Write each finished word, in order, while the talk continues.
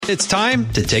It's time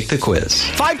to take the quiz.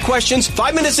 5 questions,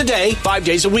 5 minutes a day, 5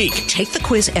 days a week. Take the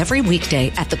quiz every weekday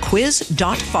at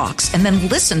thequiz.fox and then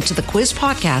listen to the quiz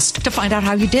podcast to find out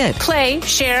how you did. Play,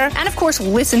 share, and of course,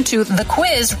 listen to the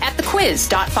quiz at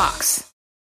thequiz.fox.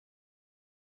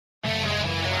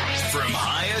 From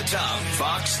high atop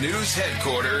Fox News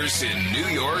headquarters in New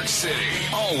York City,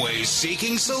 always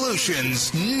seeking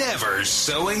solutions, never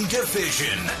sowing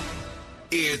division.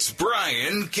 It's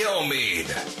Brian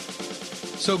Kilmeade.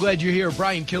 So glad you're here.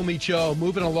 Brian Kilmeade Show,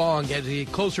 moving along as we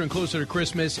get closer and closer to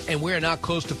Christmas, and we're not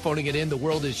close to phoning it in. The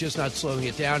world is just not slowing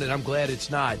it down, and I'm glad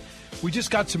it's not. We just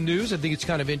got some news. I think it's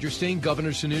kind of interesting. Governor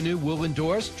Sununu will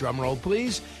endorse, drumroll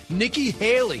please, Nikki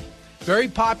Haley. Very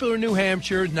popular in New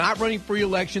Hampshire, not running for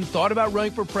re-election, thought about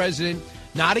running for president,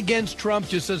 not against Trump,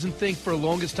 just doesn't think for the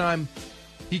longest time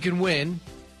he can win.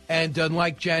 And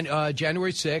unlike January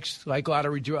 6th, like a lot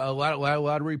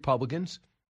of Republicans,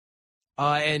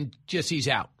 and just he's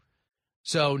out.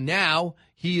 So now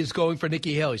he is going for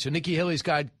Nikki Haley. So Nikki Haley's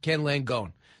got Ken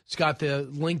Langone. It's got the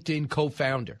LinkedIn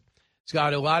co-founder. It's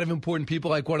got a lot of important people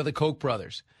like one of the Koch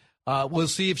brothers. We'll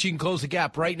see if she can close the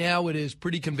gap. Right now it is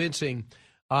pretty convincing.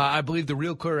 I believe the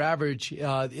Real Clear average,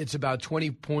 it's about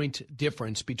 20-point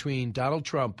difference between Donald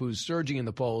Trump, who's surging in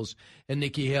the polls, and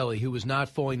Nikki Haley, who is not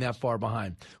falling that far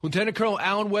behind. Lieutenant Colonel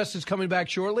Alan West is coming up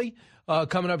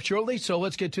shortly, so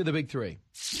let's get to the big three.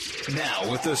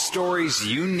 Now with the stories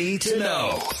you need to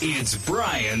know, it's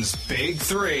Brian's Big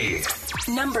Three.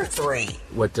 Number 3.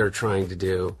 What they're trying to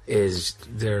do is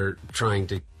they're trying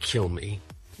to kill me,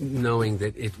 knowing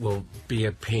that it will be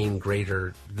a pain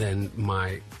greater than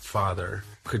my father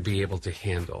could be able to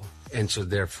handle. And so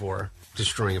therefore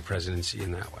destroying a presidency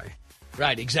in that way.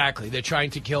 Right, exactly. They're trying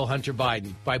to kill Hunter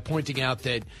Biden by pointing out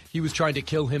that he was trying to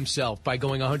kill himself by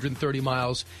going 130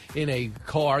 miles in a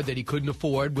car that he couldn't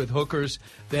afford with hookers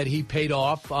that he paid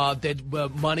off,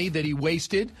 money that he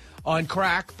wasted on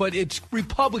crack. But it's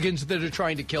Republicans that are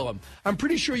trying to kill him. I'm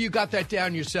pretty sure you got that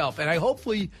down yourself, and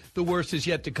hopefully the worst is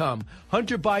yet to come.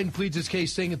 Hunter Biden pleads his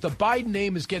case saying that the Biden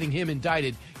name is getting him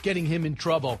indicted, getting him in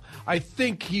trouble. I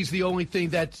think he's the only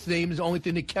thing that name is the only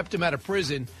thing that kept him out of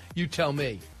prison. You tell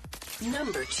me.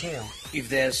 Number 2. If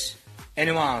there's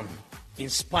anyone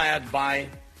inspired by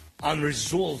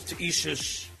unresolved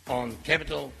issues on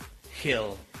Capitol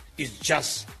Hill, it's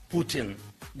just Putin.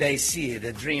 They see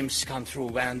the dreams come true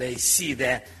when they see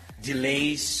the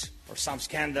delays or some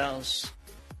scandals.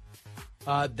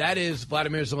 That is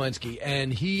Vladimir Zelensky,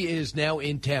 and he is now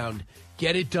in town.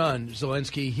 Get it done,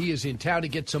 Zelensky. He is in town to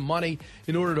get some money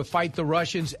in order to fight the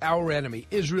Russians, our enemy.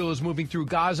 Israel is moving through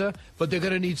Gaza, but they're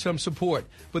going to need some support.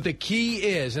 But the key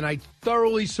is, and I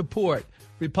thoroughly support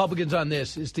Republicans on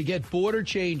this, is to get border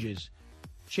changes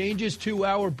to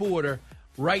our border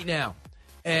right now.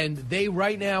 And they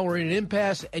right now are in an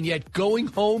impasse, and yet going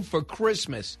home for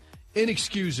Christmas,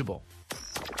 inexcusable.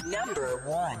 Number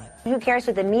 1. Who cares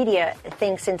what the media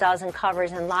thinks and does and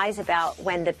covers and lies about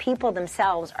when the people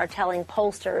themselves are telling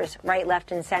pollsters right,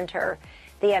 left, and center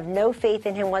they have no faith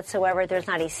in him whatsoever. There's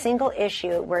not a single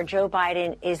issue where Joe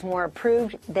Biden is more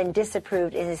approved than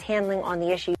disapproved in his handling on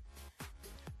the issue.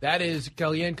 That is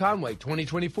Kellyanne Conway,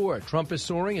 2024. Trump is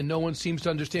soaring, and no one seems to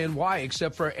understand why,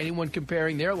 except for anyone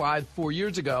comparing their lives 4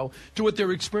 years ago to what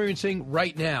they're experiencing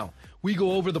right now. We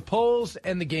go over the polls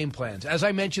and the game plans. As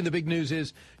I mentioned, the big news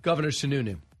is Governor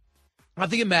Sununu. I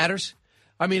think it matters.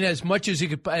 I mean, as much as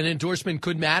an endorsement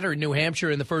could matter in New Hampshire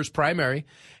in the first primary.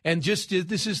 And just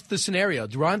this is the scenario.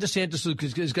 Ron DeSantis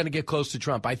is going to get close to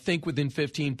Trump, I think, within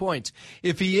 15 points.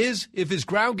 If his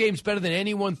ground game's better than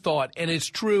anyone thought, and it's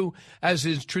true, as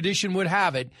his tradition would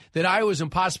have it, that Iowa's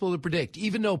impossible to predict,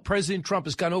 even though President Trump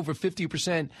has gone over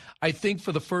 50%, I think,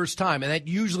 for the first time. And that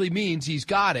usually means he's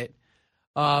got it.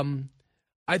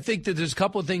 I think that there's a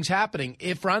couple of things happening.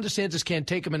 If Ron DeSantis can't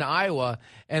take him in Iowa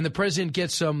and the president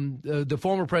gets the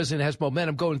former president has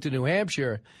momentum going to New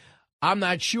Hampshire, I'm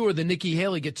not sure that Nikki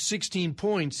Haley gets 16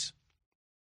 points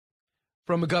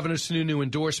from a Governor Sununu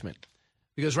endorsement.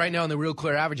 Because right now in the Real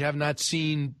Clear average, I have not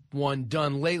seen one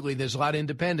done lately. There's a lot of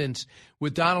independents.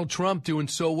 With Donald Trump doing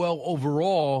so well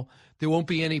overall, there won't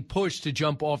be any push to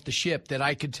jump off the ship that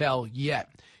I could tell yet.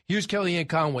 Here's Kellyanne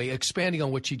Conway expanding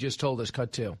on what she just told us.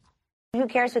 Cut 2. Who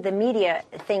cares what the media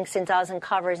thinks and does and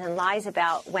covers and lies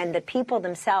about when the people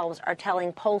themselves are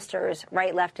telling pollsters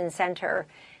right, left, and center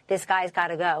this guy's got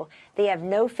to go. They have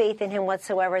no faith in him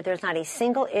whatsoever. There's not a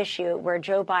single issue where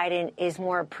Joe Biden is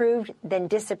more approved than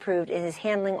disapproved in his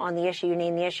handling on the issue. You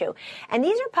name the issue. And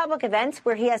these are public events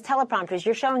where he has teleprompters.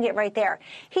 You're showing it right there.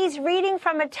 He's reading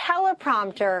from a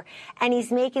teleprompter, and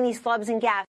he's making these flubs and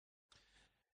gaffes.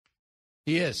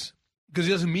 He is. because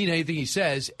he doesn't mean anything he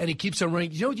says, and he keeps on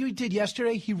running. You know what he did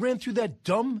yesterday? He ran through that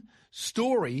dumb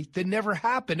story that never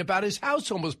happened about his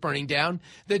house almost burning down,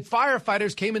 that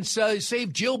firefighters came and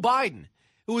saved Jill Biden.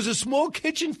 It was a small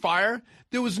kitchen fire.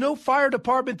 There was no fire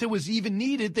department that was even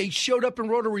needed. They showed up and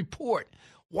wrote a report.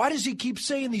 Why does he keep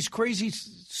saying these crazy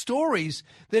stories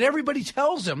that everybody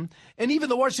tells him, and even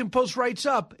the Washington Post writes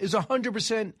up, is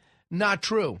 100% not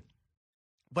true?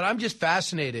 But I'm just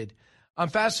fascinated. I'm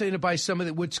fascinated by some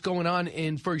of what's going on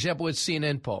in, for example, with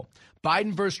CNN poll.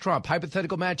 Biden versus Trump,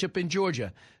 hypothetical matchup in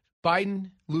Georgia.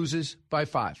 Biden loses by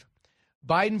 5.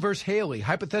 Biden versus Haley,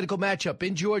 hypothetical matchup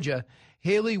in Georgia.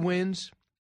 Haley wins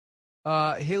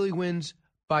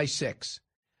by 6.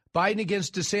 Biden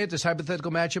against DeSantis,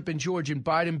 hypothetical matchup in Georgia, and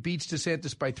Biden beats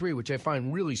DeSantis by 3, which I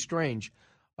find really strange.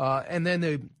 And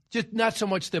then just not so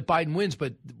much that Biden wins,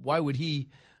 but why would he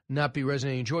not be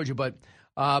resonating in Georgia? But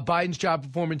Biden's job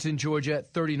performance in Georgia,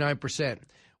 39%.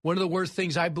 One of the worst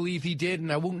things I believe he did,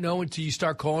 and I won't know until you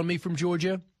start calling me from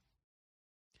Georgia,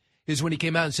 is when he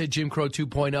came out and said Jim Crow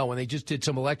 2.0, when they just did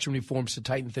some election reforms to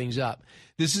tighten things up.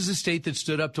 This is a state that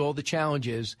stood up to all the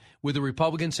challenges with the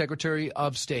Republican Secretary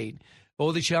of State,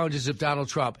 all the challenges of Donald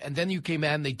Trump. And then you came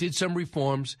out and they did some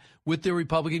reforms with the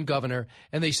Republican governor,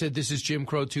 and they said this is Jim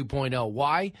Crow 2.0.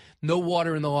 Why? No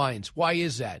water in the lines. Why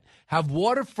is that? Have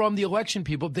water from the election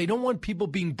people. They don't want people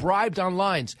being bribed on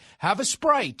lines. Have a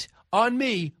Sprite on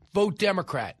me, vote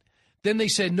Democrat. Then they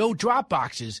said no drop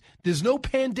boxes. There's no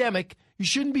pandemic. You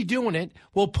shouldn't be doing it.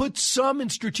 Well, put some in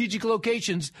strategic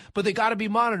locations, but they got to be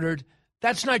monitored.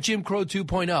 That's not Jim Crow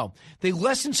 2.0. They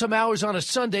lessen some hours on a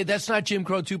Sunday. That's not Jim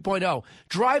Crow 2.0.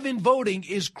 Drive-in voting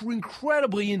is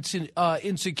incredibly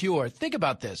insecure. Think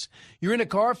about this. You're in a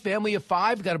car, family of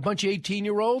 5, got a bunch of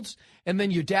 18-year-olds, and then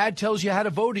your dad tells you how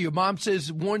to vote, or your mom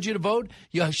warns you to vote.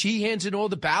 She hands in all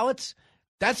the ballots.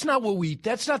 That's not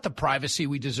the privacy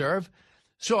we deserve.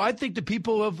 So I think the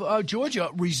people of Georgia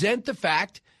resent the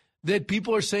fact that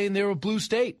people are saying they're a blue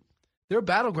state. They're a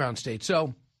battleground state.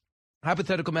 So,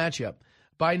 hypothetical matchup,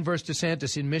 Biden versus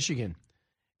DeSantis in Michigan.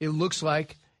 It looks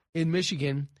like in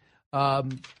Michigan,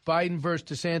 Biden versus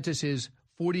DeSantis is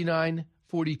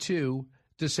 49-42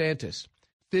 DeSantis,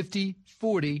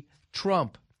 50-40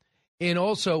 Trump. And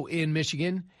also in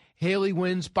Michigan, Haley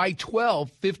wins by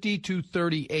 12,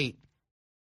 50-38.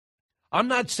 I'm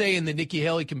not saying that Nikki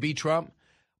Haley can beat Trump,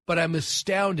 but I'm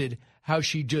astounded how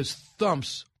she just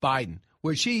thumps Biden,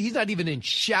 where he's not even in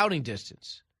shouting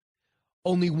distance.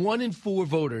 Only 1 in 4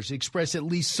 voters express at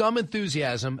least some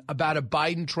enthusiasm about a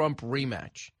Biden-Trump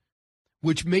rematch,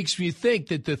 which makes me think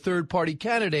that the third-party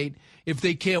candidate, if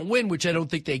they can't win, which I don't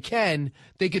think they can,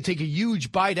 they could take a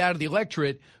huge bite out of the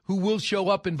electorate who will show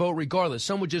up and vote regardless.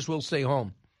 Some just will stay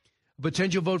home. A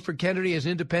potential vote for Kennedy as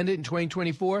independent in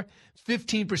 2024,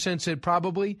 15% said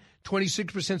probably,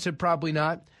 26% said probably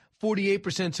not,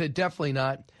 48% said definitely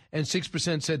not, and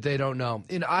 6% said they don't know.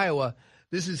 In Iowa,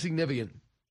 this is significant.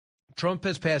 Trump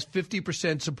has passed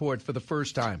 50% support for the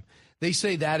first time. They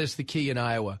say that is the key in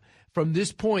Iowa. From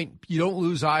this point, you don't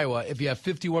lose Iowa if you have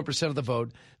 51% of the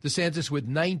vote. DeSantis with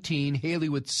 19, Haley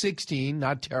with 16,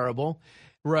 not terrible.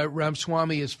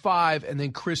 Ramaswamy is 5, and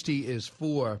then Christie is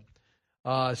 4.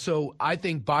 So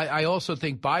I also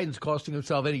think Biden's costing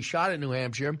himself any shot at New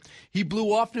Hampshire. He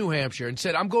blew off New Hampshire and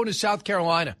said, I'm going to South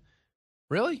Carolina.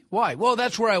 Really? Why? Well,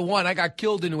 that's where I won. I got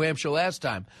killed in New Hampshire last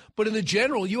time. But in the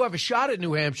general, you have a shot at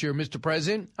New Hampshire, Mr.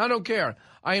 President. I don't care.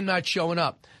 I am not showing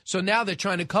up. So now they're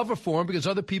trying to cover for him because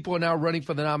other people are now running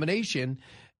for the nomination,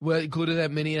 including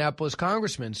that Minneapolis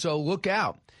congressman. So look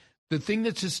out. The thing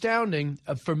that's astounding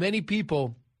for many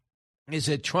people is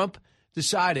that Trump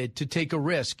decided to take a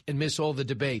risk and miss all the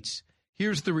debates.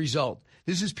 Here's the result.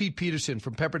 This is Pete Peterson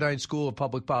from Pepperdine School of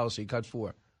Public Policy, Cut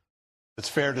 4. It's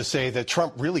fair to say that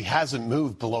Trump really hasn't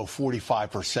moved below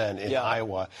 45% in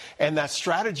Iowa. And that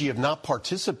strategy of not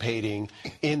participating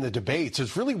in the debates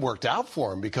has really worked out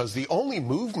for him because the only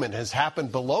movement has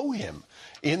happened below him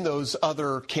in those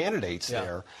other candidates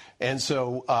there. And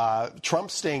so Trump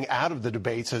staying out of the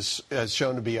debates has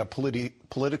shown to be a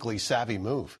politically savvy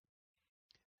move.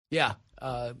 Yeah.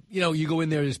 You go in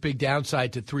there, this big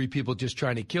downside to 3 people just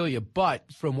trying to kill you.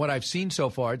 But from what I've seen so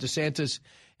far, DeSantis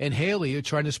and Haley are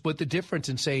trying to split the difference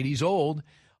and saying he's old.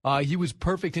 He was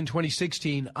perfect in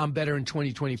 2016. I'm better in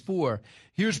 2024.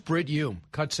 Here's Britt Hume,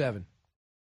 Cut 7.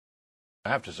 I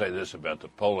have to say this about the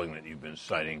polling that you've been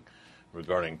citing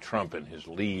regarding Trump and his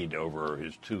lead over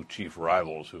his 2 chief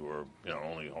rivals who are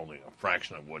only a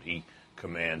fraction of what he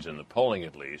commands in the polling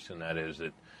at least, and that is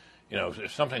that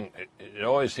if something, it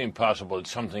always seemed possible that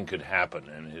something could happen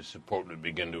and his support would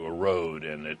begin to erode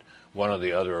and that one or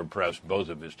the other, or perhaps both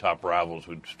of his top rivals,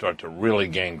 would start to really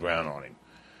gain ground on him.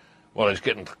 Well,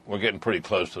 we're getting pretty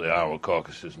close to the Iowa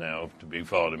caucuses now, to be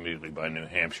followed immediately by New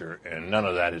Hampshire, and none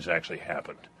of that has actually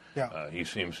happened. Yeah. He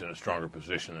seems in a stronger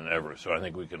position than ever, so I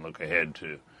think we can look ahead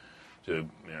to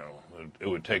it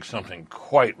would take something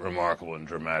quite remarkable and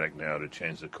dramatic now to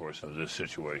change the course of this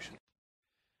situation.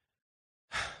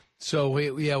 So,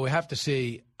 we have to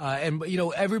see. And,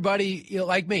 everybody,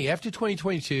 like me, after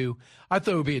 2022, I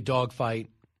thought it would be a dogfight.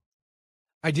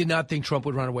 I did not think Trump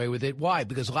would run away with it. Why?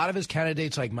 Because a lot of his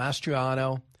candidates like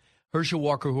Mastriano, Herschel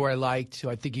Walker, who I liked,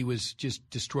 I think he was just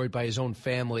destroyed by his own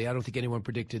family. I don't think anyone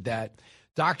predicted that.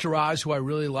 Dr. Oz, who I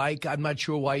really like, I'm not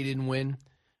sure why he didn't win.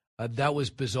 That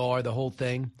was bizarre, the whole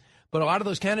thing. But a lot of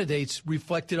those candidates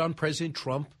reflected on President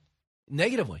Trump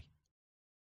negatively.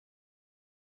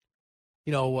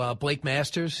 Blake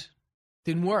Masters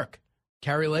didn't work.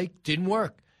 Carrie Lake didn't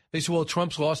work. They said, well,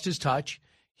 Trump's lost his touch.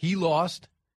 He lost.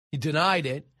 He denied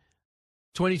it.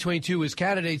 2022, his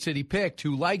candidates that he picked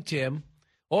who liked him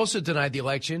also denied the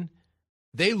election.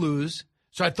 They lose.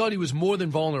 So I thought he was more than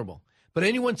vulnerable. But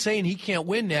anyone saying he can't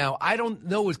win now, I don't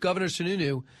know with Governor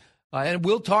Sununu, and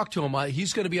we'll talk to him.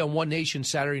 He's going to be on One Nation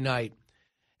Saturday night,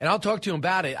 and I'll talk to him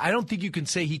about it. I don't think you can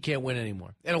say he can't win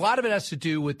anymore. And a lot of it has to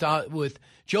do with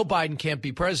Joe Biden can't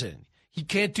be president. He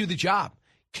can't do the job.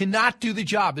 Cannot do the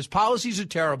job. His policies are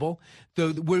terrible.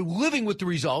 We're living with the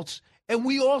results. And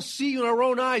we all see in our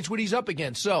own eyes what he's up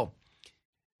against. So,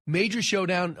 major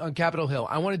showdown on Capitol Hill.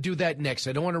 I want to do that next.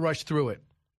 I don't want to rush through it.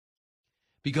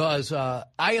 Because a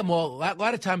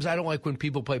lot of times I don't like when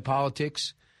people play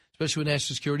politics, especially with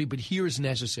national security, but here is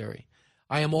necessary.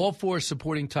 I am all for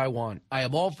supporting Taiwan. I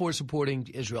am all for supporting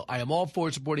Israel. I am all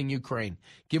for supporting Ukraine.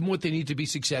 Give them what they need to be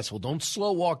successful. Don't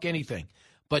slow walk anything,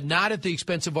 but not at the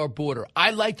expense of our border.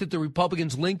 I like that the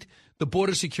Republicans linked the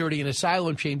border security and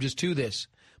asylum changes to this.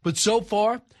 But so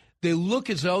far, they look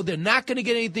as though they're not going to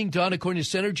get anything done, according to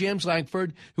Senator James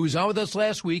Lankford, who was on with us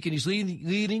last week, and he's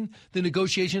leading the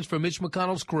negotiations for Mitch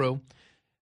McConnell's crew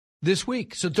this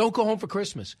week. So don't go home for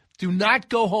Christmas. Do not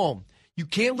go home. You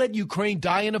can't let Ukraine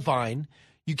die in a vine.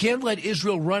 You can't let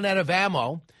Israel run out of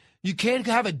ammo. You can't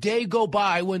have a day go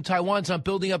by when Taiwan's not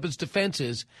building up its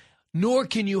defenses, nor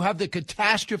can you have the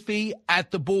catastrophe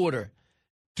at the border.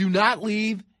 Do not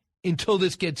leave until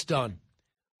this gets done.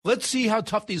 Let's see how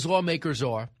tough these lawmakers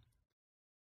are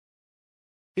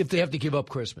if they have to give up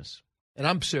Christmas. And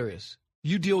I'm serious.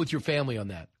 You deal with your family on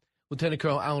that. Lieutenant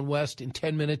Colonel Alan West in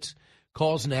 10 minutes.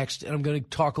 Calls next, and I'm going to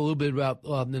talk a little bit about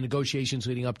the negotiations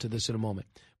leading up to this in a moment.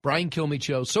 Brian Kilmeade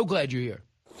Show. So glad you're here.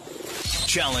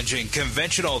 Challenging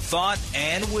conventional thought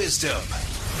and wisdom.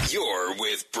 You're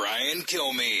with Brian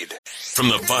Kilmeade. From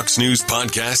the Fox News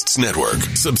Podcasts Network.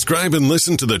 Subscribe and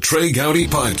listen to the Trey Gowdy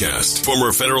Podcast.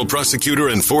 Former federal prosecutor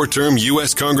and 4-term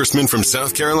U.S. Congressman from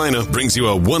South Carolina brings you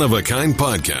a one-of-a-kind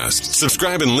podcast.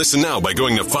 Subscribe and listen now by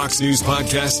going to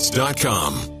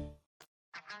foxnewspodcasts.com.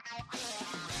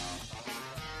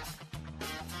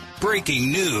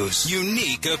 Breaking news,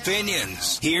 unique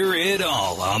opinions. Hear it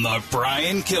all on the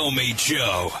Brian Kilmeade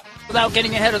Show. Without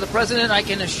getting ahead of the president, I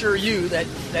can assure you that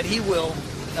he will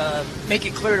make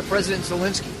it clear to President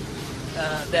Zelensky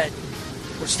that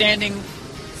we're standing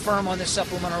firm on this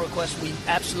supplemental request. We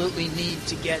absolutely need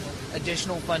to get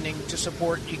additional funding to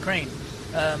support Ukraine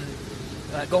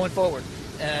going forward.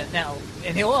 Now,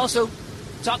 and he'll also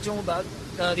talk to him about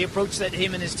the approach that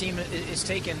him and his team is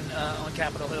taking on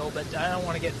Capitol Hill, but I don't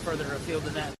want to get further afield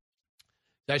than that.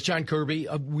 That's John Kirby.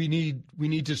 We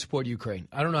need to support Ukraine.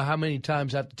 I don't know how many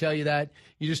times I have to tell you that.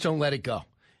 You just don't let it go.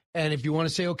 And if you want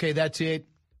to say, okay, that's it,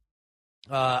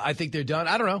 I think they're done.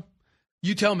 I don't know.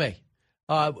 You tell me.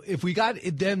 If we got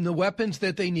them the weapons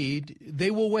that they need,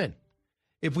 they will win.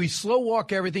 If we slow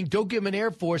walk everything, don't give them an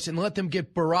Air Force and let them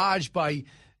get barraged by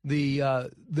the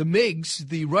MiGs,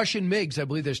 the Russian MiGs, I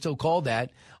believe they're still called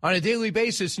that, on a daily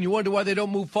basis, and you wonder why they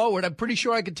don't move forward, I'm pretty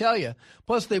sure I could tell you.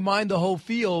 Plus, they mine the whole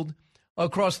field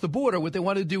across the border. What they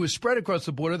want to do is spread across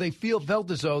the border. They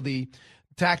felt as though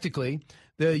tactically,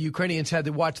 the Ukrainians had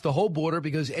to watch the whole border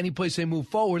because any place they move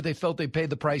forward, they felt they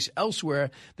paid the price elsewhere.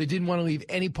 They didn't want to leave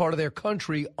any part of their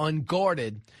country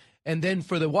unguarded. And then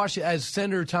for the Washington, as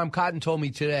Senator Tom Cotton told me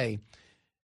today,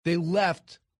 they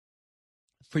left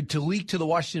to leak to the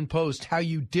Washington Post how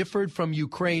you differed from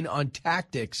Ukraine on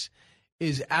tactics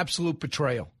is absolute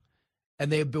betrayal.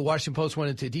 And the Washington Post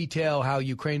went into detail how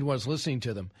Ukraine was listening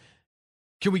to them.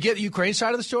 Can we get the Ukraine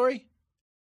side of the story?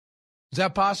 Is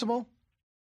that possible?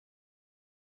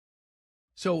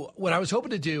 So what I was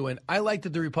hoping to do, and I like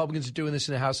that the Republicans are doing this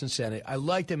in the House and Senate. I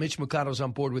like that Mitch McConnell's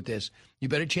on board with this. You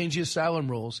better change the asylum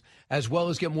rules, as well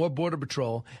as get more border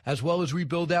patrol, as well as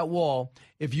rebuild that wall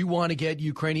if you want to get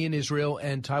Ukrainian, Israel,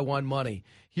 and Taiwan money.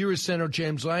 Here is Senator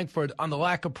James Lankford on the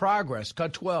lack of progress.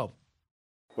 Cut 12.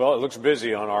 Well, it looks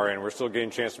busy on our end. We're still getting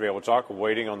a chance to be able to talk. We're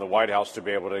waiting on the White House to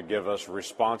be able to give us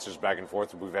responses back and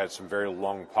forth. We've had some very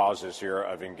long pauses here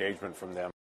of engagement from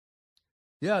them.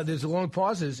 Yeah, there's long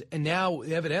pauses, and now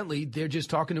evidently they're just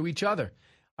talking to each other.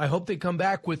 I hope they come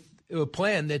back with a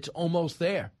plan that's almost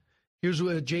there. Here's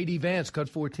what J.D. Vance, cut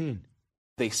 14.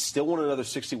 They still want another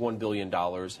 $61 billion,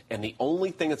 and the only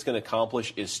thing it's going to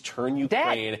accomplish is turn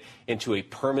Ukraine into a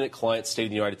permanent client state of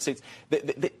the United States.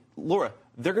 Laura,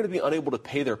 they're going to be unable to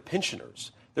pay their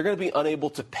pensioners. They're going to be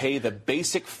unable to pay the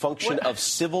basic function of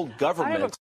civil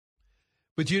government.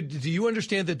 But do you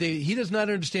understand that he does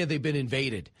not understand they've been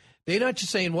invaded. They're not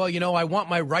just saying, well, I want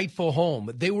my rightful home.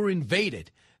 They were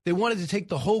invaded. They wanted to take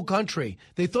the whole country.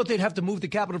 They thought they'd have to move the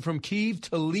capital from Kyiv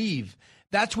to Lviv.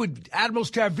 That's what Admiral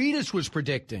Stavridis was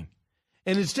predicting.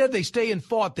 And instead, they stay and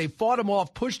fought. They fought them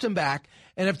off, pushed them back,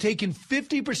 and have taken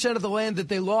 50% of the land that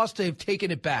they lost. They've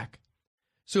taken it back.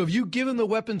 So if you give them the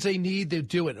weapons they need, they'll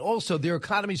do it. Also, their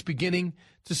economy's beginning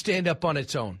to stand up on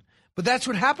its own. But that's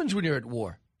what happens when you're at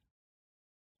war.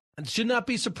 It should not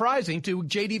be surprising to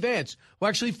J.D. Vance, who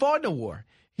actually fought in a war.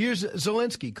 Here's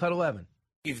Zelensky, cut 11.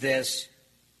 If there's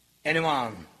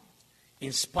anyone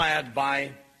inspired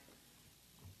by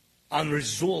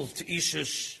unresolved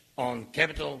issues on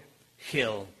Capitol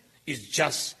Hill, it's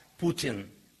just Putin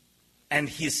and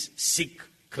his sick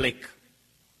clique.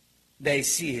 They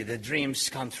see the dreams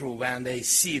come true when they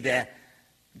see the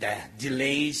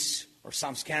delays or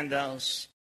some scandals.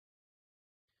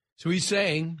 So he's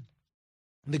saying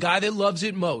the guy that loves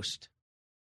it most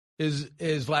is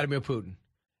Vladimir Putin.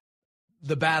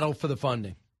 The battle for the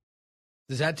funding.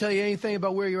 Does that tell you anything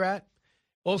about where you're at?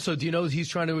 Also, do you know he's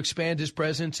trying to expand his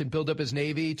presence and build up his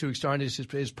Navy to expand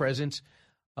his presence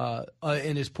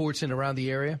in his ports and around the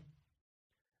area?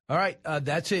 All right,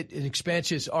 that's it. An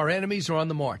expansion. Our enemies are on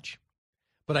the march.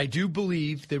 But I do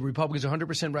believe that Republicans are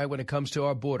 100% right when it comes to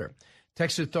our border.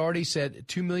 Texas authorities said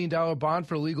 $2 million bond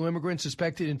for illegal immigrants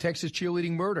suspected in Texas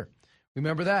cheerleading murder.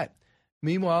 Remember that.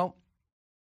 Meanwhile,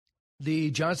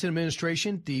 the Johnson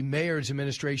administration, the mayor's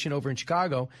administration over in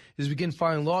Chicago, is beginning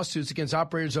filing lawsuits against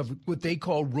operators of what they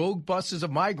call rogue buses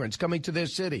of migrants coming to their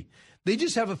city. They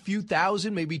just have a few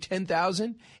thousand, maybe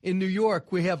 10,000. In New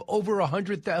York, we have over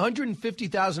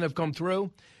 150,000 have come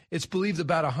through. It's believed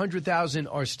about 100,000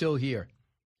 are still here.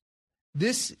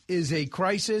 This is a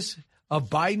crisis of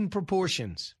Biden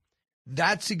proportions.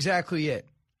 That's exactly it.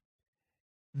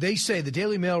 They say, the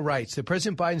Daily Mail writes, that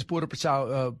President Biden's border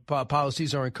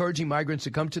policies are encouraging migrants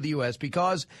to come to the U.S.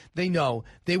 because they know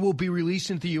they will be released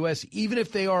into the U.S. even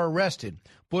if they are arrested.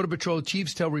 Border Patrol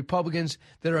chiefs tell Republicans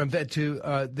that are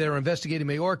investigating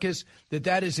Mayorkas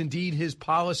that is indeed his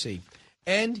policy.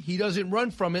 And he doesn't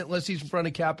run from it unless he's in front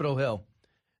of Capitol Hill.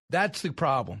 That's the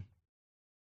problem.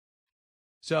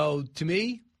 So, to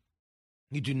me,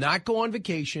 you do not go on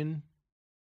vacation.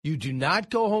 You do not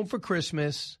go home for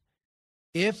Christmas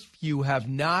if you have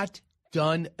not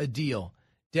done a deal.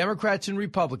 Democrats and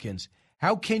Republicans,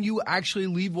 how can you actually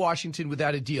leave Washington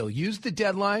without a deal? Use the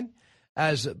deadline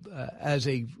as a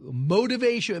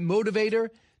motivator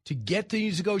to get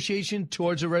these negotiations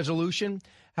towards a resolution.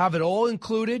 Have it all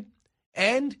included.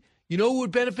 And you know who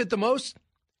would benefit the most?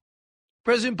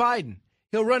 President Biden.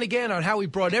 He'll run again on how he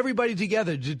brought everybody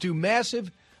together to do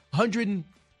massive $120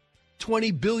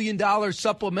 billion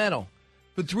supplemental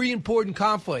for 3 important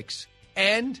conflicts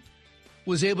and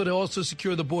was able to also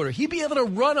secure the border. He'd be able to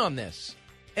run on this.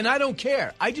 And I don't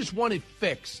care. I just want it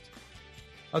fixed.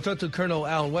 I'll talk to Colonel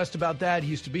Alan West about that. He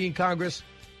used to be in Congress.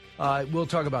 We'll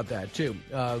talk about that, too.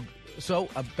 So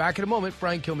back in a moment,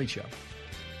 Brian Kilmeade Show.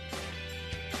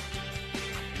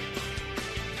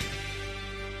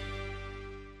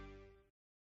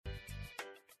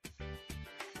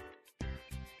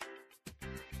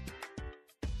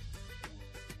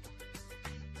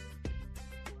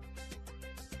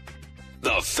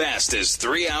 The fastest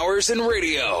 3 hours in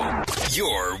radio.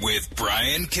 You're with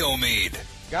Brian Kilmeade.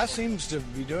 Guy seems to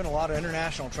be doing a lot of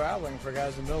international traveling for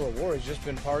guys in the middle of war. He's just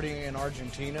been partying in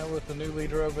Argentina with the new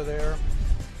leader over there.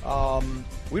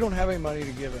 We don't have any money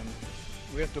to give him.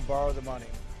 We have to borrow the money.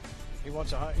 He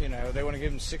wants they want to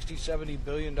give him $60-70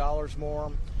 billion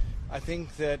more. I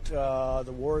think that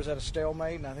the war is at a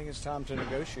stalemate, and I think it's time to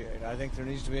negotiate. I think there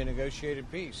needs to be a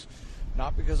negotiated peace.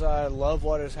 Not because I love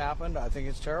what has happened. I think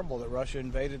it's terrible that Russia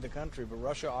invaded the country, but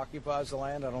Russia occupies the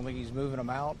land. I don't think he's moving them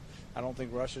out. I don't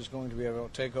think Russia's going to be able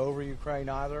to take over Ukraine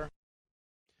either.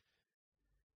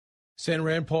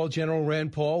 General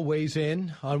Rand Paul weighs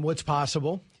in on what's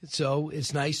possible. So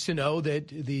it's nice to know that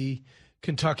the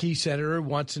Kentucky senator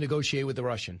wants to negotiate with the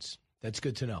Russians. That's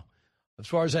good to know. As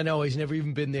far as I know, he's never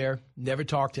even been there, never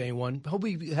talked to anyone. Hope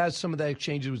he has some of that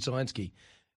exchanges with Zelensky.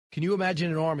 Can you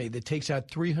imagine an army that takes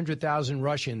out 300,000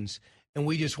 Russians and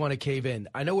we just want to cave in?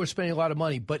 I know we're spending a lot of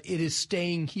money, but it is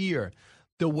staying here.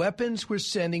 The weapons we're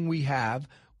sending, we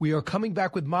are coming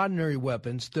back with modern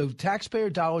weapons. The taxpayer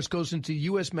dollars goes into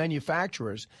U.S.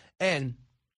 manufacturers, and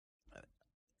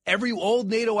all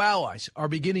NATO allies are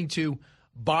beginning to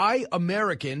buy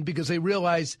American because they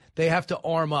realize they have to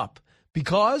arm up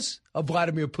because of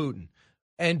Vladimir Putin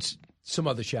and some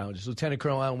other challenges. Lieutenant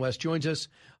Colonel Alan West joins us.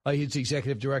 He's the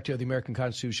executive director of the American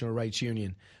Constitutional Rights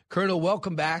Union. Colonel,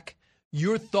 welcome back.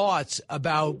 Your thoughts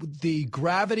about the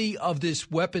gravity of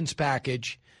this weapons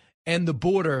package and the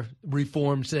border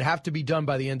reforms that have to be done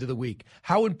by the end of the week.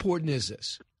 How important is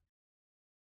this?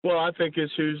 Well, I think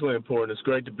it's hugely important. It's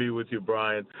great to be with you,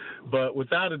 Brian. But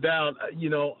without a doubt,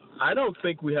 I don't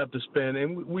think we have to spend,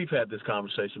 and we've had this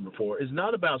conversation before, it's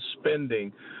not about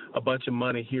spending a bunch of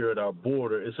money here at our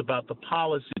border. It's about the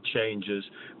policy changes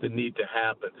that need to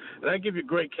happen. And I give you a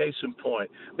great case in point.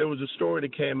 There was a story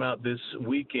that came out this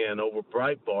weekend over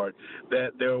Breitbart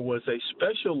that there was a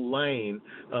special lane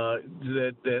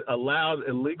that allowed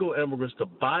illegal immigrants to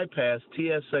bypass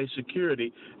TSA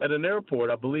security at an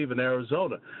airport, I believe in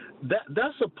Arizona.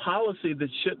 That's a policy that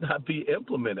should not be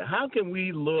implemented. How can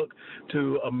we look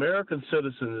to American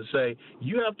citizens and say,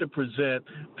 you have to present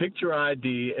picture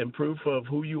ID and proof of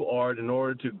who you are in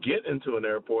order to get into an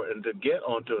airport and to get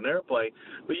onto an airplane,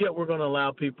 but yet we're going to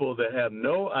allow people that have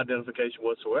no identification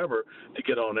whatsoever to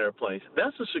get on airplanes?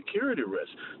 That's a security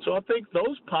risk. So I think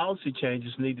those policy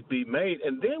changes need to be made,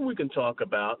 and then we can talk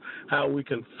about how we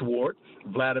can thwart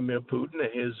Vladimir Putin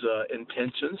and his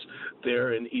intentions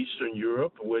there in Eastern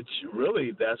Europe, which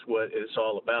really that's what it's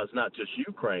all about. It's not just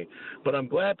Ukraine. But I'm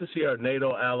glad to see our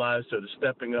NATO allies that are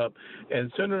stepping up. And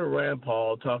Senator Rand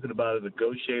Paul talking about a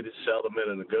negotiated settlement,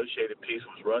 a negotiated peace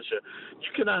with Russia. You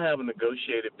cannot have a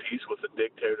negotiated peace with a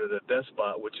dictator and a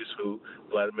despot, which is who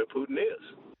Vladimir Putin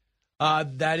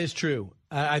is. That is true.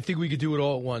 I think we could do it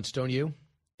all at once, don't you?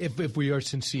 If we are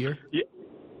sincere. Yeah.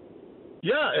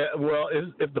 Yeah, well,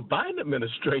 if the Biden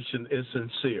administration is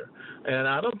sincere, and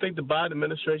I don't think the Biden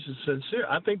administration is sincere.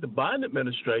 I think the Biden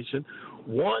administration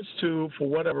wants to, for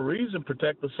whatever reason,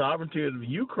 protect the sovereignty of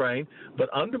Ukraine, but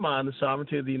undermine the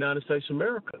sovereignty of the United States of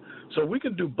America. So we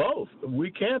can do both. We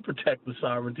can protect the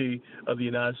sovereignty of the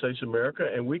United States of America,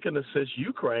 and we can assist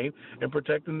Ukraine in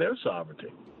protecting their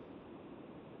sovereignty.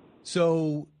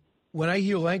 So when I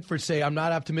hear Langford say, I'm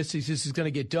not optimistic this is going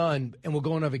to get done and we're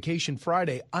going on vacation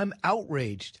Friday, I'm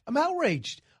outraged.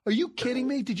 Are you kidding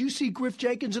me? Did you see Griff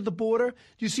Jenkins at the border? Did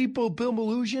you see Bill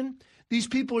Malhusian? These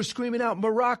people are screaming out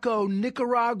Morocco,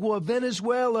 Nicaragua,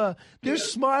 Venezuela. They're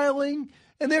smiling,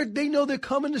 and they know they're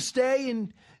coming to stay,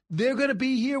 and they're going to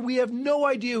be here. We have no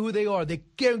idea who they are.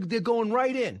 They're going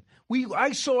right in.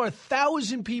 I saw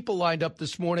 1,000 people lined up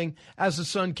this morning as the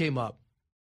sun came up.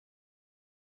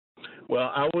 Well,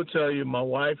 I will tell you, my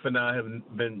wife and I have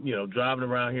been, driving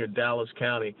around here in Dallas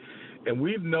County, and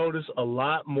we've noticed a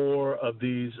lot more of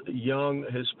these young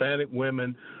Hispanic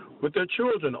women with their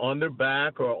children on their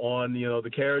back or on, the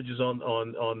carriages on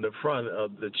the front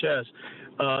of the chest,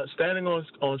 standing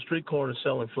on street corners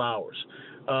selling flowers.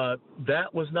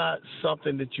 That was not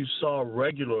something that you saw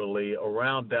regularly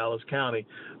around Dallas County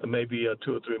maybe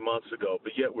 2 or 3 months ago,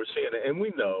 but yet we're seeing it. And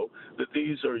we know that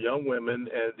these are young women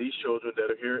and these children that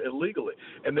are here illegally,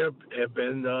 and there have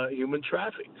been human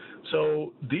trafficking.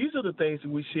 So these are the things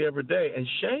that we see every day. And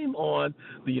shame on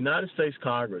the United States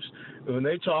Congress when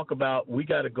they talk about we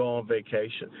got to go on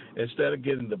vacation instead of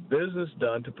getting the business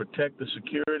done to protect the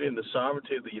security and the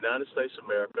sovereignty of the United States of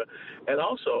America and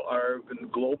also our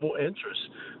global interests.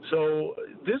 So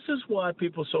this is why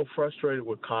people are so frustrated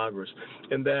with Congress,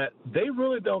 in that they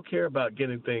really don't care about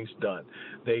getting things done.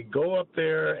 They go up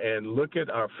there and look at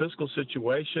our fiscal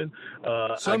situation.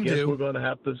 Some I guess do. We're going to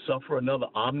have to suffer another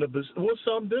omnibus. Well,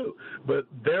 some do, but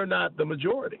they're not the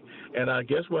majority. And I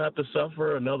guess we'll have to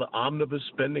suffer another omnibus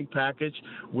spending package,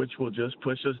 which will just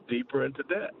push us deeper into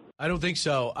debt. I don't think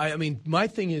so. I mean, my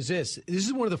thing is this. This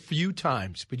is one of the few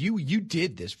times, but you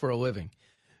did this for a living.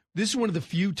 This is one of the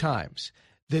few times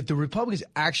that the Republicans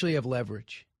actually have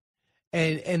leverage.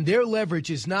 And their leverage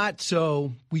is not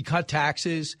so we cut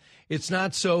taxes. It's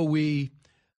not so we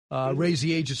raise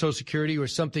the age of Social Security or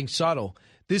something subtle.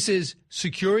 This is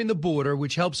securing the border,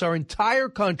 which helps our entire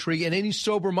country, and any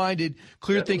sober-minded,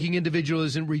 clear-thinking individual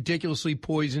isn't ridiculously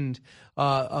poisoned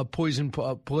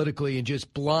politically and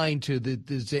just blind to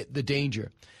the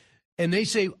danger. and they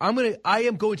say, I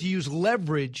am going to use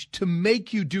leverage to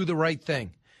make you do the right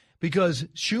thing. Because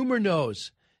Schumer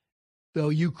knows the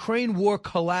Ukraine war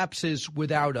collapses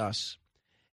without us,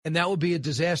 and that would be a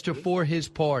disaster for his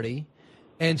party.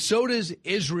 And so does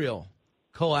Israel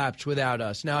collapse without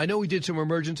us. Now, I know we did some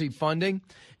emergency funding,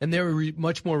 and they're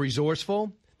much more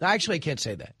resourceful. Actually, I can't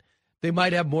say that. They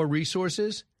might have more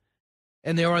resources,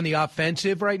 and they're on the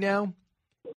offensive right now.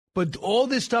 But all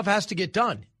this stuff has to get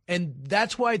done. And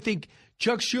that's why I think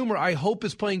Chuck Schumer, I hope,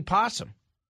 is playing possum.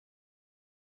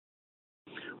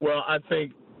 Well, I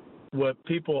think what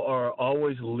people are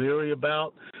always leery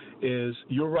about is,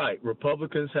 you're right,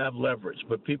 Republicans have leverage,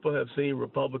 but people have seen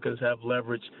Republicans have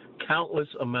leverage countless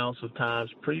amounts of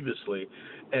times previously,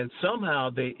 and somehow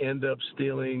they end up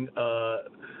stealing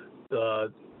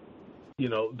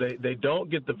they don't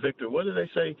get the victory. What do they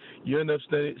say? You end up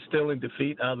stealing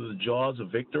defeat out of the jaws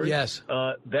of victory. Yes.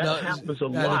 Happens a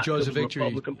lot to the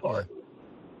Republican Party.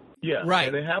 Yeah, right.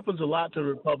 And it happens a lot to the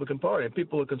Republican Party, and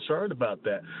people are concerned about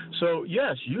that. So,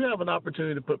 yes, you have an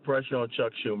opportunity to put pressure on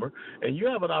Chuck Schumer, and you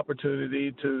have an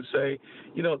opportunity to say,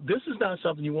 this is not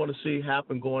something you want to see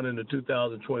happen going into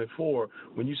 2024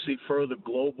 when you see further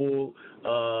global,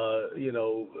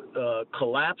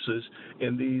 collapses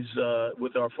in these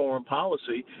with our foreign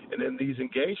policy and in these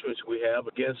engagements we have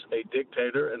against a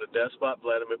dictator and a despot,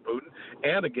 Vladimir Putin,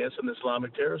 and against an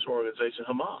Islamic terrorist organization,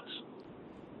 Hamas.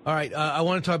 All right, I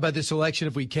want to talk about this election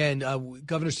if we can.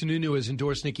 Governor Sununu has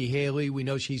endorsed Nikki Haley. We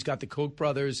know she's got the Koch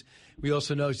brothers. We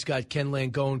also know she's got Ken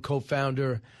Langone,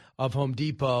 co-founder of Home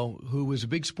Depot, who was a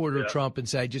big supporter of Trump and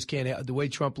said, I just can't, the way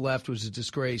Trump left was a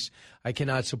disgrace. I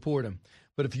cannot support him.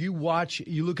 But if you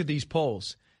look at these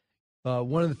polls,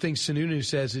 one of the things Sununu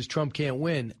says is Trump can't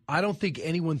win. I don't think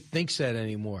anyone thinks that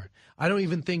anymore. I don't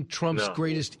even think Trump's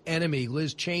greatest enemy,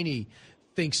 Liz Cheney,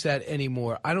 thinks that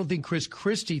anymore. I don't think Chris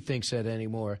Christie thinks that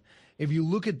anymore. If you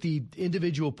look at the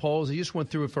individual polls, I just went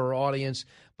through it for our audience,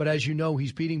 but as you know,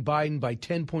 he's beating Biden by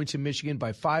 10 points in Michigan,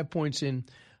 by 5 points in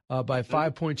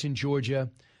Georgia,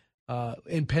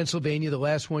 in Pennsylvania, the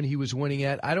last one he was winning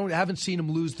at. I haven't seen him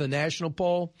lose the national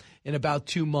poll in about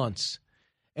 2 months.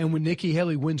 And when Nikki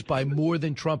Haley wins by more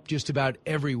than Trump just about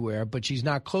everywhere, but she's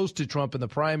not close to Trump in the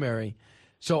primary.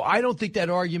 So I don't think that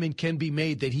argument can be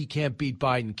made that he can't beat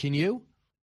Biden. Can you?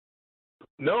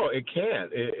 No, it can't.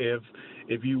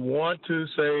 If you want to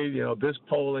say, this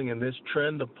polling and this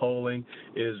trend of polling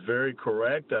is very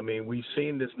correct. I mean, we've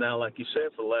seen this now, like you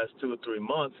said, for the last 2 or 3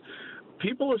 months.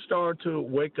 People are starting to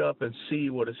wake up and see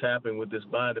what is happening with this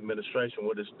Biden administration,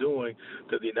 what it's doing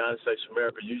to the United States of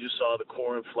America. You just saw the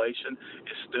core inflation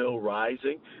is still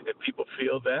rising, and people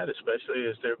feel that, especially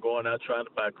as they're going out trying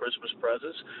to buy Christmas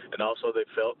presents, and also they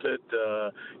felt it,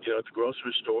 at the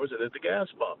grocery stores and at the gas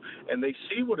pump. And they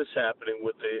see what is happening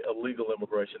with the illegal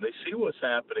immigration. They see what's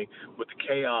happening with the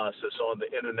chaos that's on the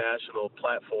international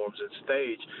platforms and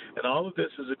stage, and all of this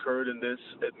has occurred in this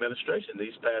administration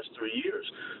these past 3 years.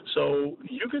 So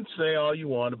you can say all you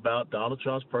want about Donald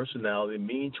Trump's personality,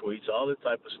 mean tweets, all this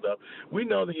type of stuff. We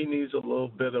know that he needs a little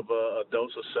bit of a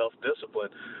dose of self-discipline,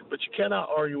 but you cannot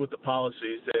argue with the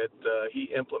policies that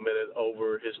he implemented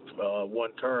over his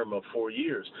one term of 4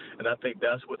 years. And I think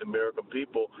that's what the American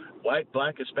people, white,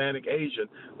 black, Hispanic, Asian,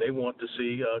 they want to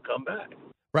see come back.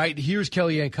 Right. Here's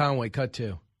Kellyanne Conway, cut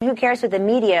 2. Who cares what the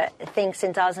media thinks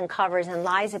and does and covers and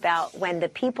lies about when the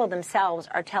people themselves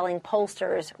are telling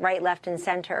pollsters right, left, and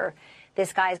center,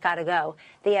 this guy's got to go.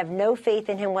 They have no faith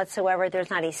in him whatsoever.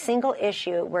 There's not a single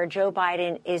issue where Joe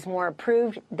Biden is more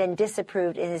approved than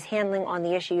disapproved in his handling on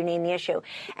the issue. You name the issue.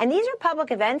 And these are public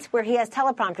events where he has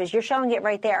teleprompters. You're showing it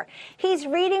right there. He's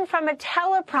reading from a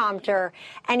teleprompter,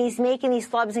 and he's making these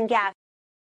flubs and gaffes.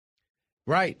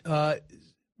 Right.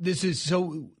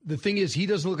 The thing is, he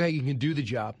doesn't look like he can do the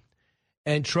job.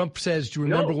 And Trump says, do you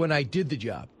remember when I did the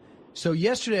job? So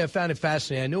yesterday I found it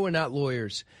fascinating. I know we're not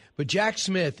lawyers, but Jack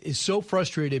Smith is so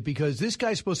frustrated because this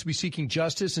guy's supposed to be seeking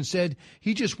justice and said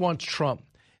he just wants Trump.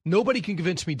 Nobody can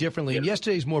convince me differently. And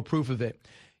yesterday's more proof of it.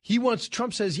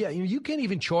 Trump says, you can't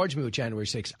even charge me with January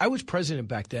 6th. I was president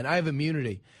back then. I have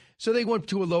immunity. So they went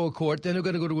to a lower court. Then they're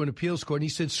going to go to an appeals court. And he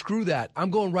said, screw that.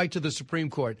 I'm going right to the Supreme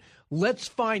Court. Let's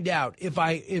find out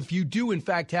if you do, in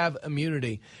fact, have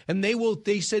immunity. And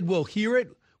they said, we'll hear it.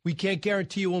 We can't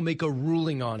guarantee we'll make a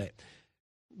ruling on it.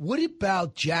 What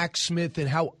about Jack Smith and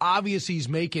how obvious he's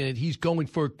making it? He's going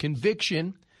for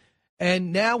conviction.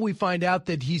 And now we find out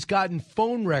that he's gotten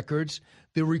phone records,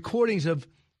 the recordings of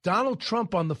Donald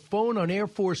Trump on the phone on Air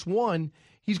Force One.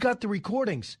 He's got the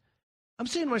recordings. I'm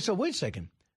saying to myself, wait a second.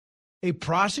 A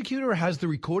prosecutor has the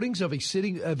recordings of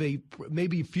a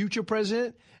maybe future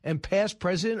president and past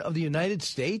president of the United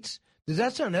States? Does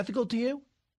that sound ethical to you?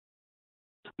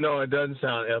 No, it doesn't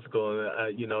sound ethical,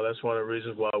 and that's one of the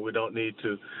reasons why we don't need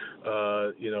to,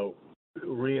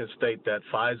 reinstate that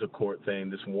FISA court thing,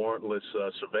 this warrantless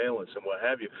surveillance and what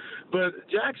have you. But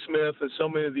Jack Smith and so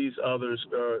many of these others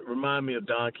remind me of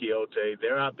Don Quixote.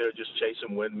 They're out there just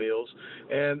chasing windmills,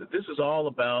 and this is all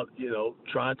about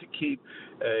trying to keep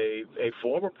a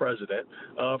former president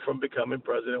from becoming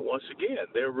president once again.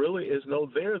 There really is no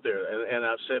there. And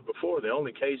I've said before, the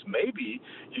only case maybe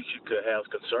you could have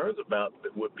concerns about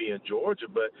would be in Georgia,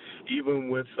 but even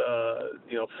with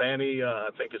Fannie, I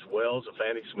think it's Wells or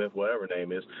Fannie Smith, whatever her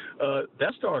name is,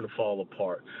 that's starting to fall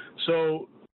apart. So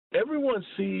everyone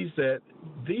sees that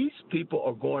these people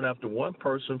are going after one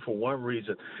person for one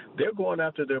reason. They're going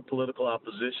after their political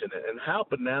opposition. And how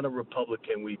banana republic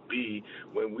can we be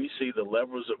when we see the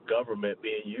levers of government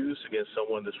being used against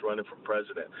someone that's running for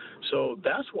president? So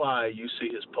that's why you see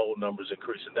his poll numbers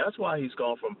increasing. That's why he's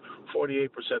gone from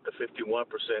 48% to 51%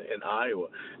 in Iowa.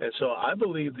 And so I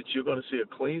believe that you're going to see a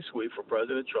clean sweep for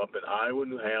President Trump in Iowa,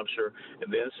 New Hampshire,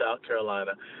 and then South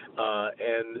Carolina.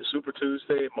 And Super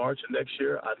Tuesday, March of next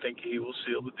year, I think he will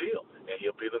seal the deal, and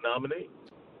he'll be the nominee.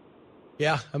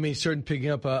 Yeah, I mean, certainly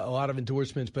picking up a lot of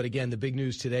endorsements. But again, the big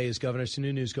news today is Governor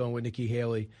Sununu's going with Nikki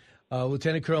Haley.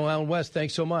 Lieutenant Colonel Alan West,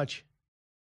 thanks so much.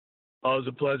 Oh, it was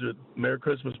a pleasure. Merry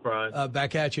Christmas, Brian.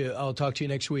 Back at you. I'll talk to you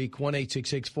next week.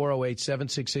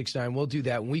 1-866-408-7669. We'll do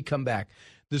that when we come back.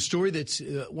 The story that's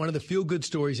one of the feel-good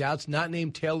stories out, not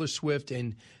named Taylor Swift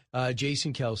and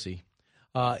Jason Kelsey,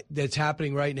 that's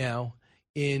happening right now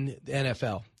in the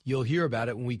NFL. You'll hear about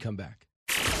it when we come back.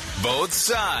 Both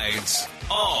sides,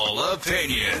 all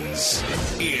opinions.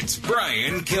 It's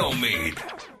Brian Kilmeade.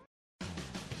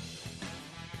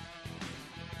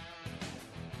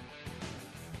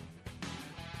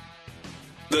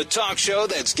 The talk show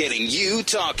that's getting you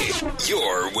talking.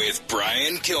 You're with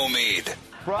Brian Kilmeade.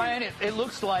 Brian, it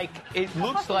looks like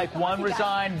one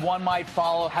resigned, one might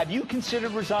follow. Have you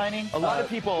considered resigning? A lot of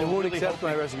people they won't accept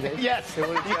my resignation. Yes, they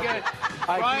won't accept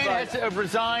Brian has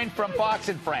resigned from Fox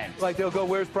and Friends. Like they'll go,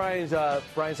 "Where's Brian's?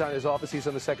 Brian's not in his office. He's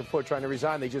on the second floor trying to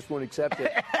resign." They just won't accept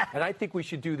it. And I think we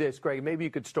should do this, Greg. Maybe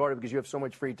you could start it because you have so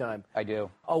much free time. I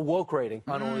do. A woke rating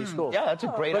on all these schools. Yeah, that's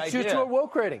a great Let's idea. Let's do a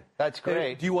woke rating. That's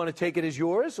great. Do you want to take it as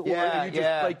yours, or are you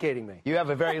just placating me? You have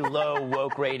a very low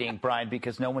woke rating, Brian,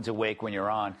 because no one's awake when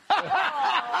you're on.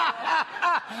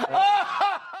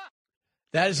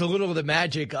 That is a little of the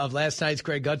magic of last night's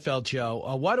Greg Gutfeld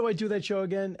show. Why do I do that show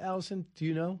again, Allison? Do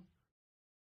you know?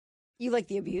 You like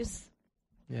the abuse?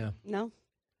 Yeah. No?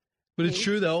 But it's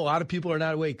true, though. A lot of people are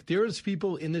not awake. There's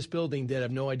people in this building that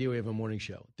have no idea we have a morning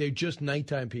show. They're just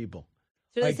nighttime people.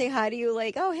 So they say hi to you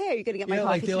like, oh, hey, are you going to get my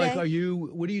coffee they're today?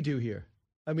 like, what do you do here?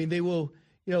 I mean, they will,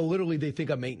 literally they think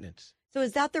I'm maintenance. So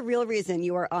is that the real reason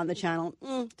you are on the channel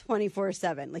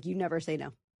 24/7? Like you never say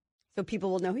no. So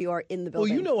people will know who you are in the building.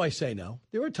 Well, you know I say no.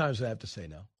 There are times I have to say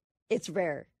no. It's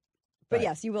rare. But right.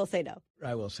 Yes, you will say no.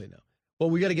 I will say no. Well,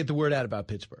 we got to get the word out about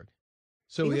Pittsburgh.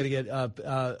 So we got to get a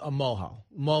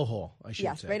Mulhall, I should say.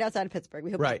 Yes, right outside of Pittsburgh.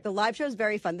 We hope right. The live show is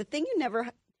very fun. The thing you never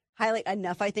highlight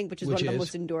enough, I think, which is one of the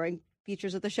most enduring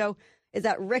features of the show, is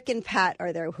that Rick and Pat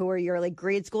are there, who are your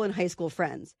grade school and high school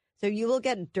friends. So you will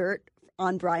get dirt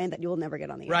on Brian that you will never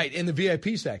get on the air. Right, in the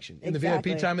VIP section, in the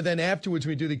VIP time, and then afterwards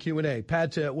we do the Q&A.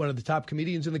 Pat's one of the top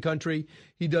comedians in the country.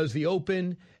 He does the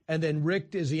open, and then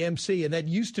Rick is the MC, and that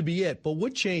used to be it. But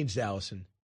what changed, Allison?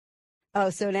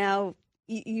 Oh, so now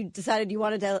you decided you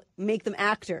wanted to make them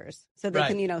actors so they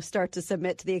can, start to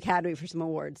submit to the Academy for some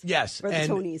awards. Yes, or the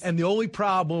Tonys. And the only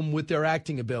problem with their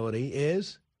acting ability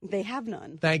is? They have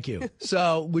none. Thank you.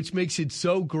 So, which makes it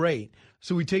so great.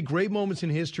 So we take great moments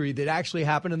in history that actually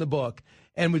happened in the book,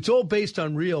 and it's all based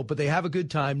on real, but they have a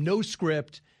good time, no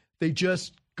script. They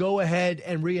just go ahead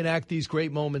and reenact these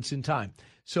great moments in time.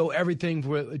 So everything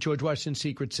with George Washington's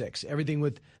Secret Six, everything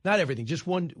with, not everything, just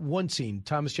one scene,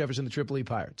 Thomas Jefferson, the Tripoli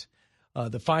Pirates,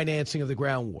 the financing of the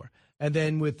ground war. And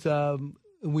then with,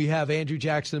 we have Andrew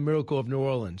Jackson, the Miracle of New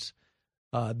Orleans.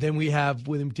 Then we have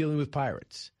with him dealing with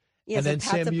pirates. Yeah, and so then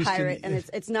Pat's Sam a Houston, pirate, and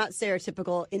it's not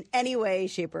stereotypical in any way,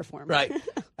 shape, or form. Right.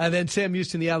 And then Sam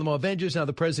Houston, the Alamo Avengers, now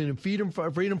the President and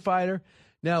Freedom Fighter.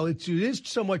 Now, it is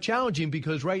somewhat challenging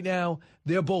because right now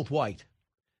they're both white.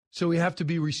 So we have to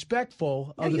be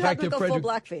respectful of the fact that full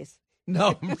blackface.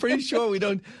 No, I'm pretty sure we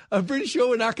don't. I'm pretty sure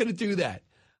we're not going to do that.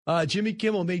 Jimmy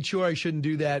Kimmel made sure I shouldn't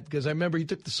do that because I remember he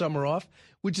took the summer off,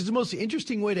 which is the most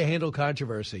interesting way to handle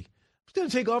controversy. I was going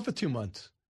to take off for 2 months,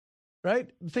 right?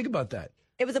 Think about that.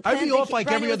 It was a I'd be off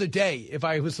like every other day if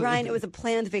I was. Brian, it was a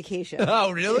planned vacation.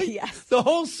 Oh, really? Yes. The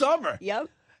whole summer. Yep.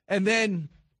 And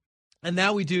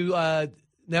now we do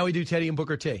Teddy and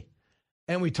Booker T.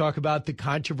 And we talk about the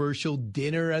controversial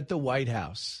dinner at the White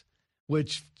House,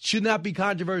 which should not be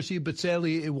controversy, but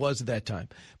sadly it was at that time.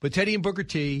 But Teddy and Booker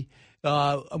T,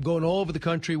 I'm going all over the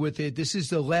country with it. This is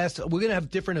the last. We're going to have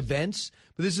different events,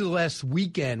 but this is the last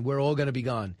weekend we're all going to be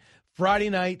gone. Friday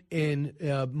night in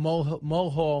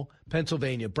Mulhall,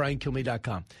 Pennsylvania,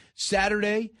 BrianKilmeade.com.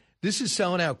 Saturday, this is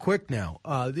selling out quick now.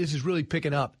 This is really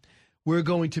picking up. We're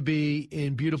going to be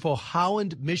in beautiful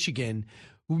Holland, Michigan.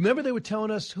 Remember they were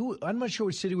telling us, I'm not sure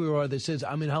which city we were, that says,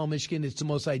 I'm in Holland, Michigan. It's the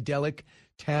most idyllic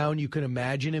town you can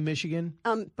imagine in Michigan.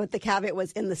 But the caveat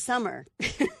was in the summer.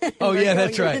 Oh, yeah,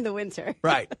 that's right. In the winter.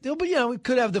 Right. But, we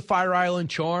could have the Fire Island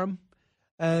charm,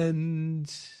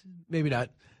 and maybe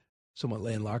not somewhat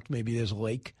landlocked. Maybe there's a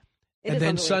lake. And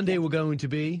then Sunday we're going to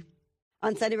be?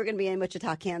 On Sunday we're going to be in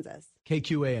Wichita, Kansas. KQAM.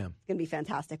 It's going to be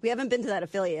fantastic. We haven't been to that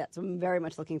affiliate yet, so I'm very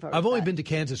much looking forward to I've that. only been to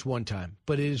Kansas one time,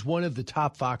 but it is one of the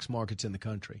top Fox markets in the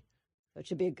country. So it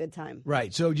should be a good time.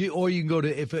 Right. So, or you can go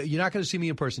to, if you're not going to see me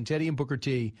in person, Teddy and Booker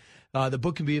T, the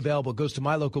book can be available. It goes to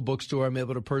my local bookstore. I'm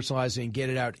able to personalize it and get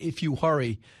it out if you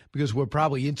hurry, because we're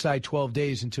probably inside 12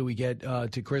 days until we get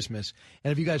to Christmas.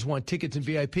 And if you guys want tickets and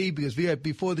VIP, because VIP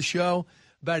before the show,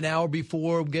 about an hour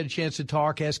before, we get a chance to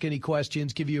talk, ask any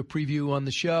questions, give you a preview on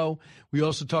the show. We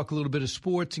also talk a little bit of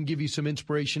sports and give you some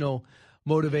inspirational,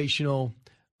 motivational,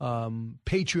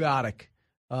 patriotic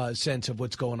sense of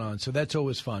what's going on. So that's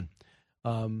always fun.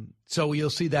 So you'll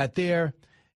see that there.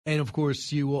 And, of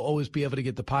course, you will always be able to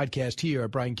get the podcast here at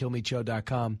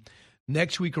BrianKilmeadeShow.com.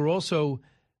 Next week, we're also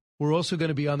going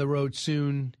to be on the road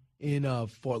soon in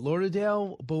Fort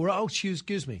Lauderdale. But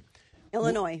excuse me.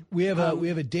 Illinois. We have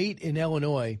a date in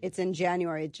Illinois. It's in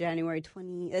January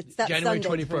 20. It's that January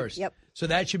Sunday, 21st. Yep. So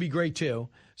that should be great too.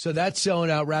 So that's selling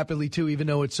out rapidly too, even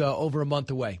though it's over a month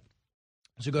away.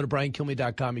 So go to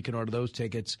BrianKilmeade.com. You can order those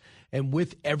tickets, and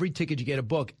with every ticket you get a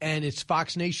book. And it's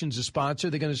Fox Nation's a sponsor.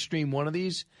 They're going to stream one of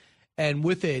these, and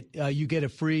with it you get a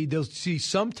free. They'll see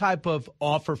some type of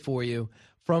offer for you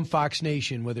from Fox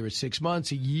Nation, whether it's 6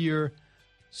 months, a year.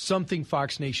 Something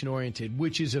Fox Nation oriented,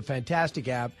 which is a fantastic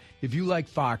app. If you like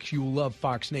Fox, you will love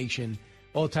Fox Nation.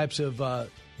 All types of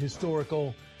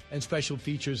historical and special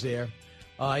features there.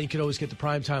 You can always get the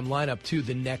primetime lineup, too.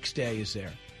 The next day is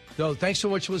there. So thanks so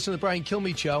much for listening to the Brian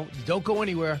Kilmeade Show. Don't go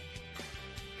anywhere.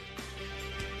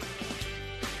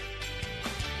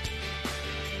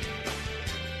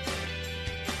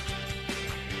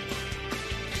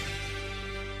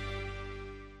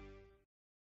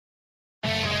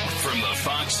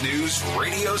 Fox News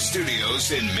radio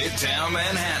studios in Midtown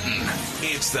Manhattan.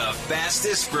 It's the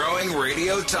fastest growing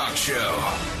radio talk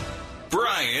show.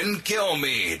 Brian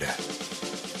Kilmeade.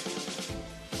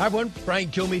 Hi, everyone. Brian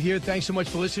Kilmeade here. Thanks so much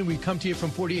for listening. We come to you from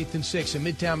 48th and 6th in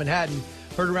Midtown Manhattan.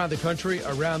 Heard around the country,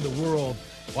 around the world.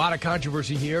 A lot of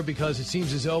controversy here because it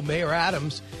seems as though Mayor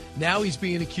Adams, now he's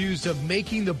being accused of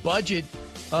making the budget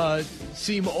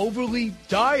seem overly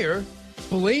dire,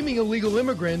 blaming illegal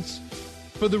immigrants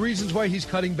for the reasons why he's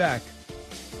cutting back.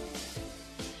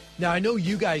 Now, I know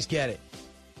you guys get it,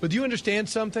 but do you understand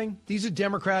something? These are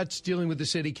Democrats dealing with the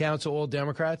city council, all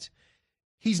Democrats.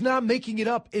 He's not making it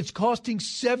up. It's costing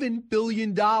 $7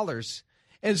 billion, and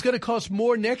it's going to cost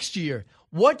more next year.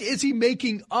 What is he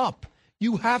making up?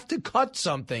 You have to cut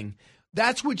something.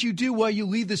 That's what you do while you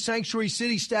leave the sanctuary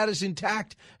city status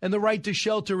intact and the right to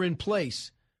shelter in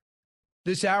place.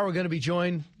 This hour, we're going to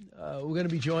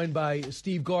be joined by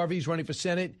Steve Garvey. He's running for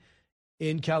Senate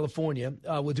in California.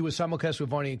 We'll do a simulcast with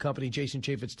Varney and Company. Jason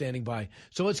Chaffetz standing by.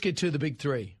 So let's get to the big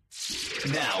three.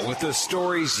 Now, with the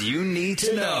stories you need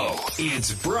to know,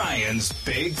 it's Brian's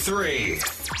Big Three.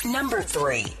 Number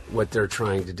 3. What they're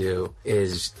trying to do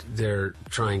is they're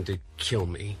trying to kill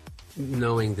me,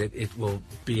 knowing that it will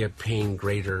be a pain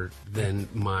greater than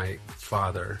my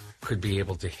father could be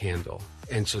able to handle.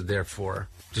 And so, therefore,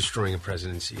 destroying a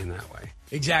presidency in that way.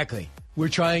 Exactly. We're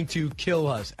trying to kill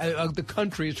us. The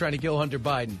country is trying to kill Hunter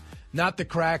Biden, not the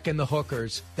crack and the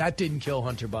hookers. That didn't kill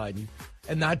Hunter Biden.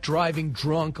 And not driving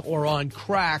drunk or on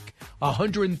crack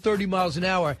 130 miles an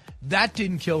hour. That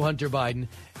didn't kill Hunter Biden.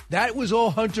 That was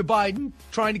all Hunter Biden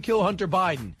trying to kill Hunter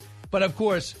Biden. But, of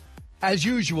course, as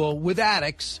usual, with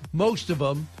addicts, most of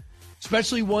them,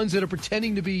 especially ones that are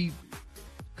pretending to be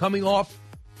coming off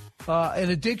an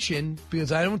addiction,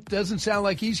 because doesn't sound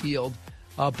like he's healed,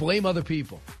 blame other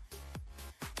people.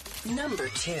 Number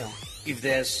 2. If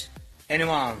there's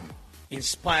anyone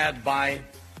inspired by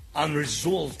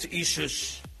unresolved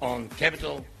issues on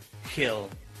Capitol Hill,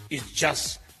 it's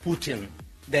just Putin.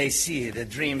 They see the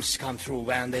dreams come true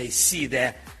when they see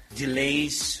the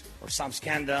delays or some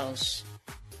scandals.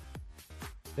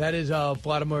 That is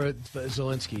Vladimir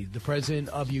Zelensky, the president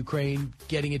of Ukraine,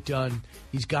 getting it done.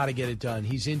 He's got to get it done.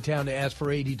 He's in town to ask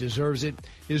for aid. He deserves it.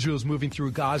 Israel's moving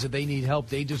through Gaza. They need help.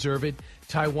 They deserve it.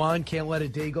 Taiwan can't let a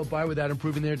day go by without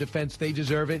improving their defense. They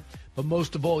deserve it. But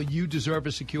most of all, you deserve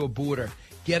a secure border.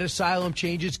 Get asylum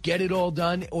changes, get it all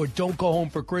done, or don't go home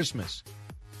for Christmas.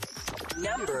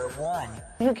 Number 1.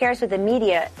 Who cares what the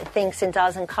media thinks and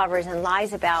does and covers and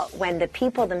lies about when the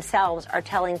people themselves are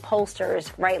telling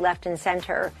pollsters right, left, and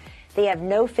center they have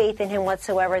no faith in him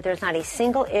whatsoever. There's not a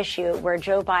single issue where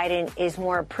Joe Biden is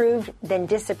more approved than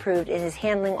disapproved in his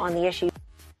handling on the issue.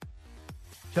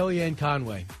 Kellyanne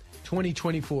Conway,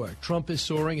 2024. Trump is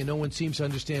soaring, and no one seems to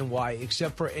understand why,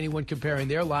 except for anyone comparing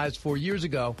their lives 4 years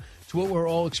ago to what we're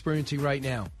all experiencing right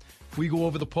now. We go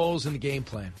over the polls and the game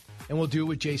plan. And we'll do it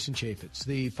with Jason Chaffetz,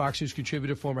 the Fox News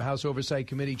contributor, former House Oversight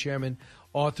Committee chairman,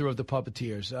 author of The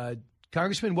Puppeteers.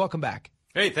 Congressman, welcome back.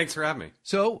 Hey, thanks for having me.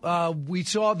 So we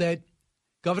saw that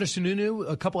Governor Sununu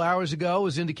a couple hours ago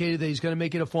has indicated that he's going to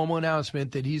make it a formal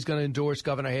announcement that he's going to endorse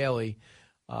Governor Haley.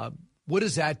 What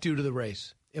does that do to the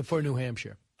race for New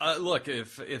Hampshire? Look,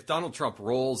 if Donald Trump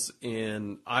rolls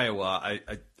in Iowa, I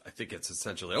think it's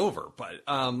essentially over. But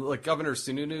look, Governor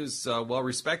Sununu's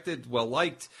well-respected,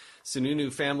 well-liked.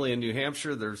 Sununu family in New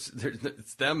Hampshire,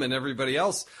 it's them and everybody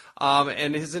else.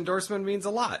 And his endorsement means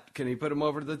a lot. Can he put him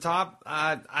over to the top?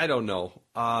 I don't know.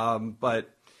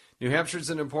 But New Hampshire's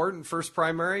an important first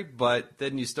primary, but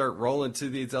then you start rolling to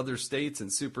these other states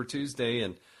and Super Tuesday,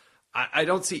 and I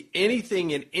don't see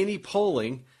anything in any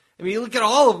polling. I mean, you look at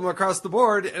all of them across the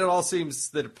board, and it all seems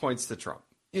that it points to Trump.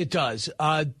 It does.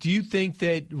 Do you think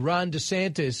that Ron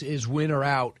DeSantis is win or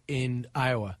out in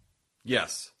Iowa?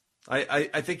 Yes.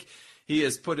 I think he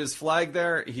has put his flag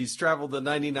there. He's traveled the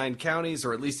 99 counties,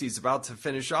 or at least he's about to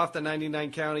finish off the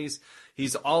 99 counties.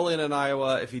 He's all in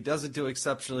Iowa. If he doesn't do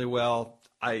exceptionally well,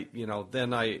 I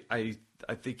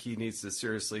think he needs to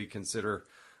seriously consider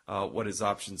what his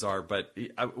options are. But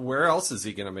where else is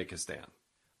he going to make a stand?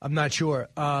 I'm not sure.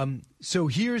 So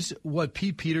here's what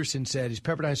Pete Peterson said. His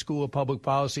Pepperdine School of Public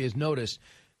Policy has noticed,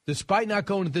 despite not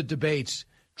going to the debates,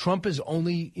 Trump has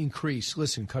only increased.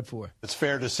 Listen, cut 4. It's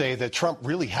fair to say that Trump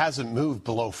really hasn't moved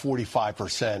below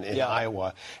 45% in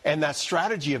Iowa. And that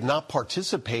strategy of not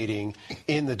participating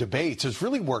in the debates has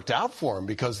really worked out for him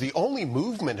because the only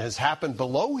movement has happened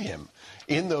below him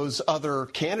in those other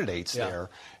candidates there.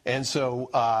 And so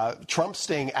Trump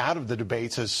staying out of the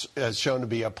debates has shown to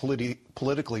be a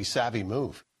politically savvy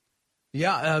move.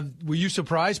 Yeah. Were you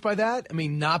surprised by that? I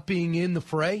mean, not being in the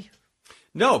fray?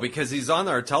 No, because he's on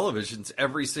our televisions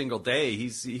every single day.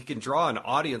 He can draw an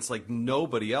audience like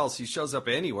nobody else. He shows up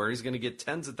anywhere. He's going to get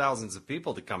tens of thousands of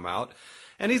people to come out.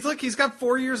 And he's got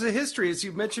 4 years of history, as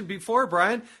you mentioned before,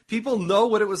 Brian. People know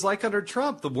what it was like under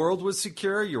Trump. The world was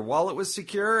secure. Your wallet was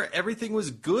secure. Everything was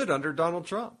good under Donald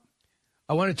Trump.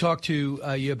 I want to talk to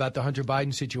you about the Hunter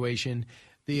Biden situation.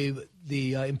 The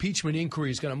impeachment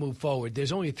inquiry is going to move forward.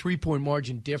 There's only a 3-point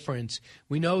margin difference.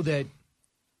 We know that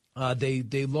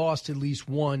they lost at least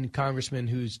one congressman,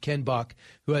 who's Ken Buck,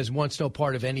 who wants no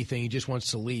part of anything. He just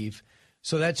wants to leave.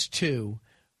 So that's 2.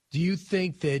 Do you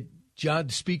think that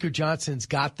Speaker Johnson's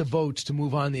got the votes to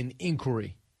move on in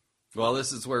inquiry? Well,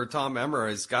 this is where Tom Emmer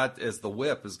has got, as the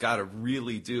whip, has got to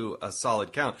really do a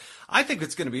solid count. I think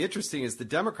what's going to be interesting is the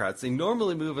Democrats. They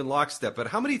normally move in lockstep, but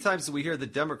how many times do we hear the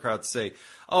Democrats say,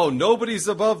 oh, nobody's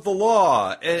above the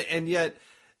law? And yet,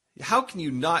 how can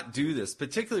you not do this,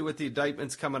 particularly with the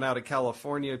indictments coming out of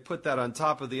California? Put that on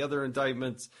top of the other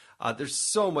indictments. There's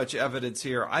so much evidence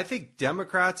here. I think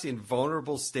Democrats in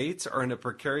vulnerable states are in a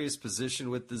precarious position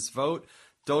with this vote.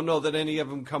 Don't know that any of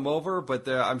them come over, but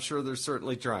I'm sure they're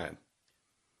certainly trying.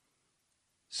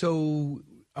 So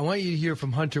I want you to hear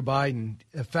from Hunter Biden,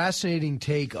 a fascinating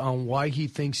take on why he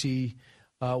thinks he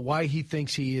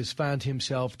has found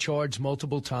himself charged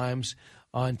multiple times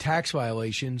on tax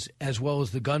violations as well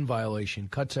as the gun violation.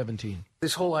 Cut 17.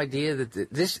 This whole idea that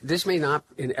this may not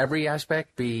in every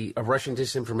aspect be a Russian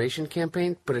disinformation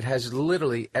campaign, but it has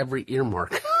literally every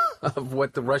earmark of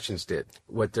what the Russians did.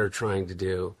 What they're trying to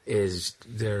do is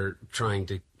they're trying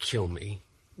to kill me,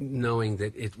 knowing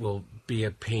that it will be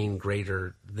a pain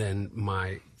greater than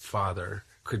my father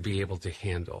could be able to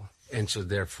handle. And so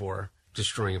therefore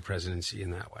destroying a presidency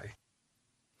in that way.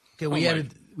 Okay, we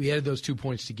added those 2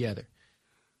 points together.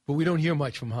 But we don't hear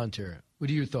much from Hunter. What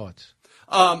are your thoughts?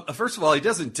 First of all, he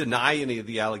doesn't deny any of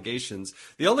the allegations.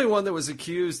 The only one that was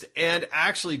accused and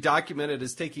actually documented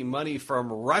as taking money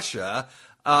from Russia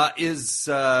is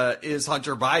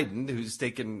Hunter Biden, who's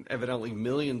taken evidently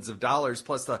millions of dollars,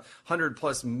 plus the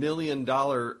 $100+ million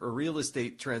real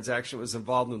estate transaction was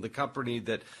involved in the company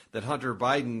that Hunter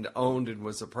Biden owned and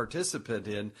was a participant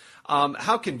in.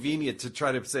 How convenient to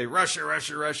try to say Russia,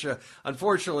 Russia, Russia.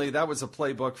 Unfortunately, that was a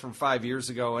playbook from 5 years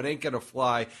ago. It ain't going to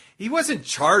fly. He wasn't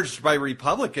charged by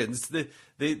Republicans. The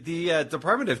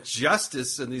Department of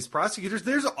Justice and these prosecutors,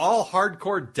 there's all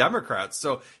hardcore Democrats.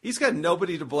 So he's got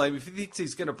nobody to blame. If he thinks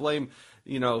he's going to blame,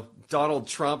 Donald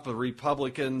Trump, the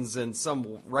Republicans, and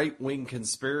some right-wing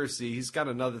conspiracy, he's got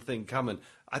another thing coming.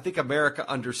 I think America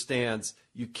understands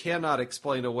you cannot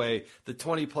explain away the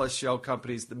 20-plus shell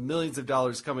companies, the millions of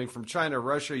dollars coming from China,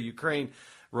 Russia, Ukraine,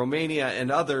 Romania,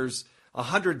 and others,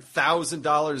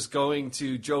 $100,000 going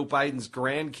to Joe Biden's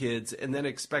grandkids, and then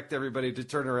expect everybody to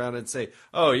turn around and say,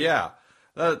 oh, yeah,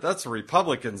 that's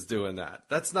Republicans doing that.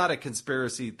 That's not a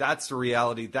conspiracy. That's the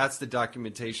reality. That's the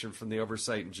documentation from the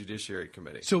Oversight and Judiciary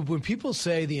Committee. So when people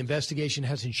say the investigation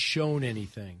hasn't shown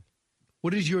anything,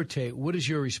 what is your take? What is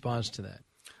your response to that?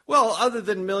 Well, other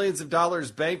than millions of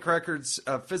dollars, bank records,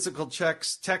 physical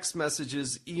checks, text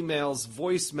messages, emails,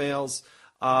 voicemails,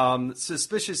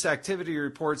 suspicious activity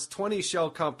reports, 20 shell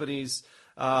companies,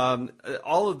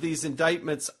 all of these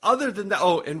indictments, other than that,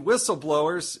 and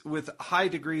whistleblowers with high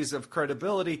degrees of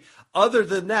credibility. Other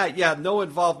than that, no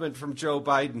involvement from Joe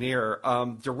Biden here.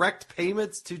 Direct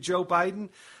payments to Joe Biden.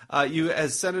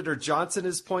 As Senator Johnson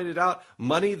has pointed out,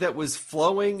 money that was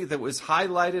flowing, that was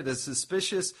highlighted as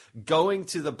suspicious, going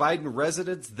to the Biden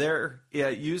residence there,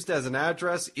 used as an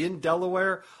address in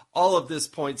Delaware. All of this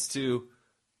points to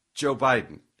Joe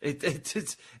Biden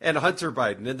and Hunter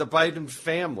Biden and the Biden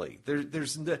family.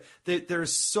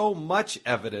 There's so much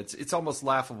evidence. It's almost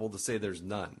laughable to say there's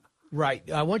none. Right.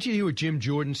 I want you to hear what Jim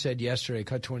Jordan said yesterday,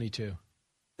 Cut 22.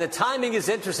 The timing is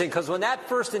interesting because when that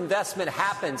first investment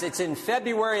happens, it's in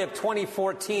February of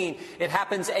 2014. It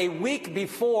happens a week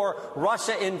before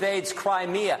Russia invades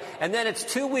Crimea. And then it's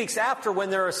 2 weeks after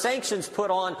when there are sanctions put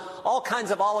on all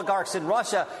kinds of oligarchs in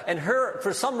Russia. And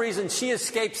for some reason, she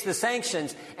escapes the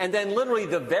sanctions. And then literally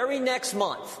the very next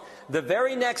month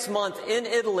in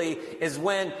Italy is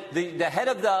when the head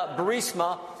of the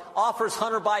Burisma offers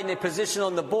Hunter Biden a position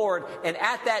on the board, and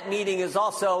at that meeting is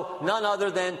also none other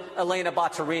than Elena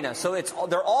Baturina. So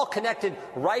they're all connected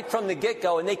right from the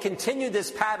get-go, and they continue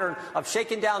this pattern of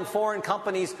shaking down foreign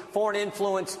companies, foreign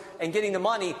influence, and getting the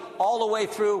money all the way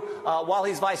through while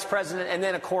he's vice president, and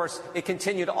then, of course, it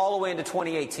continued all the way into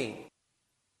 2018.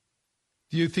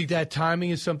 Do you think that timing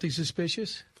is something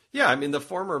suspicious? Yeah, I mean, the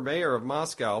former mayor of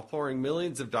Moscow pouring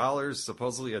millions of dollars,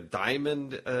 supposedly a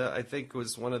diamond, I think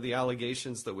was one of the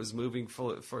allegations that was moving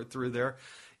through there.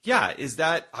 Yeah, is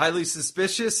that highly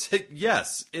suspicious?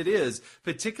 Yes, it is,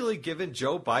 particularly given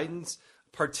Joe Biden's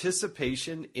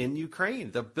participation in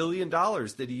Ukraine, the $1 billion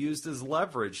that he used as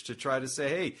leverage to try to say,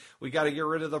 hey, we got to get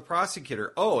rid of the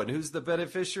prosecutor. Oh, and who's the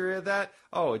beneficiary of that?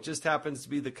 Oh, it just happens to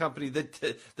be the company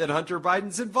that Hunter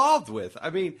Biden's involved with. I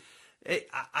mean,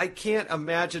 I can't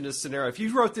imagine a scenario. If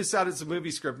you wrote this out as a movie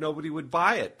script, nobody would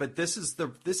buy it. But this is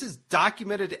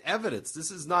documented evidence. This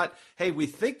is not, hey, we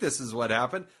think this is what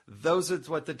happened. Those are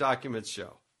what the documents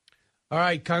show. All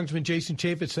right, Congressman Jason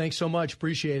Chaffetz, thanks so much.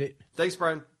 Appreciate it. Thanks,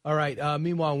 Brian. All right.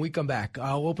 Meanwhile, when we come back,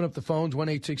 I'll open up the phones,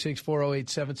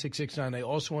 1-866-408-7669. I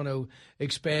also want to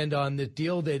expand on the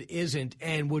deal that isn't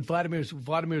and what Vladimir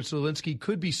Zelensky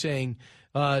could be saying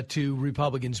to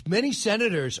Republicans. Many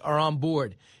senators are on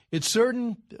board. It's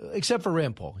certain, except for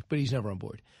Rand Paul, but he's never on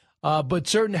board. But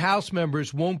certain House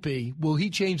members won't be. Will he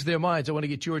change their minds? I want to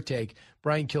get your take.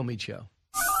 Brian Kilmeade Show.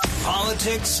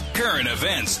 Politics, current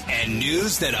events, and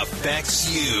news that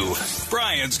affects you.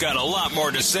 Brian's got a lot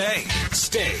more to say.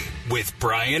 Stay with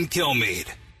Brian Kilmeade.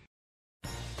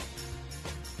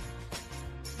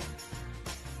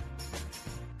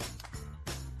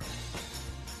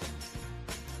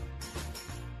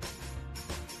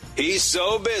 He's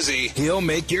so busy, he'll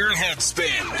make your head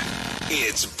spin.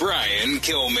 It's Brian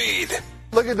Kilmeade.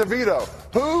 Look at DeVito.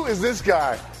 Who is this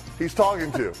guy he's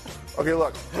talking to? Okay,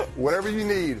 look, whatever you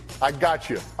need, I got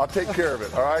you. I'll take care of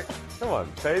it, all right? Come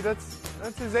on, Pay, that's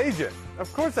his agent.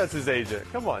 Of course that's his agent.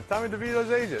 Come on, Tommy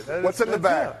DeVito's agent. What's in the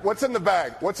bag? What's in the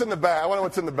bag? What's in the bag? I want to know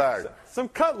what's in the bag. Some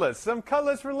cutlets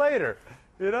for later.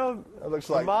 You know, it looks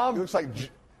like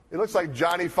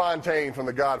Johnny Fontaine from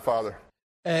The Godfather.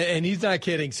 And he's not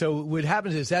kidding. So what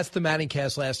happens is that's the Manning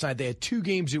cast last night. They had two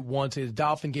games at once. They had the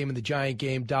Dolphin game and the Giant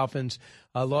game. Dolphins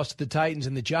lost to the Titans,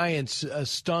 and the Giants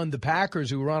stunned the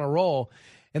Packers, who were on a roll.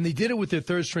 And they did it with their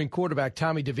third-string quarterback,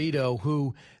 Tommy DeVito,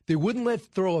 who they wouldn't let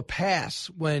throw a pass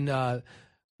when their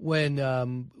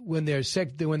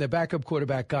backup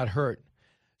quarterback got hurt.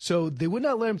 So they would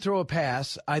not let him throw a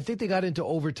pass. I think they got into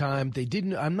overtime. They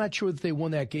didn't. I'm not sure if they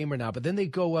won that game or not. But then they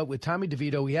go up with Tommy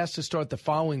DeVito. He has to start the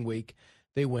following week.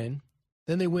 They win.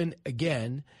 Then they win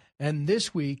again. And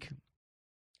this week,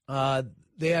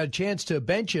 they had a chance to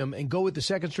bench him and go with the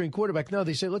second-string quarterback. No,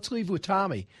 they said, let's leave with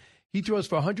Tommy. He throws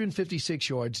for 156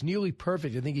 yards, nearly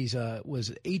perfect. I think he's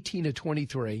was 18 to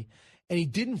 23. And he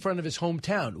did in front of his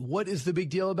hometown. What is the big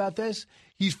deal about this?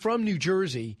 He's from New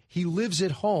Jersey. He lives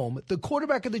at home. The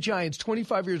quarterback of the Giants,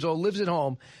 25 years old, lives at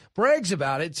home, brags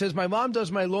about it, says, my mom does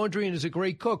my laundry and is a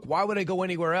great cook. Why would I go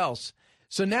anywhere else?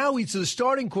 So now he's the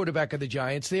starting quarterback of the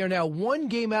Giants. They are now one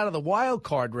game out of the wild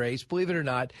card race, believe it or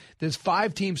not. There's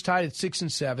 5 teams tied at 6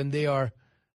 and 7. They are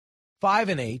 5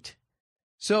 and 8.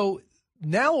 So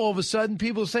now all of a sudden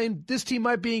people are saying this team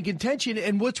might be in contention.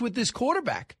 And what's with this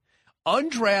quarterback?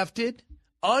 Undrafted,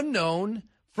 unknown,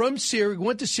 from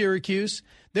went to Syracuse,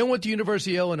 then went to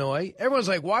University of Illinois. Everyone's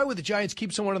like, why would the Giants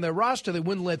keep someone on their roster they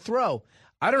wouldn't let throw?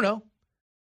 I don't know.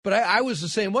 But I was the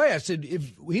same way. I said,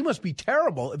 if he must be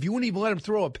terrible if you wouldn't even let him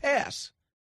throw a pass.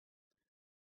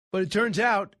 But it turns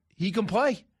out he can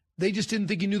play. They just didn't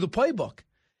think he knew the playbook.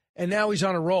 And now he's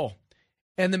on a roll.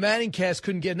 And the Manning cast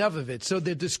couldn't get enough of it. So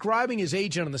they're describing his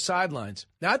agent on the sidelines.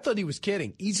 Now, I thought he was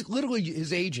kidding. He's literally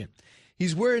his agent.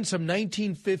 He's wearing some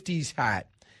 1950s hat.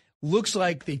 Looks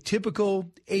like the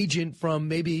typical agent from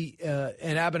maybe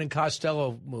an Abbott and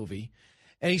Costello movie.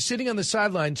 And he's sitting on the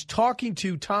sidelines talking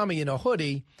to Tommy in a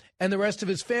hoodie and the rest of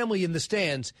his family in the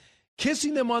stands,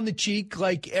 kissing them on the cheek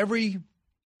like every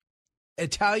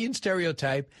Italian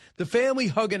stereotype. The family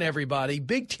hugging everybody.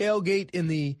 Big tailgate in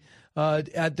the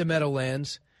at the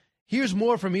Meadowlands. Here's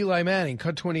more from Eli Manning,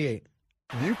 cut 28.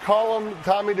 Do you call him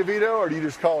Tommy DeVito or do you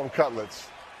just call him Cutlets?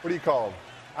 What do you call him?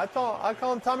 I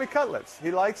call him Tommy Cutlets.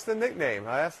 He likes the nickname.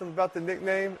 I asked him about the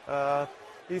nickname.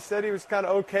 He said he was kind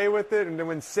of okay with it. And then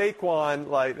when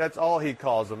Saquon, that's all he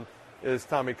calls him is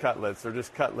Tommy Cutlets or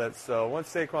just Cutlets. So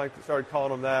once Saquon started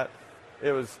calling him that,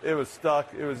 it was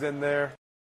stuck. It was in there.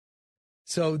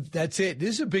 So that's it.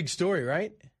 This is a big story,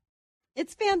 right?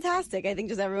 It's fantastic. I think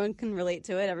just everyone can relate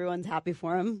to it. Everyone's happy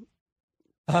for him.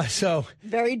 So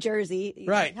very Jersey.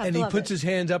 Right. And he puts his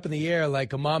hands up in the air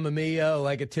like a Mamma Mia,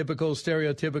 like a typical,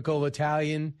 stereotypical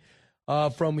Italian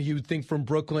you'd think from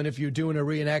Brooklyn. If you're doing a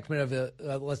reenactment of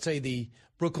the, let's say, the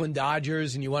Brooklyn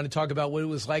Dodgers and you want to talk about what it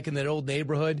was like in that old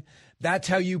neighborhood, that's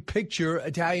how you picture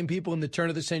Italian people in the turn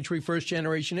of the century,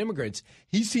 first-generation immigrants.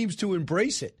 He seems to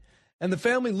embrace it. And the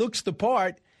family looks the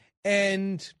part,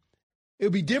 and it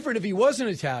would be different if he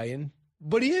wasn't Italian,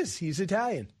 but he is. He's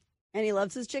Italian. And he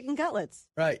loves his chicken cutlets.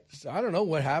 Right. So I don't know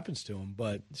what happens to him,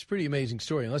 but it's a pretty amazing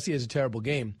story, unless he has a terrible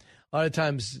game. A lot of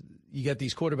times you get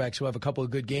these quarterbacks who have a couple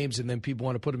of good games, and then people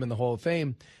want to put them in the Hall of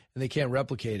Fame, and they can't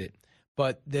replicate it.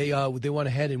 But they went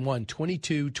ahead and won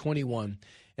 22-21.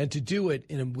 And to do it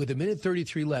with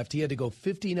 1:33 left, he had to go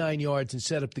 59 yards and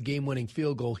set up the game-winning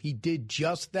field goal. He did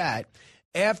just that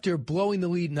after blowing the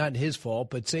lead, not his fault,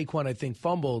 but Saquon, I think,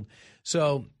 fumbled.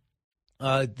 So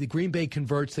the Green Bay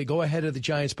converts. They go ahead of the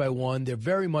Giants by 1. They're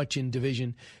very much in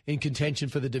contention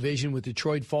for the division, with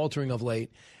Detroit faltering of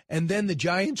late. And then the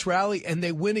Giants rally, and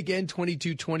they win again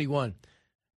 22-21.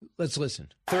 Let's listen.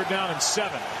 3rd down and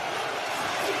 7.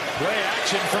 Play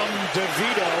action from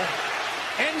DeVito.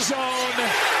 End zone.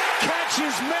 Catch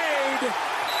is made.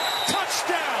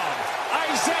 Touchdown.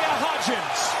 Isaiah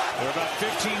Hodgins. They're about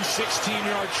 15, 16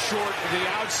 yards short of the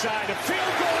outside of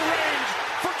field goal range.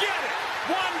 Forget it.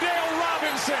 Wan'Dale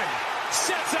Robinson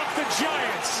sets up the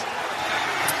Giants.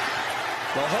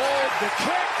 The hold, the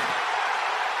kick,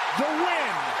 the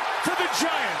win for the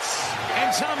Giants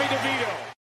and Tommy DeVito.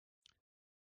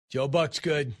 Joe Buck's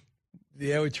good.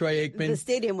 Yeah, with Troy Aikman. The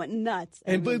stadium went nuts.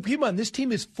 But keep on, this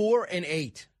team is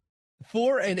 4-8.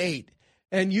 4-8.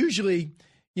 And usually,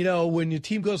 when your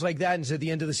team goes like that and it's at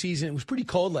the end of the season, it was pretty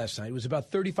cold last night. It was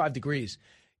about 35 degrees.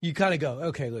 You kind of go,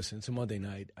 okay, listen, it's a Monday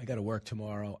night. I got to work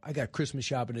tomorrow. I got Christmas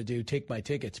shopping to do. Take my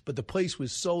tickets. But the place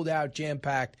was sold out,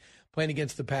 jam-packed, playing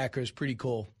against the Packers. Pretty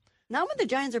cool. Not when the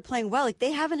Giants are playing well.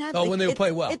 They haven't had. When they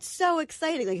play well. It's so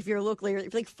exciting. If you're locally,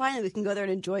 finally we can go there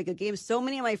and enjoy a good game. So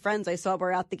many of my friends I saw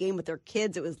were at the game with their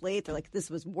kids. It was late. They're like, this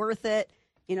was worth it.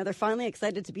 They're finally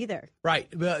excited to be there.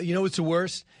 Right. Well, what's the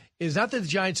worst? Is not that the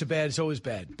Giants are bad. It's always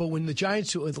bad. But when the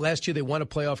Giants, last year, they won a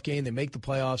playoff game. They make the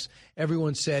playoffs.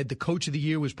 Everyone said the coach of the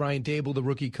year was Brian Dable, the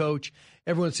rookie coach.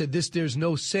 Everyone said there's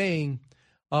no saying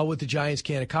what the Giants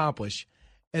can't accomplish.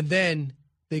 And then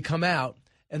they come out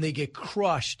and they get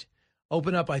crushed.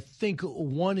 Open up, I think,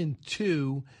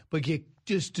 1-2, but get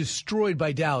just destroyed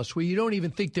by Dallas, where you don't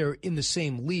even think they're in the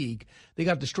same league. They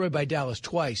got destroyed by Dallas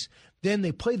twice. Then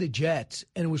they play the Jets,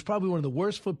 and it was probably one of the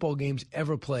worst football games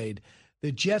ever played.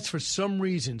 The Jets, for some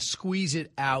reason, squeeze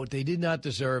it out. They did not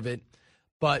deserve it,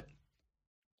 but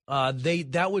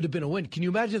that would have been a win. Can you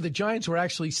imagine if the Giants were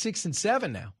actually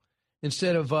 6-7 now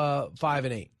instead of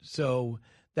 5-8? So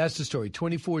that's the story.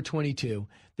 24-22.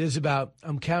 There's about,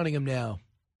 I'm counting them now,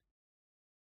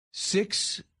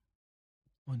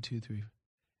 1, 2, 3. It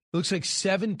looks like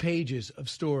 7 pages of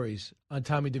stories on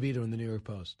Tommy DeVito in the New York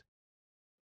Post.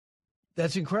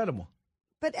 That's incredible.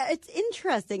 But it's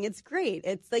interesting. It's great.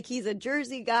 It's like he's a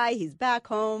Jersey guy. He's back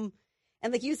home.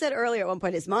 And like you said earlier at one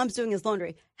point, his mom's doing his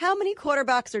laundry. How many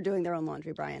quarterbacks are doing their own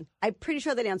laundry, Brian? I'm pretty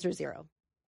sure that answer is 0.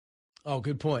 Oh,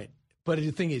 good point. But the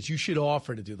thing is, you should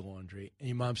offer to do the laundry. And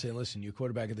your mom's saying, listen, you're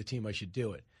quarterback of the team. I should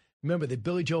do it. Remember that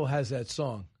Billy Joel has that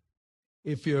song.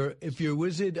 If you're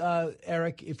wizard,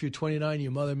 Eric, if you're 29,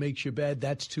 your mother makes your bed,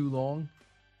 that's too long.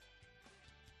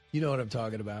 You know what I'm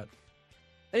talking about.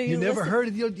 You never heard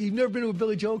of you've never been to a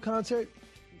Billy Joel concert?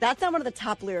 That's not one of the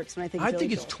top lyrics when I think. I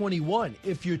think it's 21.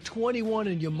 If you're 21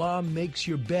 and your mom makes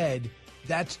your bed,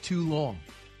 that's too long.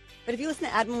 But if you listen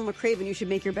to Admiral McCraven, you should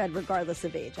make your bed regardless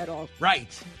of age at all. Right.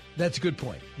 That's a good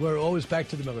point. We're always back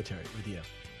to the military with you.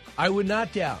 I would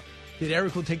not doubt that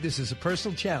Eric will take this as a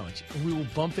personal challenge, and we will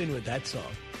bump in with that song.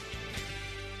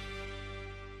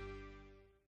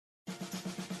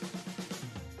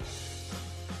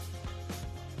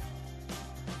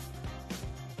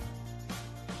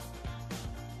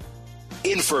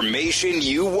 Information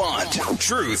you want.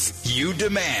 Truth you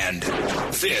demand.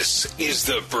 This is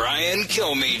the Brian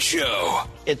Kilmeade Show.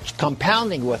 It's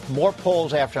compounding with more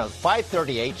polls after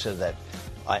 538 said that,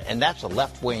 and that's a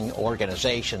left-wing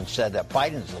organization, said that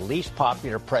Biden is the least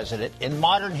popular president in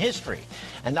modern history.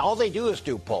 And all they do is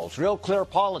do polls. Real Clear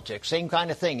Politics, same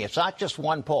kind of thing. It's not just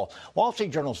one poll. Wall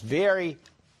Street Journal's very,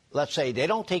 let's say, they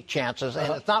don't take chances,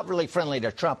 and it's not really friendly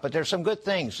to Trump, but there's some good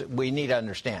things that we need to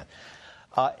understand.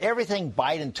 Everything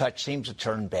Biden touched seems to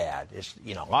turn bad. It's,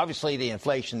 obviously the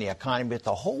inflation, the economy, but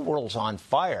the whole world's on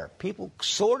fire. People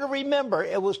sort of remember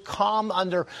it was calm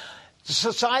under,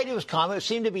 society was calm. It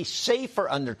seemed to be safer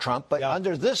under Trump, but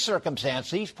under this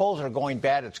circumstance, these polls are going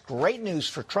bad. It's great news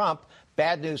for Trump,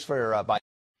 bad news for Biden.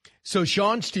 So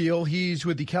Sean Steele, he's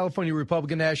with the California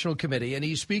Republican National Committee, and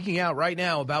he's speaking out right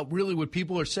now about really what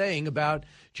people are saying about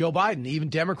Joe Biden. Even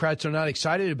Democrats are not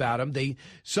excited about him.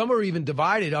 Some are even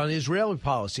divided on Israeli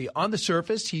policy. On the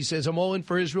surface, he says, I'm all in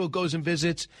for Israel, goes and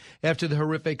visits after the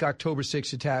horrific October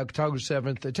 6th attack, October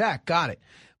 7th attack. Got it.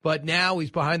 But now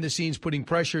he's behind the scenes putting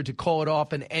pressure to call it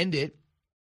off and end it.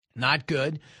 Not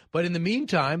good. But in the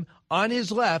meantime, on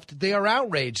his left, they are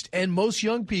outraged. And most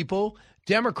young people,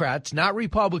 Democrats, not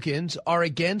Republicans, are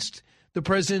against the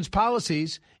president's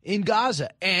policies in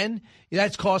Gaza, and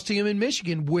that's costing him in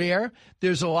Michigan, where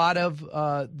there's a lot of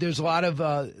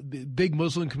big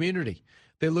Muslim community.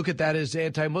 They look at that as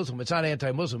anti-Muslim. It's not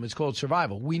anti-Muslim. It's called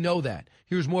survival. We know that.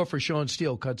 Here's more for Sean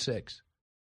Steele, cut 6.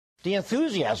 The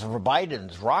enthusiasm for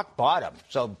Biden is rock bottom.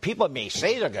 So people may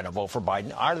say they're going to vote for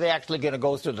Biden. Are they actually going to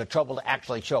go through the trouble to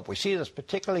actually show up? We see this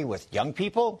particularly with young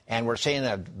people, and we're seeing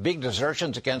big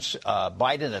desertions against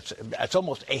Biden. It's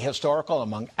almost ahistorical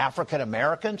among African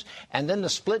Americans. And then the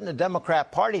split in the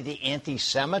Democrat Party, the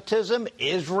anti-Semitism,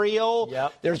 Israel.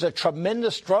 Yep. There's a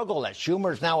tremendous struggle that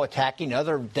Schumer's now attacking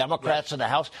other Democrats in the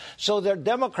House. So the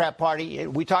Democrat Party,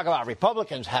 we talk about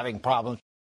Republicans having problems.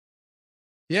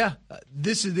 Yeah,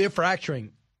 they're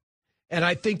fracturing. And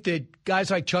I think that guys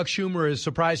like Chuck Schumer are as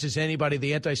surprised as anybody,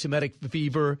 the anti-Semitic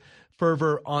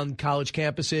fervor on college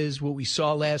campuses, what we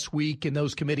saw last week in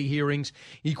those committee hearings,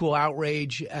 equal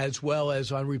outrage as well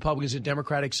as on Republicans and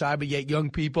Democratic side, but yet young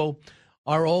people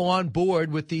are all on board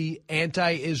with the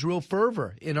anti-Israel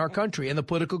fervor in our country and the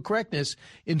political correctness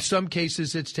in some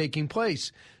cases that's taking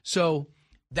place. So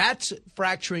that's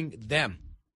fracturing them.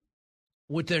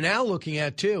 What they're now looking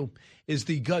at, too, is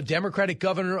the Democratic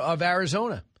governor of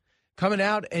Arizona coming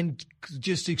out and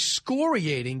just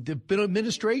excoriating the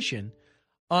administration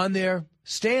on their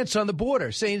stance on the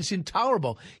border, saying it's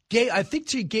intolerable. I think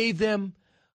she gave them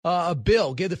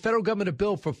gave the federal government a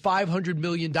bill for $500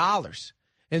 million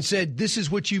and said, this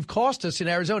is what you've cost us in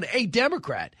Arizona, a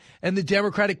Democrat, and the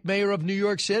Democratic mayor of New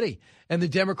York City and the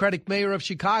Democratic mayor of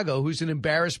Chicago, who's an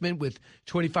embarrassment with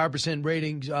 25%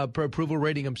 ratings, approval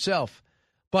rating himself.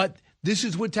 But this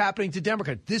is what's happening to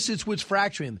Democrats. This is what's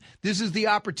fracturing them. This is the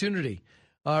opportunity.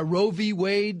 Roe v.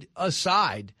 Wade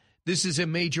aside, this is a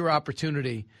major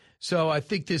opportunity. So I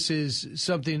think this is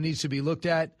something that needs to be looked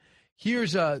at.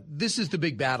 This is the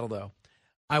big battle, though.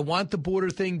 I want the border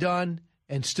thing done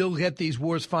and still get these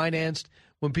wars financed.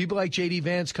 When people like J.D.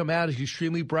 Vance come out, an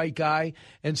extremely bright guy,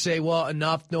 and say, well,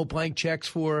 enough, no blank checks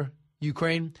for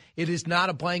Ukraine, it is not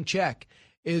a blank check.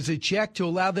 is a check to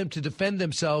allow them to defend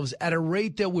themselves at a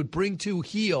rate that would bring to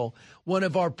heel one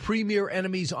of our premier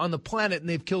enemies on the planet, and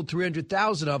they've killed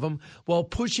 300,000 of them, while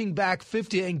pushing back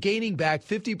 50 and gaining back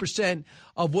 50%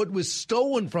 of what was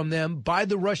stolen from them by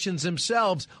the Russians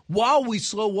themselves, while we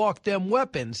slow walk them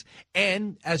weapons.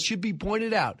 And as should be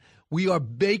pointed out, we are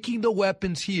making the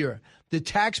weapons here. The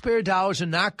taxpayer dollars are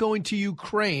not going to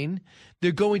Ukraine.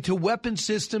 They're going to weapon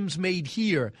systems made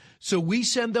here. So we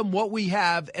send them what we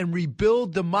have and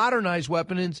rebuild the modernized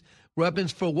weapons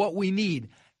for what we need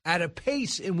at a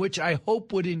pace in which I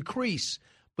hope would increase.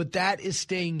 But that is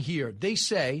staying here. They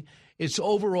say it's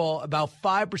overall about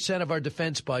 5% of our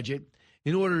defense budget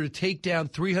in order to take down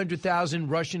 300,000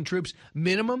 Russian troops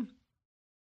minimum.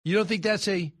 You don't think that's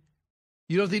a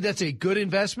good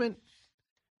investment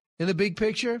in the big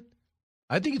picture?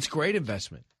 I think it's great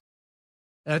investment.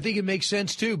 And I think it makes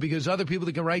sense, too, because other people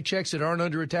that can write checks that aren't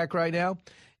under attack right now,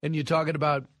 and you're talking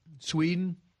about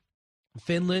Sweden,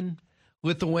 Finland,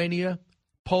 Lithuania,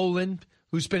 Poland,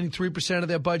 who's spending 3% of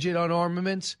their budget on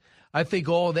armaments, I think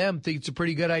all of them think it's a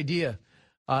pretty good idea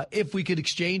if we could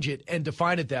exchange it and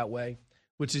define it that way,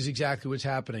 which is exactly what's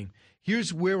happening.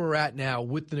 Here's where we're at now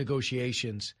with the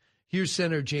negotiations. Here's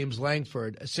Senator James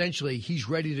Langford. Essentially, he's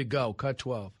ready to go. Cut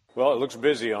 12. Well, it looks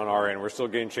busy on our end. We're still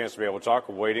getting a chance to be able to talk.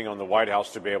 We're waiting on the White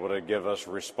House to be able to give us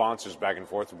responses back and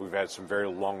forth. We've had some very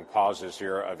long pauses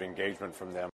here of engagement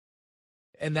from them.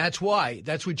 And that's why.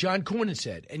 That's what John Cornyn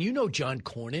said. And you know John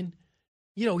Cornyn.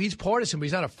 You know, he's partisan, but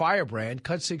he's not a firebrand.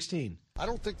 Cut 16. I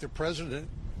don't think the president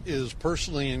is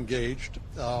personally engaged.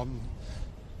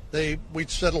 We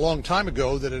said a long time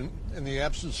ago that in the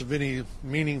absence of any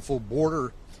meaningful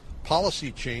border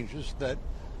policy changes that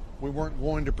we weren't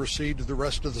going to proceed to the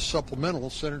rest of the supplemental.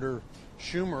 Senator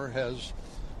Schumer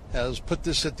has put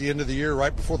this at the end of the year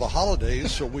right before the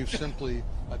holidays, so we've simply,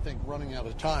 I think, running out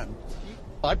of time.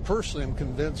 I personally am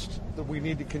convinced that we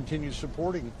need to continue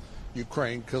supporting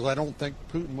Ukraine because I don't think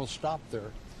Putin will stop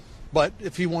there. But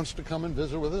if he wants to come and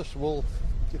visit with us, we'll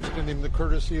extend him the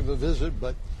courtesy of a visit,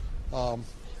 but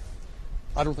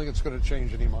I don't think it's going to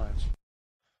change any minds.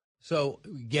 So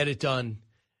get it done.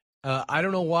 I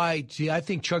don't know why. See, I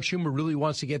think Chuck Schumer really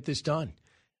wants to get this done.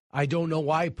 I don't know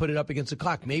why he put it up against the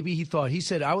clock. Maybe he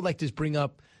said, I would like to bring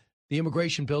up the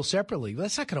immigration bill separately.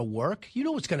 That's not going to work. You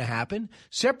know what's going to happen.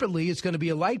 Separately, it's going to be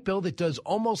a light bill that does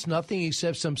almost nothing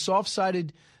except some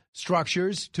soft-sided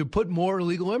structures to put more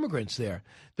illegal immigrants there.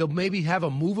 They'll maybe have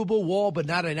a movable wall, but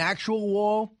not an actual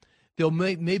wall. They'll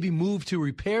maybe move to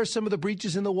repair some of the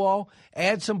breaches in the wall,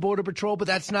 add some border patrol, but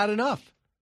that's not enough.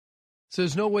 So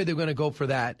there's no way they're going to go for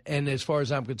that. And as far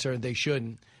as I'm concerned, they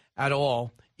shouldn't at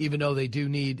all, even though they do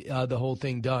need the whole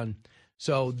thing done.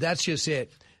 So that's just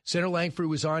it. Senator Langford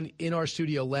was in our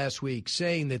studio last week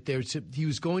saying that he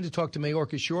was going to talk to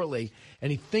Mayorkas shortly,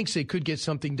 and he thinks they could get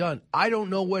something done. I don't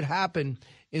know what happened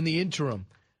in the interim,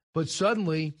 but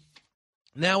suddenly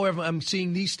now I'm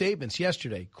seeing these statements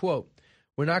yesterday. Quote,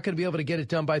 we're not going to be able to get it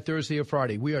done by Thursday or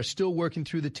Friday. We are still working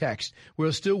through the text.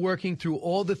 We're still working through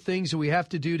all the things that we have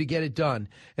to do to get it done.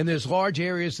 And there's large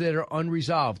areas that are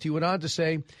unresolved. He went on to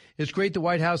say, it's great the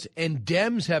White House and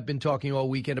Dems have been talking all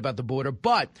weekend about the border,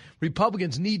 but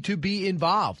Republicans need to be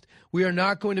involved. We are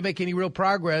not going to make any real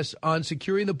progress on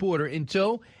securing the border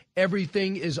until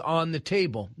everything is on the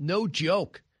table. No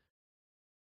joke.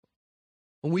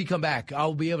 When we come back,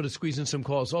 I'll be able to squeeze in some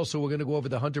calls. Also, we're going to go over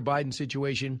the Hunter Biden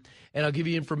situation, and I'll give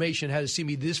you information how to see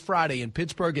me this Friday in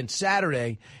Pittsburgh and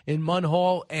Saturday in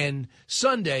Munhall and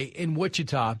Sunday in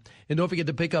Wichita. And don't forget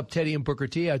to pick up Teddy and Booker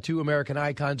T, our two American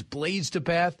icons, blazed the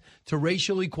path to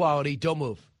racial equality. Don't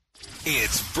move.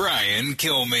 It's Brian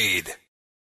Kilmeade.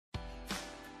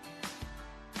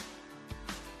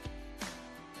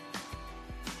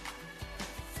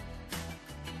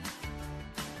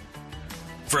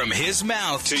 From his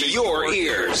mouth to your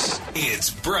ears, it's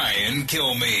Brian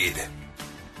Kilmeade.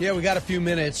 Yeah, we got a few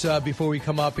minutes before we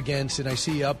come up against, and I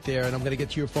see you up there, and I'm going to get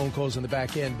to your phone calls on the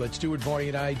back end. But Stuart Varney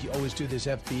and I always do this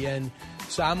FBN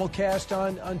simulcast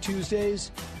on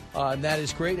Tuesdays, and that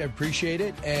is great. I appreciate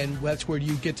it. And that's where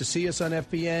you get to see us on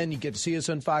FBN, you get to see us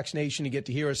on Fox Nation, you get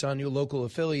to hear us on your local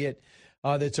affiliate.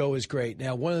 That's always great.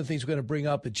 Now, one of the things we're going to bring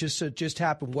up, it just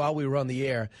happened while we were on the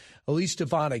air. Elise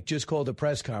Stefanik just called a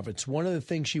press conference. One of the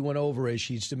things she went over is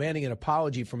she's demanding an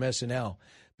apology from SNL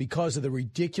because of the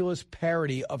ridiculous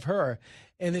parody of her.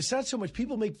 And it's not so much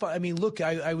people make fun. I mean, look,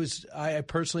 I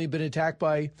personally have been attacked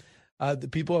by the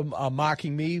people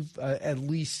mocking me at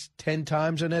least 10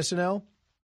 times on SNL.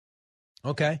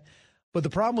 Okay. But the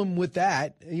problem with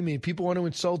that, I mean, people want to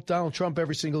insult Donald Trump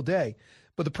every single day.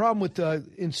 But the problem with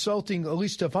insulting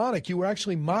Elise Stefanik, you were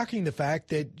actually mocking the fact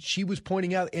that she was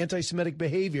pointing out anti-Semitic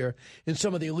behavior in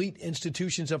some of the elite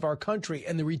institutions of our country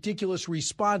and the ridiculous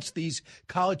response these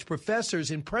college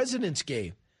professors and presidents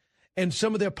gave and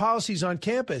some of their policies on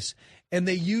campus. And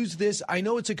they use this, I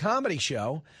know it's a comedy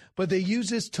show, but they use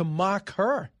this to mock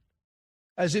her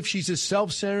as if she's a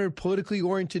self-centered, politically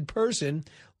oriented person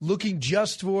looking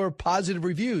just for positive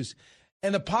reviews.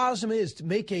 And the problem is, to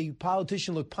make a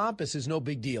politician look pompous is no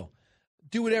big deal.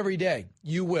 Do it every day.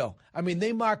 You will. I mean,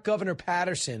 they mocked Governor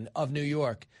Patterson of New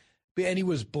York, and he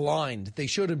was blind. They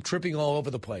showed him tripping all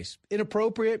over the place.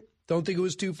 Inappropriate. Don't think it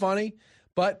was too funny.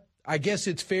 But I guess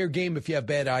it's fair game if you have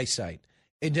bad eyesight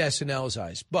in SNL's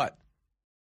eyes. But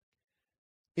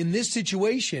in this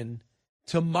situation,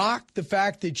 to mock the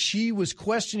fact that she was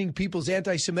questioning people's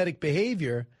anti-Semitic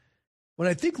behavior, when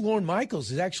I think Lorne Michaels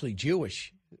is actually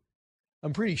Jewish,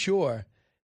 I'm pretty sure,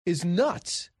 is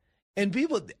nuts. And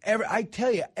people, I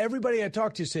tell you, everybody I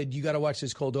talked to said, you got to watch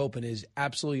this cold open. It is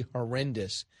absolutely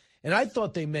horrendous. And I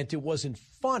thought they meant it wasn't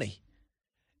funny.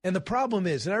 And the problem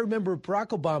is, and I remember Barack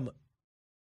Obama,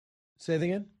 say that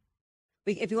again?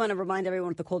 If you want to remind everyone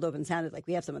what the cold open sounded like,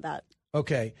 we have some of that.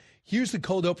 Okay. Here's the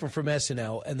cold open from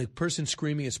SNL, and the person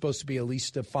screaming is supposed to be Elise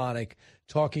Stefanik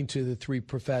talking to the three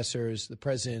professors, the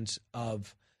presidents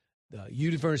of the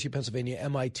University of Pennsylvania,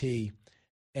 MIT,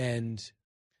 and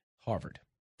Harvard.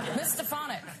 Ms.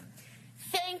 Stefanik.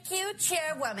 Thank you,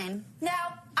 Chairwoman.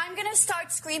 Now, I'm going to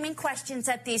start screaming questions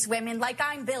at these women like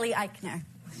I'm Billy Eichner.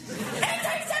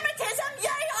 Anti-Semitism, yay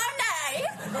or nay?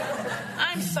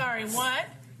 I'm sorry, what?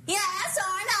 Yes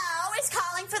or no is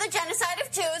calling for the genocide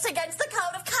of Jews against the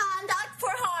Code of Conduct for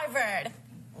Harvard.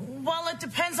 Well, it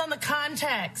depends on the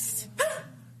context.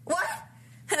 What?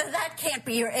 That can't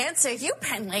be your answer, you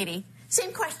pen lady.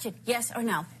 Same question, yes or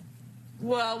no?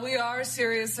 Well, we are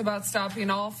serious about stopping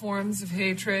all forms of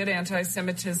hatred,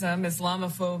 anti-Semitism,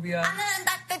 Islamophobia.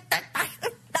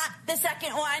 The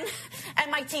second one,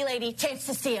 MIT lady, chance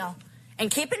to steal. And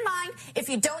keep in mind, if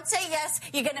you don't say yes,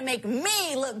 you're going to make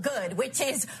me look good, which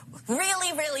is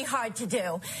really, really hard to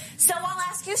do. So I'll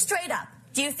ask you straight up.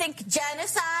 Do you think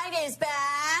genocide is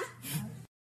bad?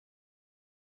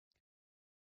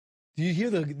 Do you hear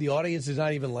the audience is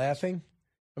not even laughing?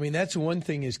 I mean, that's one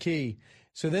thing is key.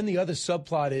 So then the other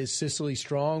subplot is Cicely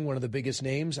Strong, one of the biggest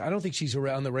names. I don't think she's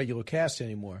around the regular cast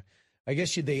anymore. I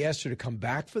guess they asked her to come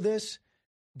back for this.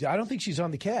 I don't think she's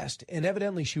on the cast. And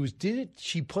evidently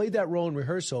she played that role in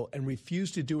rehearsal and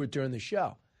refused to do it during the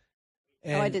show.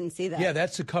 And, I didn't see that. Yeah,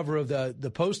 that's the cover of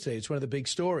the Post today. It's one of the big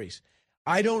stories.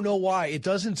 I don't know why. It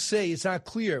doesn't say, it's not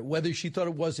clear whether she thought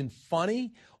it wasn't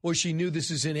funny or she knew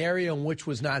this is an area in which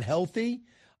was not healthy.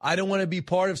 I don't want to be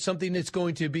part of something that's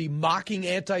going to be mocking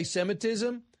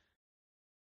anti-Semitism.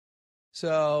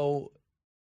 So,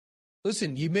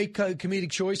 listen, you make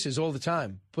comedic choices all the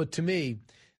time. But to me,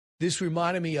 this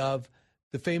reminded me of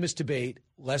the famous debate,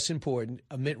 less important,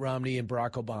 of Mitt Romney and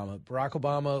Barack Obama. Barack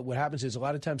Obama, what happens is a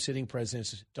lot of times sitting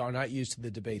presidents are not used to the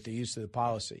debate. They're used to the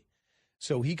policy.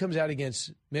 So he comes out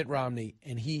against Mitt Romney,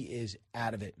 and he is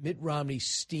out of it. Mitt Romney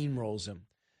steamrolls him.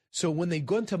 So when they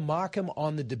go to mock him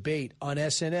on the debate on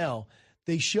SNL,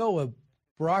 they show a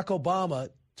Barack Obama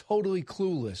totally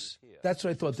clueless. That's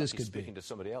what I thought this could be. Speaking to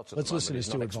somebody else. Let's listen to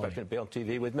Stuart Expecting to be on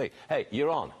TV with me. Hey, you're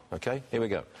on. Okay, here we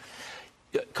go.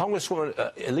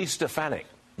 Congresswoman Elise Stefanik,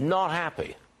 not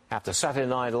happy after Saturday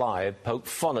Night Live poked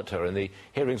fun at her in the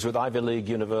hearings with Ivy League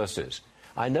universities.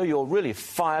 I know you're really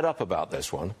fired up about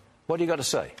this one. What do you got to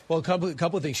say? Well, a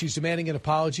couple of things. She's demanding an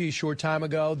apology a short time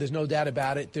ago. There's no doubt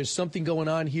about it. There's something going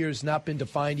on here that's not been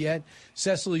defined yet.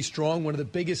 Cicely Strong, one of the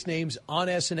biggest names on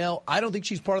SNL. I don't think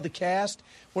she's part of the cast.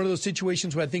 One of those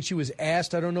situations where I think she was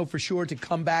asked, I don't know for sure, to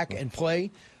come back and play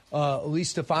Elise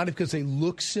Stefanik because they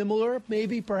look similar,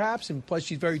 maybe, perhaps, and plus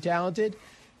she's very talented.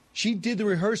 She did the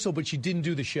rehearsal, but she didn't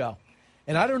do the show.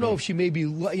 And I don't know if she maybe,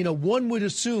 one would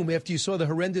assume after you saw the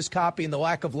horrendous copy and the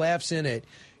lack of laughs in it,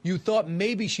 you thought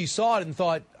maybe she saw it and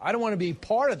thought, I don't want to be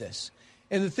part of this.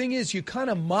 And the thing is, you're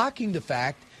kind of mocking the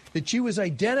fact that she was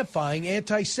identifying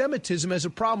anti-Semitism as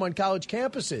a problem on college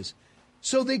campuses.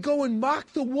 So they go and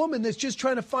mock the woman that's just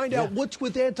trying to find out what's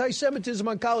with anti-Semitism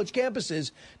on college campuses,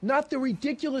 not the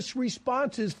ridiculous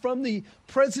responses from the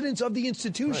presidents of the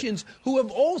institutions who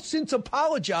have all since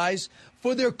apologized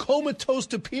for their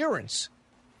comatose appearance.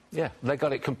 Yeah, they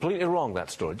got it completely wrong,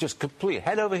 that story. Just complete,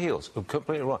 head over heels,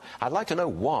 completely wrong. I'd like to know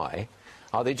why.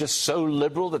 Are they just so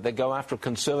liberal that they go after a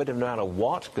conservative no matter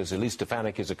what? Because Elise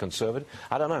Stefanik is a conservative?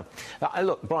 I don't know.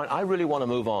 Look, Brian, I really want to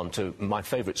move on to my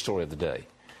favorite story of the day.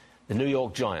 The New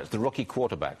York Giants, the rookie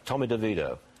quarterback, Tommy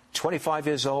DeVito, 25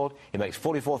 years old. He makes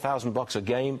 $44,000 a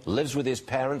game, lives with his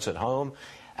parents at home,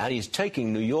 and he's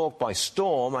taking New York by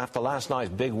storm after last night's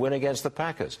big win against the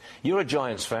Packers. You're a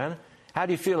Giants fan. How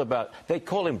do you feel about, they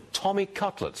call him Tommy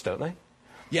Cutlets, don't they?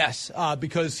 Yes,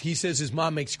 because he says his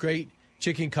mom makes great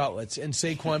chicken cutlets, and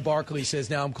Saquon Barkley says,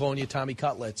 now I'm calling you Tommy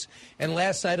Cutlets. And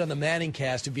last night on the Manning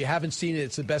cast, if you haven't seen it,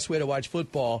 it's the best way to watch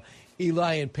football.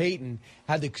 Eli and Peyton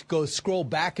had to go scroll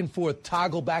back and forth,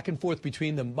 toggle back and forth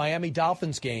between the Miami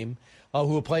Dolphins game, who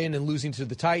were playing and losing to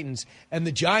the Titans, and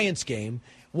the Giants game,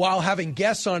 while having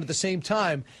guests on at the same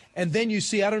time. And then you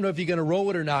see, I don't know if you're going to roll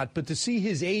it or not, but to see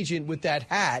his agent with that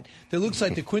hat that looks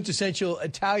like the quintessential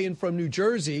Italian from New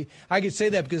Jersey, I can say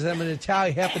that because I'm an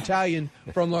Italian, half Italian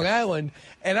from Long Island,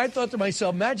 and I thought to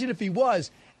myself, imagine if he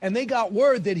was, and they got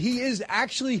word that he is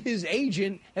actually his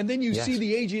agent, and then you see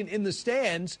the agent in the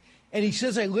stands, and he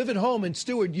says, I live at home. And,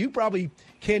 Stuart, you probably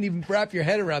can't even wrap your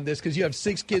head around this because you have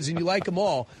 6 kids and you like them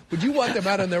all, but you want them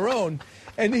out on their own.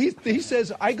 And he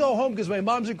says, I go home because my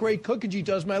mom's a great cook and she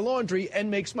does my laundry and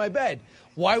makes my bed.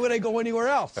 Why would I go anywhere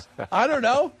else? I don't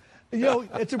know. You know,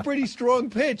 it's a pretty strong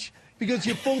pitch because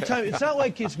you're full-time. It's not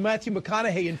like it's Matthew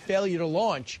McConaughey in Failure to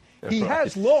Launch. He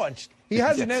has launched. He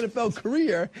has an NFL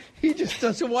career. He just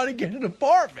doesn't want to get an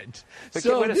apartment.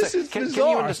 So this is bizarre.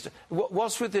 Can you understand?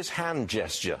 What's with this hand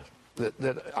gesture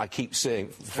that I keep seeing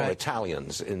from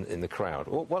Italians in the crowd?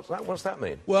 What's that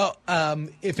mean? Well,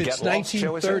 if it's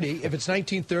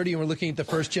 1930, and we're looking at the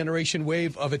first generation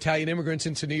wave of Italian immigrants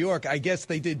into New York, I guess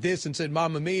they did this and said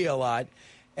 "Mamma Mia" a lot.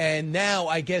 And now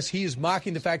I guess he is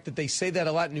mocking the fact that they say that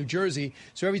a lot in New Jersey.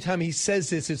 So every time he says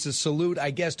this, it's a salute,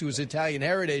 I guess, to his Italian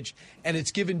heritage, and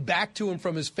it's given back to him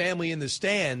from his family in the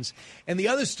stands. And the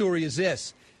other story is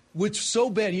this, which is so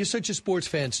bad. You're such a sports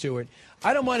fan, Stuart.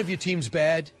 I don't mind if your team's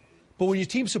bad. But when your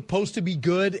team's supposed to be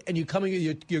good and your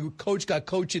coach got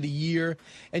Coach of the Year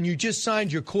and you just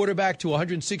signed your quarterback to a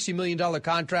 $160 million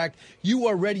contract, you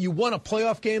are ready. You won a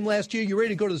playoff game last year. You're ready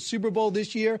to go to the Super Bowl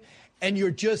this year, and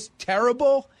you're just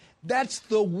terrible. That's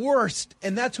the worst,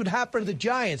 and that's what happened to the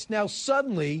Giants. Now,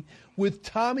 suddenly, with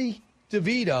Tommy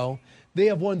DeVito, they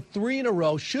have won 3 in a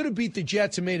row, should have beat the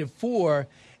Jets and made it 4,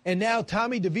 and now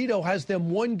Tommy DeVito has them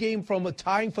 1 game from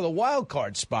tying for the wild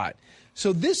card spot.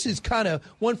 So this is kind of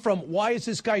one from why is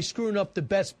this guy screwing up the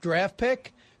best draft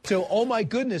pick to, oh, my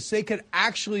goodness, they could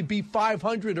actually be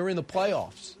 500 or in the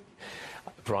playoffs.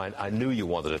 Brian, I knew you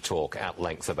wanted to talk at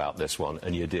length about this one,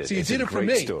 and you did. So you it's did a it for great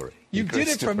me. Story. You did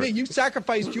it for me. You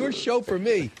sacrificed your show for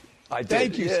me. I did.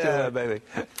 Thank you, Stuart. Yeah, baby.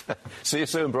 See you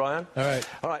soon, Brian. All right.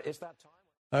 All right, it's that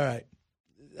time.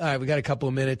 All right, we got a couple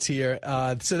of minutes here.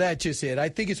 So that's just it. I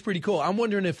think it's pretty cool. I'm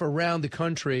wondering if around the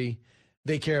country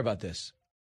they care about this.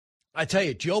 I tell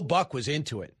you, Joe Buck was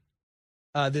into it.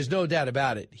 There's no doubt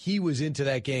about it. He was into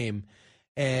that game.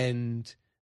 And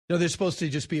they're supposed to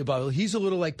just be about, he's a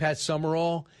little like Pat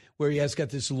Summerall, where he has got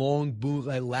this long,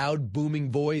 loud,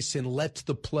 booming voice and lets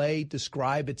the play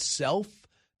describe itself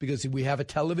because we have a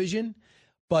television.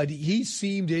 But he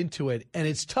seemed into it. And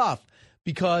it's tough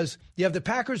because you have the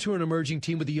Packers, who are an emerging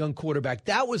team with a young quarterback.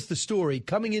 That was the story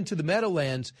coming into the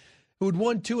Meadowlands, who had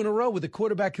won 2 in a row with a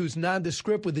quarterback who's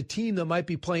nondescript with a team that might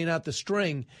be playing out the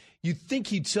string. You'd think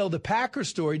he'd sell the Packers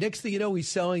story. Next thing you know, he's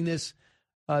selling this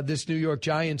New York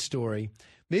Giants story.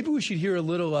 Maybe we should hear a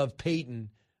little of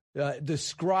Peyton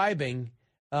describing,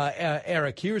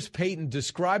 Eric, here's Peyton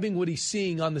describing what he's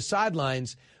seeing on the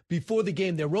sidelines before the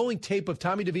game. They're rolling tape of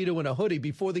Tommy DeVito in a hoodie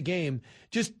before the game,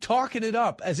 just talking it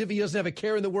up as if he doesn't have a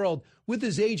care in the world with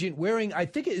his agent wearing, I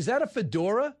think, is that a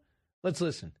fedora? Let's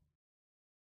listen.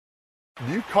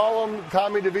 Do you call him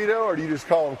Tommy DeVito or do you just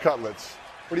call him Cutlets?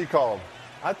 What do you call him?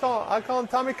 I call him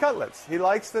Tommy Cutlets. He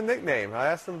likes the nickname. I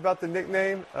asked him about the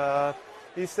nickname.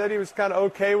 He said he was kind of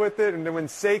okay with it. And then when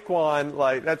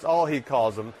Saquon, that's all he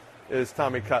calls him is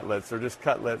Tommy Cutlets or just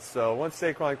Cutlets. So once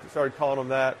Saquon started calling him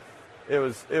that, it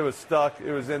was stuck.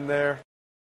 It was in there.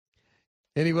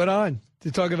 And he went on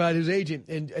to talk about his agent.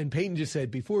 And Peyton just said,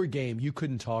 before a game, you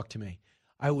couldn't talk to me.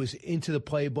 I was into the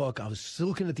playbook. I was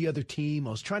looking at the other team. I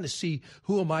was trying to see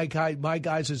who of my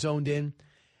guys are zoned in.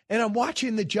 And I'm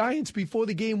watching the Giants before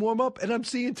the game warm up, and I'm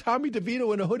seeing Tommy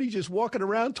DeVito in a hoodie just walking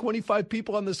around, 25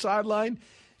 people on the sideline,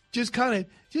 acting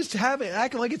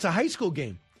like it's a high school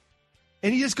game.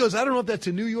 And he just goes, I don't know if that's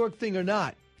a New York thing or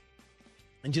not.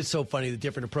 And just so funny, the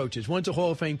different approaches. One's a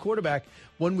Hall of Fame quarterback.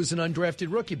 One was an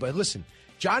undrafted rookie. But listen,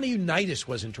 Johnny Unitas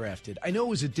wasn't drafted. I know it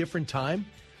was a different time.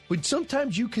 But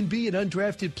sometimes you can be an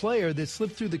undrafted player that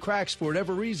slipped through the cracks for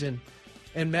whatever reason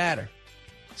and matter.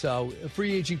 So a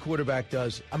free agent quarterback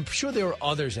does. I'm sure there are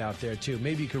others out there, too.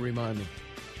 Maybe you could remind me.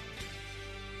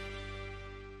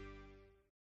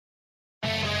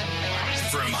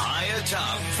 From high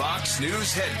atop Fox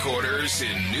News headquarters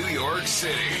in New York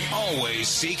City. Always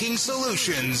seeking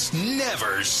solutions,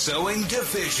 never sowing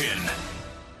division.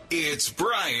 It's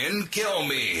Brian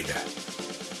Kilmeade.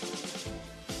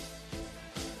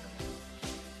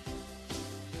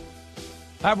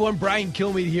 Hi, everyone. Brian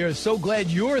Kilmeade here. So glad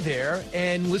you're there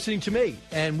and listening to me.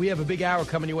 And we have a big hour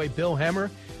coming your way. Bill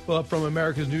Hemmer from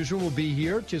America's Newsroom will be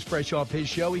here, just fresh off his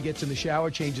show. He gets in the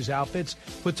shower, changes outfits,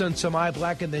 puts on some eye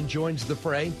black, and then joins the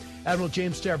fray. Admiral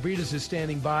James Stavridis is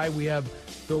standing by. We have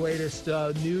the latest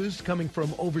news coming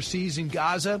from overseas in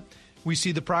Gaza. We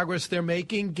see the progress they're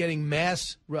making, getting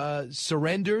mass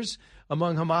surrenders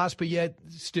among Hamas, but yet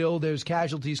still there's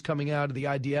casualties coming out of the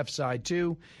IDF side,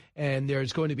 too. And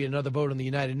there's going to be another vote on the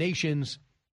United Nations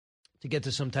to get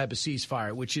to some type of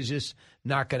ceasefire, which is just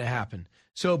not going to happen.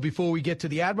 So before we get to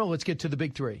the Admiral, let's get to the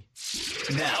big three.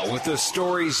 Now with the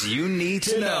stories you need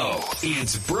to know,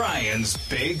 it's Brian's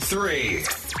Big Three.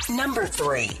 Number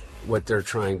 3. What they're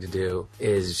trying to do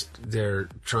is they're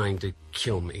trying to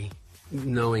kill me,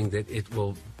 knowing that it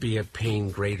will be a pain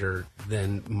greater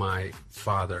than my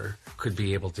father could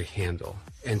be able to handle.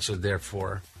 And so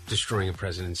therefore destroying a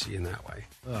presidency in that way.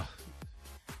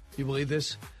 You believe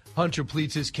this? Hunter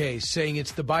pleads his case, saying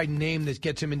it's the Biden name that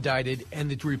gets him indicted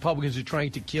and that the Republicans are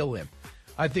trying to kill him.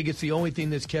 I think it's the only thing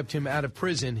that's kept him out of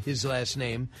prison, his last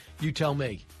name. You tell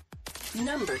me.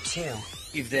 Number 2.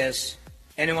 If there's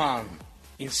anyone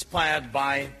inspired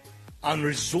by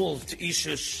unresolved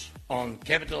issues on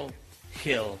Capitol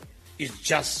Hill, it's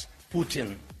just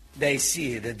Putin. They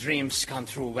see the dreams come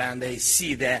true when they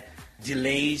see the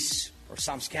delays or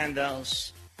some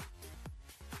scandals.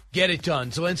 Get it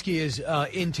done. Zelensky is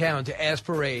in town to ask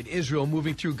for aid. Israel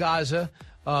moving through Gaza.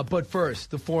 But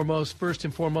first and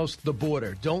foremost, the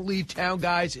border. Don't leave town,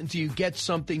 guys, until you get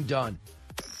something done.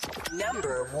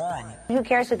 Number 1. Who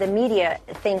cares what the media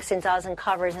thinks and does and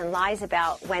covers and lies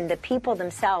about when the people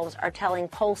themselves are telling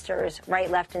pollsters, right,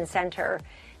 left, and center,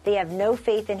 they have no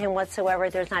faith in him whatsoever.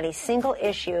 There's not a single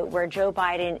issue where Joe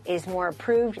Biden is more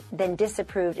approved than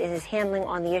disapproved in his handling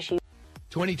on the issue.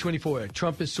 2024,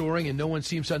 Trump is soaring, and no one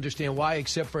seems to understand why,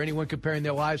 except for anyone comparing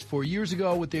their lives 4 years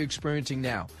ago with they're experiencing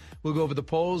now. We'll go over the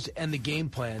polls and the game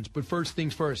plans. But first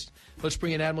things first, let's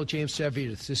bring in Admiral James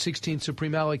Stavridis, the 16th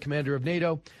Supreme Allied Commander of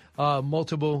NATO,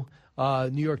 multiple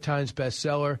New York Times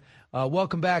bestseller.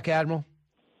 Welcome back, Admiral.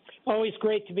 Always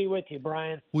great to be with you,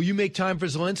 Brian. Will you make time for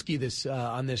Zelensky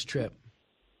on this trip?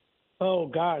 Oh,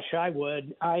 gosh, I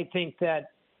would. I think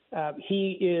that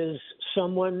he is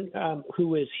someone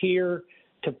who is here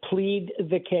to plead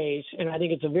the case, and I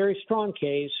think it's a very strong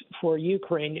case for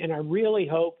Ukraine, and I really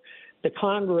hope the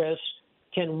Congress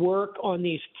can work on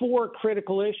these 4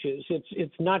 critical issues.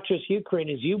 It's not just Ukraine,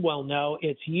 as you well know.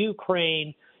 It's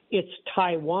Ukraine, it's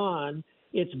Taiwan,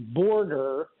 it's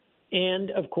border, and,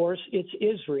 of course, it's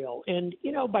Israel. And,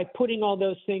 by putting all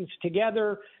those things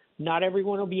together, not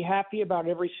everyone will be happy about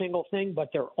every single thing, but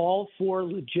they're all 4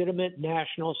 legitimate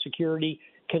national security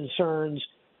concerns.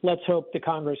 Let's hope the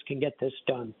Congress can get this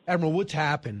done. Admiral, what's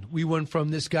happened? We went from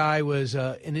this guy was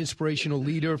an inspirational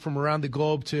leader from around the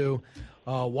globe to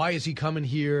why is he coming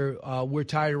here? We're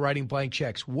tired of writing blank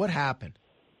checks. What happened?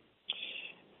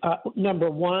 Number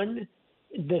one,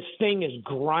 this thing is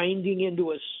grinding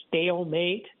into a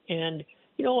stalemate. And,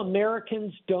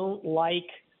 Americans don't like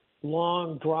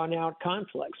long, drawn-out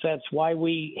conflicts. That's why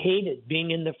we hated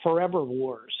being in the forever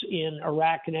wars in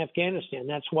Iraq and Afghanistan.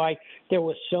 That's why there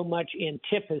was so much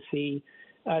antipathy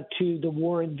to the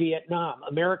war in Vietnam.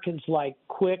 Americans like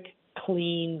quick,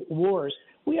 clean wars.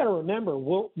 We got to remember,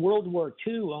 World War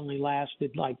II only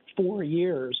lasted like 4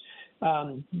 years.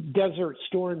 Desert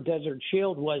Storm, Desert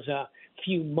Shield was a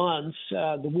few months.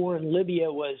 The war in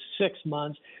Libya was 6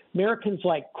 months. Americans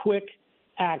like quick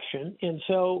action, and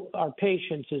so our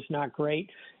patience is not great.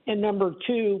 And number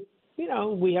two,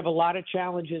 we have a lot of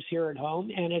challenges here at home,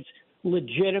 and it's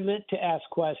legitimate to ask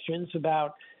questions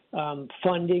about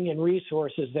funding and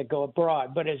resources that go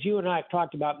abroad. But as you and I have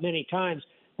talked about many times,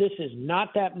 this is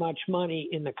not that much money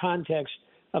in the context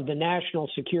of the national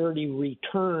security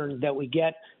return that we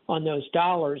get on those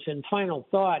dollars. And final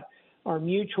thought, our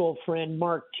mutual friend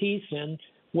Mark Thiessen,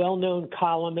 well-known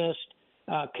columnist,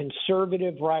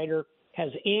 conservative writer, has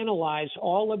analyzed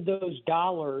all of those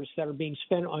dollars that are being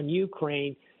spent on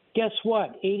Ukraine. Guess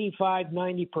what?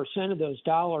 85-90% of those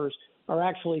dollars are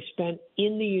actually spent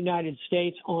in the United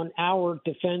States on our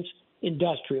defense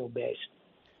industrial base.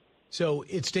 So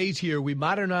it stays here. We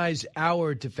modernize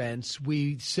our defense.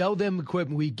 We sell them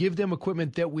equipment. We give them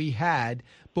equipment that we had.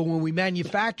 But when we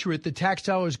manufacture it, the tax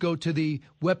dollars go to the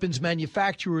weapons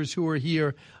manufacturers who are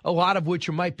here, a lot of which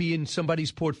might be in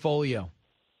somebody's portfolio.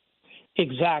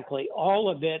 Exactly. All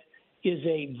of it is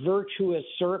a virtuous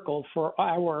circle for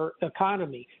our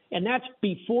economy. And that's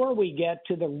before we get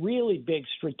to the really big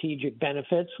strategic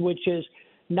benefits, which is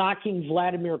knocking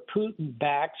Vladimir Putin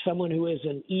back, someone who is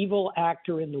an evil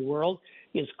actor in the world,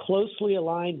 is closely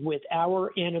aligned with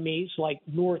our enemies like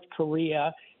North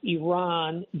Korea,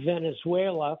 Iran,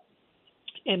 Venezuela.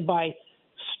 And by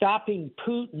stopping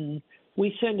Putin,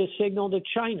 we send a signal to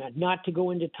China not to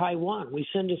go into Taiwan. We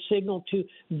send a signal to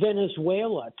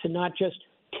Venezuela to not just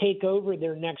take over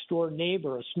their next door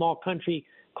neighbor, a small country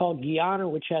called Guyana,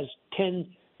 which has 10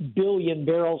 billion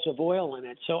barrels of oil in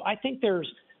it. So I think there's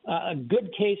a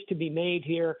good case to be made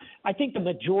here. I think the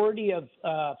majority of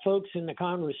folks in the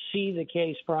Congress see the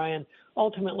case, Brian.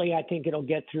 Ultimately, I think it'll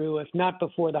get through, if not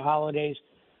before the holidays,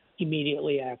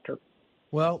 immediately after.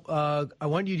 Well, I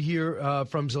want you to hear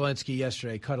from Zelensky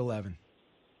yesterday, cut 11.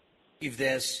 If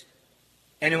there's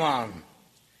anyone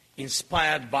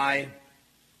inspired by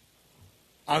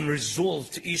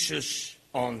unresolved issues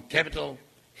on Capitol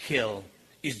Hill,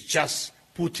 it's just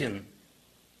Putin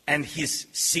and his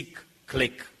sick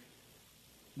clique.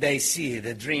 They see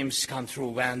the dreams come true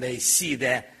when they see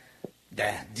the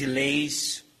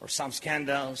delays or some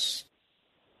scandals.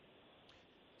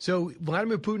 So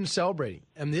Vladimir Putin's celebrating,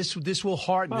 and this will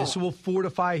hearten, this will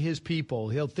fortify his people.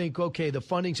 He'll think, okay, the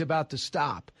funding's about to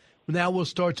stop. Now we'll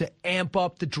start to amp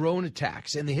up the drone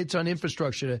attacks and the hits on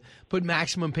infrastructure to put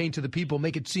maximum pain to the people,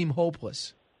 make it seem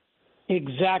hopeless.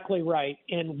 Exactly right.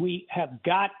 And we have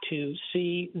got to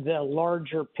see the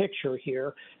larger picture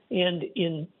here. And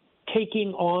in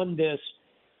taking on this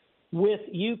with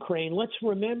Ukraine, let's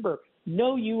remember,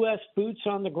 no U.S. boots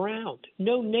on the ground,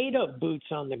 no NATO boots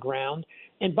on the ground.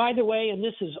 And by the way, and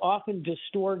this is often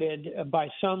distorted by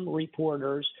some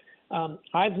reporters,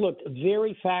 I've looked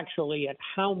very factually at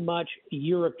how much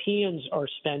Europeans are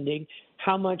spending,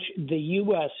 how much the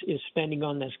U.S. is spending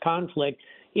on this conflict.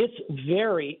 It's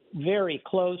very, very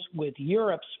close, with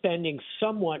Europe spending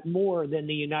somewhat more than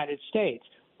the United States,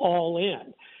 all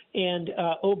in. And,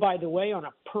 by the way, on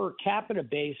a per capita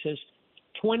basis,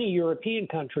 20 European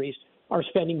countries are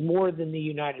spending more than the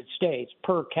United States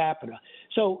per capita.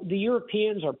 So the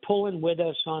Europeans are pulling with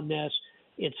us on this.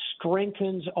 It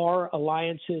strengthens our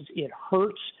alliances. It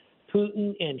hurts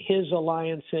Putin and his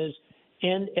alliances.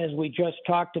 And as we just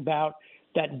talked about,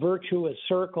 that virtuous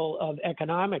circle of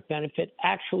economic benefit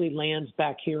actually lands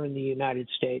back here in the United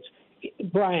States.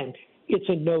 Brian, it's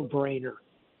a no-brainer.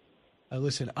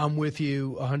 Listen, I'm with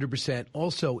you 100%.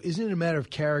 Also, isn't it a matter of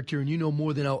character, and you know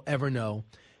more than I'll ever know,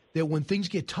 that when things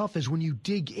get tough is when you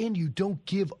dig in, you don't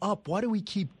give up. Why do we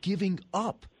keep giving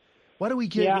up? Why do we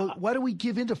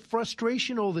give in to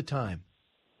frustration all the time?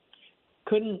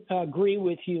 Couldn't agree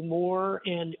with you more.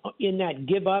 And in that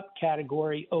give up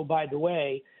category, oh, by the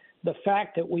way, the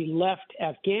fact that we left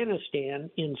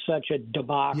Afghanistan in such a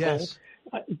debacle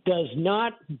does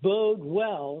not bode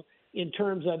well in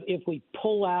terms of if we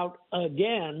pull out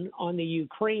again on the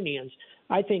Ukrainians.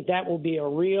 I think that will be a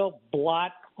real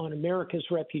blot on America's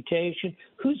reputation.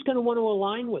 Who's going to want to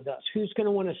align with us? Who's going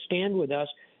to want to stand with us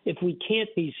if we can't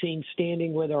be seen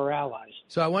standing with our allies?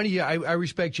 So I want to hear, I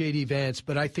respect J.D. Vance,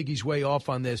 but I think he's way off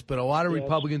on this. But a lot of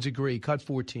Republicans agree. Cut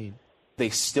 14. They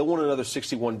still want another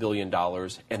 $61 billion,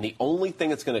 and the only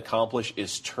thing it's going to accomplish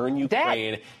is turn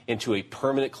Ukraine into a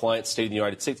permanent client state of the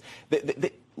United States.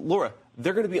 Laura,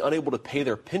 they're going to be unable to pay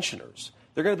their pensioners.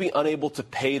 They're going to be unable to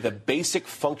pay the basic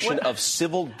function of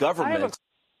civil government.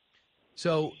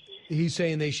 So he's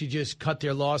saying they should just cut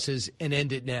their losses and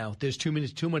end it now. There's too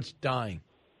much dying.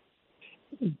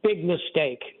 Big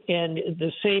mistake. And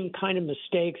the same kind of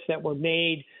mistakes that were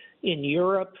made in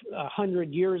Europe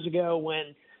 100 years ago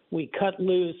when we cut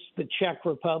loose the Czech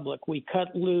Republic, we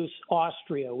cut loose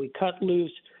Austria, we cut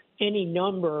loose any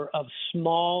number of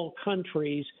small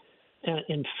countries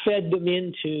and fed them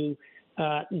into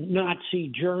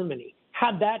Nazi Germany.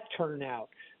 How'd that turn out?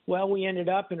 Well, we ended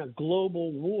up in a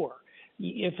global war.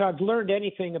 If I've learned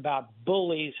anything about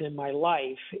bullies in my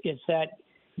life, it's that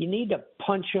you need to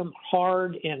punch them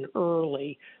hard and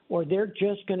early, or they're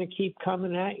just going to keep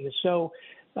coming at you. So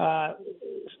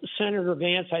Senator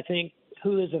Vance, I think,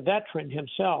 who is a veteran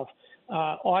himself,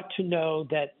 ought to know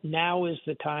that now is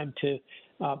the time to,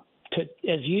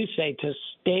 as you say, to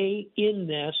stay in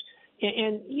this.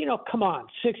 And, you know, come on,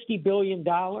 $60 billion.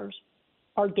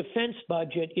 Our defense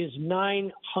budget is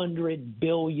 $900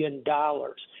 billion.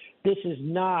 This is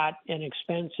not an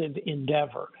expensive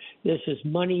endeavor. This is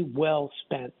money well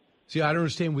spent. See, I don't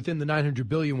understand within the $900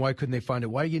 billion, why couldn't they find it?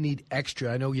 Why do you need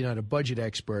extra? I know you're not a budget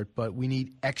expert, but we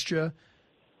need extra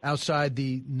outside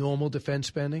the normal defense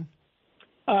spending?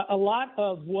 A lot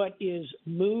of what is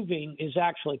moving is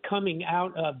actually coming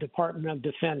out of Department of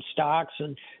Defense stocks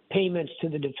and payments to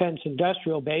the defense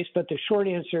industrial base. But the short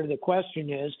answer to the question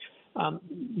is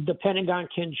the Pentagon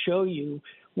can show you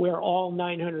where all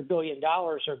 $900 billion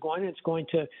are going. It's going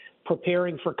to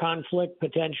preparing for conflict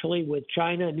potentially with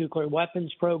China, nuclear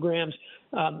weapons programs,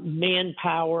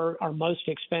 manpower, our most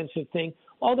expensive thing.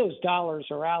 All those dollars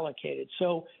are allocated.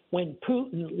 So when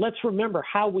Putin, let's remember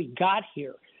how we got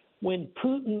here. When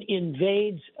Putin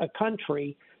invades a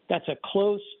country that's a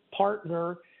close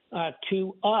partner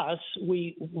to us,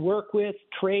 we work with,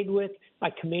 trade with. I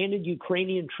commanded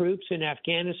Ukrainian troops in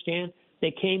Afghanistan.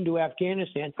 They came to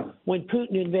Afghanistan. When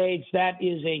Putin invades, that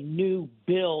is a new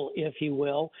bill, if you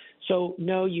will. So,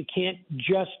 no, you can't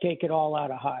just take it all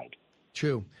out of hide.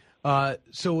 True.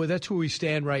 So that's where we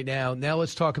stand right now. Now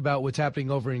let's talk about what's happening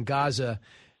over in Gaza.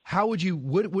 How would you?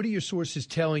 What are your sources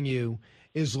telling you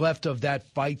is left of that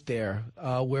fight there,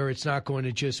 where it's not going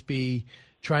to just be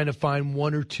trying to find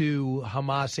one or two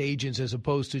Hamas agents as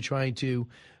opposed to trying to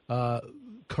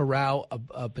corral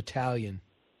a battalion?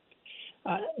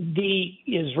 The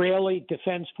Israeli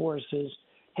Defense Forces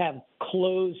have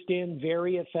closed in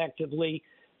very effectively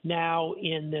now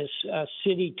in this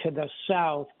city to the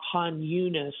south, Han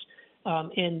Yunis,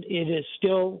 and it is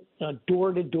still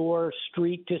door-to-door,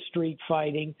 street-to-street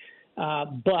fighting,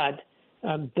 but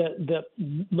the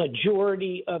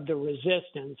majority of the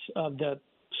resistance of the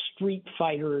street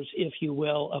fighters, if you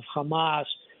will, of Hamas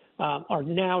are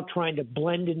now trying to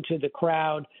blend into the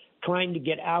crowd, trying to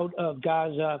get out of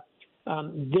Gaza.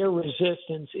 Their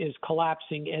resistance is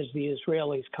collapsing as the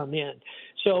Israelis come in.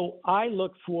 So I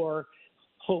look for,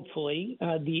 hopefully,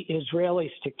 the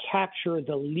Israelis to capture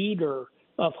the leader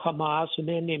of Hamas, a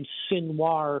man named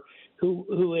Sinwar,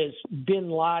 who is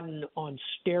bin Laden on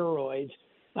steroids,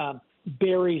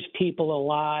 buries people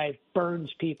alive, burns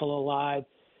people alive,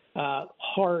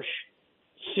 harsh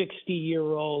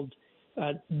 60-year-old,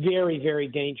 very, very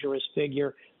dangerous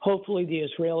figure. Hopefully the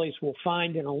Israelis will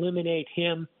find and eliminate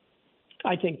him.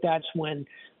 I think that's when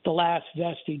the last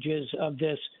vestiges of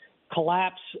this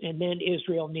collapse, and then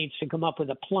Israel needs to come up with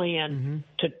a plan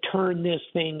to turn this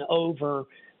thing over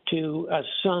to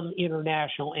some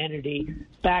international entity,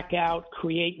 back out,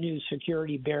 create new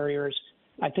security barriers.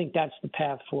 I think that's the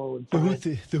path forward. The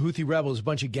Houthi rebels, a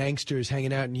bunch of gangsters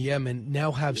hanging out in Yemen,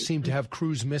 now seem to have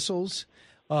cruise missiles.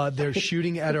 They're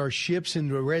shooting at our ships in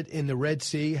the Red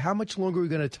Sea. How much longer are we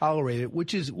going to tolerate it?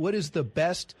 What is the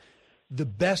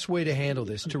best way to handle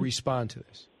this, to respond to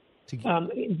this?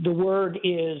 The word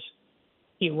is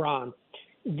Iran.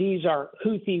 These are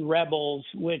Houthi rebels,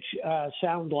 which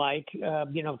sound like,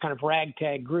 kind of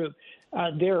ragtag group.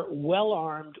 They're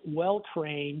well-armed,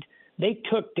 well-trained. They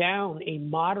took down a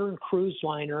modern cruise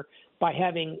liner by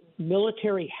having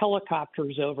military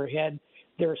helicopters overhead.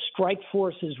 Their strike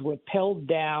forces rappelled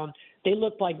down. They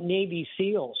looked like Navy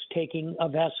SEALs taking a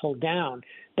vessel down.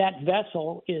 That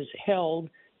vessel is held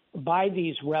by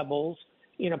these rebels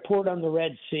in a port on the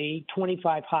Red Sea,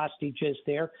 25 hostages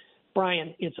there.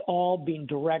 Brian, it's all being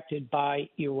directed by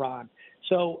Iran.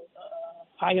 So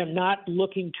I am not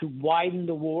looking to widen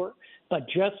the war, but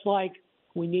just like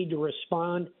we need to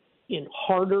respond in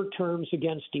harder terms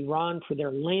against Iran for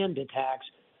their land attacks,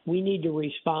 we need to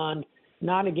respond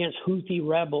not against Houthi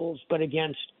rebels, but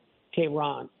against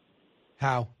Tehran.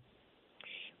 How?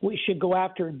 We should go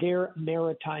after their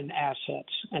maritime assets,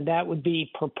 and that would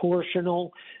be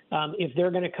proportional. If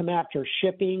they're going to come after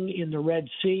shipping in the Red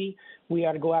Sea, we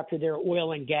ought to go after their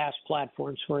oil and gas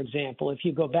platforms, for example. If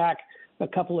you go back a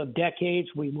couple of decades,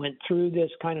 we went through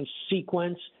this kind of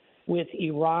sequence with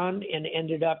Iran and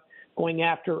ended up going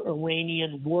after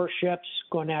Iranian warships,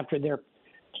 going after their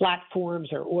platforms,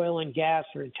 their oil and gas,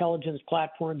 their intelligence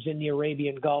platforms in the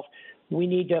Arabian Gulf. We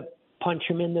need to punch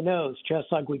them in the nose,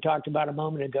 just like we talked about a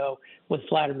moment ago with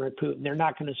Vladimir Putin. They're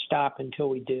not going to stop until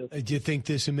we do. Do you think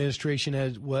this administration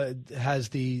has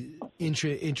the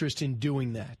interest in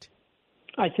doing that?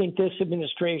 I think this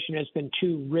administration has been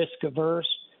too risk-averse,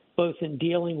 both in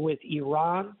dealing with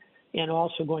Iran and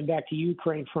also going back to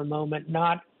Ukraine for a moment,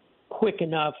 not quick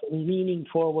enough, leaning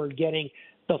forward, getting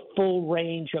the full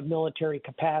range of military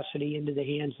capacity into the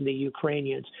hands of the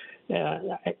Ukrainians.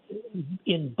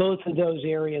 In both of those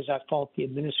areas, I fault the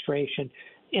administration.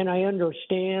 And I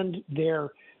understand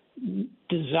their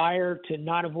desire to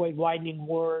not avoid widening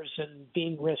wars and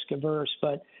being risk-averse,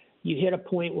 but you hit a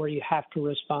point where you have to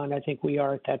respond. I think we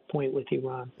are at that point with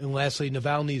Iran. And lastly,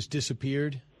 Navalny's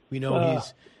disappeared. We know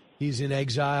he's in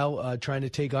exile, trying to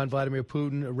take on Vladimir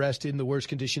Putin, arrested in the worst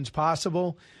conditions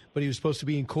possible, but he was supposed to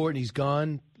be in court and he's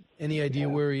gone. Any idea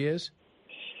where he is?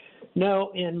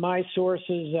 No, and my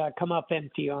sources come up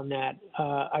empty on that.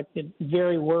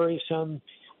 Very worrisome,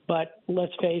 but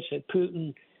let's face it,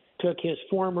 Putin took his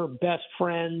former best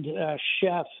friend,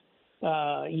 chef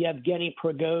Yevgeny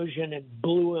Prigozhin, and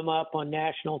blew him up on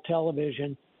national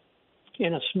television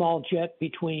in a small jet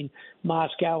between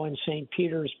Moscow and St.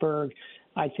 Petersburg.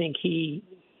 I think he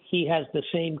has the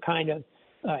same kind of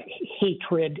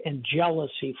hatred and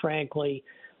jealousy, frankly,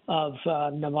 of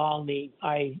Navalny.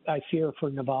 I fear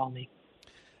for Navalny.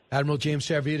 Admiral James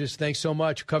Stavridis, thanks so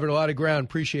much. Covered a lot of ground.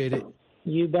 Appreciate it.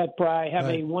 You bet, Bri.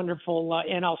 Have a wonderful,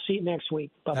 and I'll see you next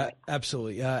week. Bye-bye.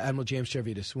 Absolutely. Admiral James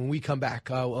Stavridis. When we come back,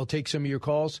 I'll take some of your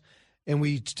calls. And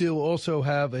we still also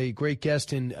have a great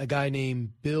guest in a guy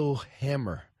named Bill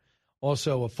Hammer,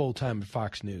 also a full-time at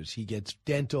Fox News. He gets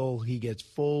dental. He gets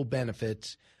full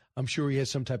benefits. I'm sure he has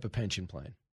some type of pension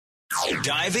plan.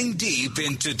 Diving deep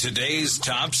into today's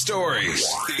top stories,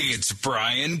 it's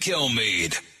Brian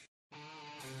Kilmeade.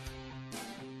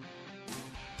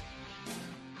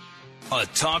 A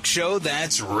talk show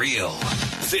that's real.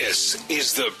 This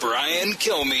is the Brian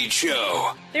Kilmeade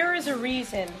Show. There is a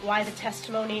reason why the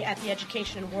testimony at the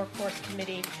Education and Workforce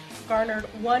Committee garnered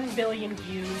 1 billion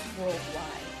views worldwide.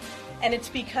 And it's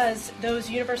because those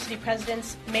university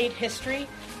presidents made history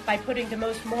by putting the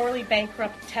most morally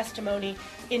bankrupt testimony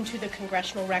into the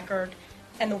congressional record,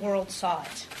 and the world saw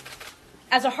it.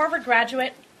 As a Harvard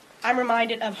graduate, I'm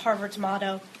reminded of Harvard's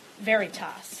motto,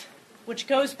 Veritas, which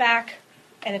goes back,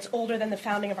 and it's older than the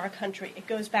founding of our country. It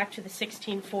goes back to the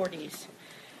 1640s.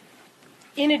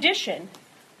 In addition,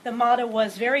 the motto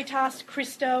was Veritas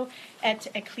Christo et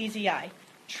Ecclesiae,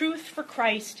 truth for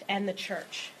Christ and the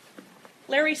church.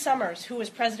 Larry Summers, who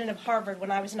was president of Harvard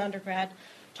when I was an undergrad,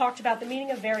 talked about the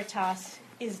meaning of Veritas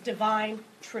is divine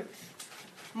truth,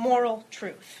 moral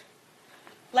truth.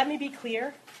 Let me be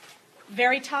clear,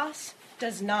 Veritas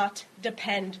does not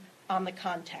depend on the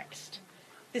context.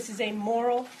 This is a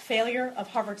moral failure of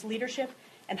Harvard's leadership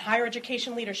and higher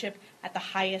education leadership at the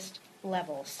highest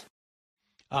levels.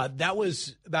 That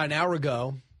was about an hour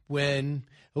ago when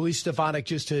Elise Stefanik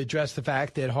just addressed the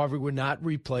fact that Harvard would not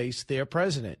replace their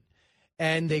president.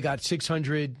 And they got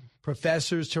 600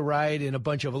 professors to write and a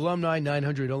bunch of alumni,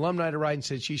 900 alumni to write, and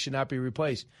said she should not be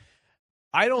replaced.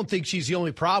 I don't think she's the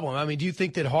only problem. I mean, do you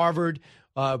think that Harvard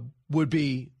would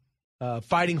be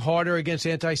fighting harder against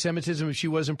anti-Semitism if she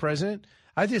wasn't president?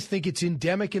 I just think it's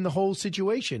endemic in the whole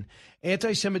situation.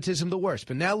 Anti-Semitism, the worst.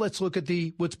 But now let's look at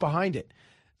what's behind it.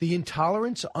 The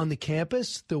intolerance on the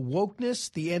campus, the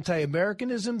wokeness, the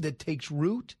anti-Americanism that takes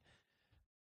root,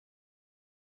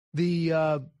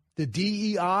 the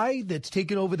DEI that's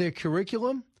taken over their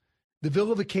curriculum, the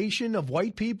vilification of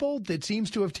white people that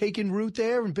seems to have taken root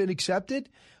there and been accepted.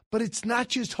 But it's not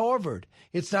just Harvard.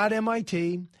 It's not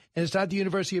MIT, and it's not the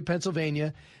University of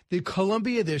Pennsylvania. The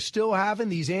Columbia, they're still having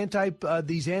these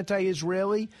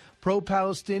anti-Israeli,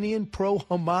 pro-Palestinian,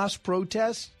 pro-Hamas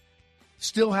protests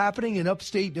still happening in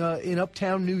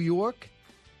uptown New York.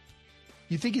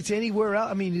 You think it's anywhere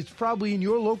else? I mean, it's probably in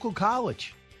your local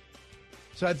college.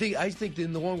 So I think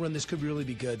in the long run, this could really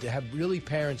be good to have really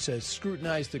parents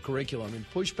scrutinize the curriculum and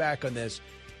push back on this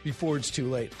before it's too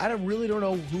late. I really don't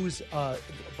know who's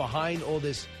behind all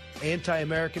this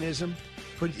anti-Americanism,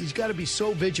 but he's got to be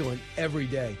so vigilant every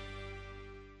day.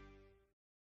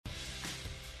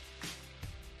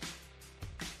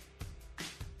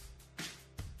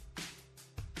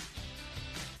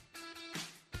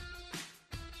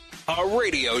 A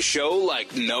radio show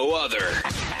like no other.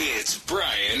 It's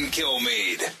Brian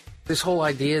Kilmeade. This whole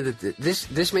idea that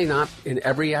this may not in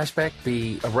every aspect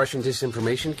be a Russian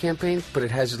disinformation campaign, but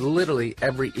it has literally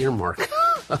every earmark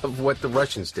of what the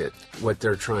Russians did. What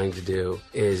they're trying to do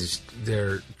is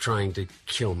they're trying to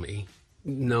kill me,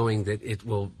 knowing that it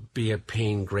will be a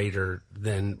pain greater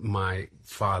than my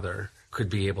father could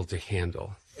be able to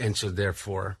handle. And so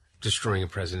therefore destroying a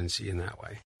presidency in that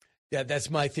way. Yeah, that's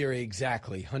my theory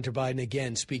exactly. Hunter Biden,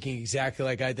 again, speaking exactly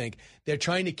like I think. They're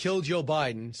trying to kill Joe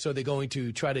Biden, so they're going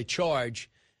to try to charge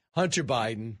Hunter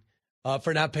Biden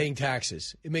for not paying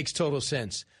taxes. It makes total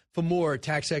sense. For more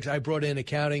tax I brought in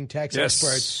accounting tax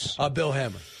expert Bill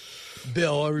Hammer.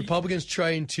 Bill, are Republicans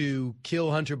trying to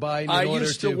kill Hunter Biden? I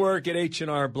used to work at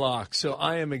H&R Block, so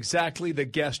I am exactly the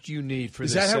guest you need for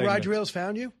this segment. Is that how Roger Ailes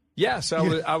found you? Yes,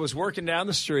 I was working down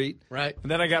the street, right, and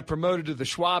then I got promoted to the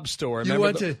Schwab store.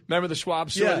 Remember the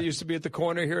Schwab store that used to be at the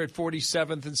corner here at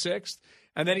 47th and 6th?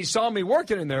 And then he saw me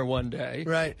working in there one day.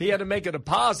 Right. He had to make a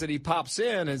deposit. He pops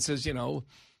in and says,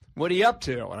 what are you up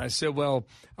to? And I said, well,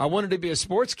 I wanted to be a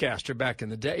sportscaster back in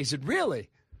the day. He said, really?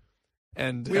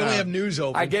 And we only have news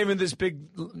open. I gave him this big,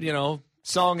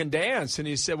 song and dance. And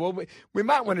he said, well, we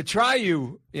might want to try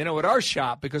you, at our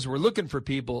shop because we're looking for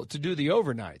people to do the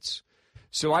overnights.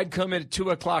 So I'd come in at 2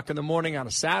 o'clock in the morning on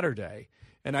a Saturday,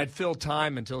 and I'd fill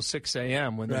time until 6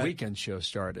 a.m. when the weekend show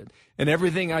started. And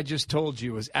everything I just told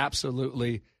you was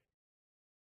absolutely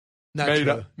not made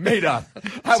true. up. Made up.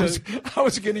 I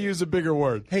was going to use a bigger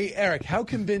word. Hey, Eric, how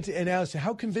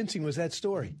convincing was that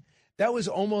story? That was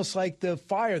almost like the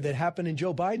fire that happened in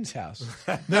Joe Biden's house.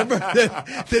 Remember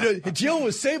that Jill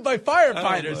was saved by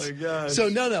firefighters. Oh, my gosh. So,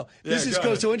 no. This Yeah, is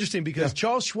go so interesting because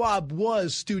Charles Schwab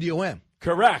was Studio M.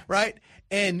 Correct. Right?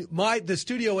 And the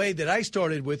Studio A that I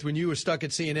started with when you were stuck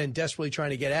at CNN desperately trying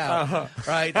to get out,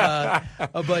 right?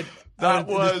 But that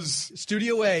was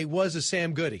Studio A was a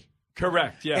Sam Goody.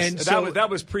 Correct, yes. And that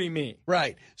was pre-me.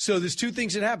 Right. So there's two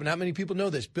things that happened. Not many people know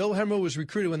this. Bill Hemmer was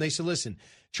recruited when they said, listen,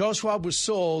 Charles Schwab was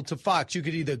sold to Fox. You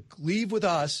could either leave with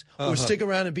us or stick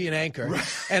around and be an anchor.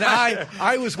 Right. And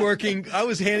I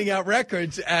was handing out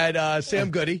records at Sam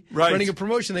Goody, running a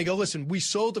promotion. They go, listen, we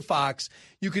sold to Fox.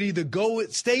 You could either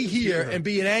stay here and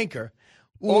be an anchor.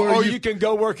 Or you can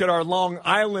go work at our Long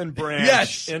Island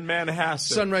branch in Manhasset.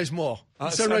 Sunrise Mall.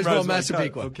 Sunrise Mall,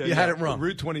 Massapequa. Okay, you had it wrong.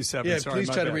 Route 27. Yeah, sorry, please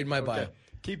try bad. to read my bio. Okay.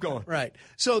 Keep going. Right.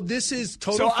 So this is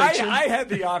total fiction. I had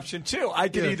the option, too. I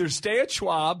could either stay at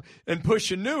Schwab and push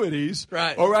annuities,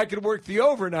 right, or I could work the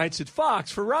overnights at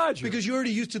Fox for Roger. Because you're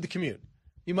already used to the commute.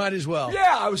 You might as well.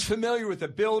 Yeah, I was familiar with the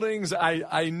buildings.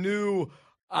 I knew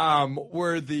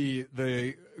where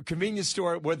the convenience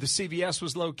store, where the CVS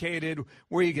was located,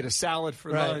 where you get a salad for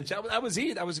lunch. That was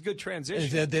a good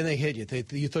transition. And then they hit you.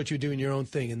 You thought you were doing your own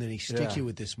thing, and then they stick you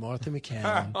with this Martha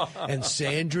McCann and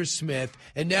Sandra Smith,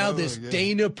 and now this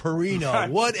Dana Perino.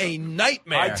 What a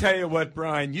nightmare. I tell you what,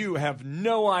 Brian, you have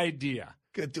no idea.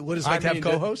 What is it like to have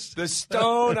co-hosts? The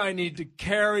stone I need to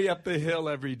carry up the hill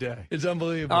every day. It's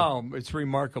unbelievable. Oh, it's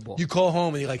remarkable. You call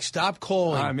home and you're like, stop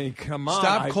calling. I mean, come on.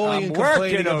 Stop calling and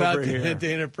complaining about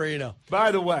Dana Perino.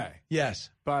 By the way. Yes.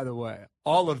 By the way,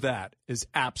 all of that is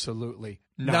absolutely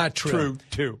not true,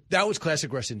 too. That was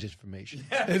classic Russian disinformation.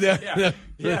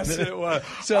 Yes, it was.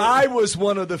 So I was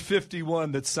one of the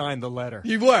 51 that signed the letter.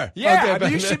 You were? Yeah,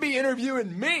 you should be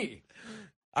interviewing me.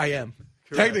 I am.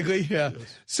 Correct. Technically, yeah.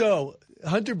 Yes. So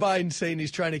Hunter Biden saying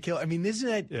he's trying to kill. I mean, isn't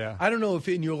that? Yeah. I don't know if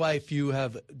in your life you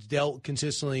have dealt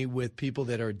consistently with people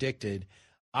that are addicted.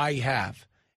 I have,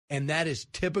 and that is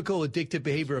typical addictive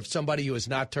behavior of somebody who has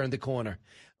not turned the corner.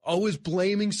 Always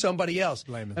blaming somebody else.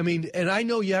 I mean, and I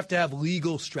know you have to have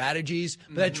legal strategies,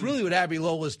 but that's really what Abby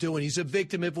Lola's doing. He's a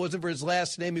victim. If it wasn't for his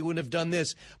last name, he wouldn't have done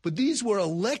this. But these were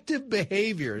elective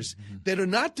behaviors that are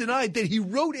not denied that he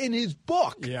wrote in his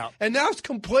book. Yeah. And now he's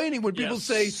complaining when people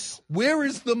say, where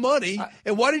is the money?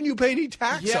 And why didn't you pay any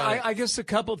tax on it? I guess a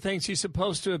couple of things. He's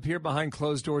supposed to appear behind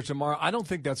closed doors tomorrow. I don't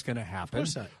think that's going to happen. Of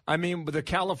course not. I mean, the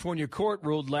California court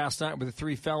ruled last night with the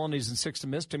 3 felonies and 6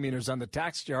 misdemeanors on the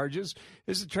tax charges.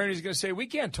 His attorney's going to say, we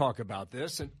can't talk about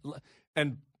this.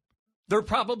 And they're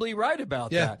probably right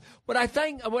about that. What I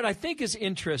think is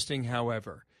interesting,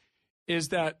 however, is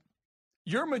that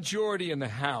your majority in the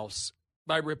House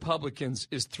by Republicans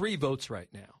is 3 votes right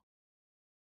now.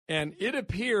 And it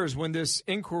appears when this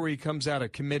inquiry comes out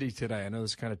of committee today, I know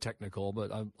it's kind of technical,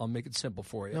 but I'll make it simple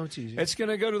for you. No, it's easy. It's going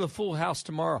to go to the full House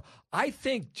tomorrow. I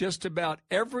think just about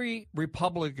every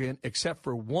Republican except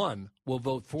for one will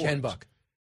vote for Ken it. Buck.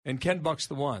 And Ken Buck's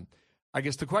the one. I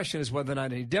guess the question is whether or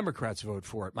not any Democrats vote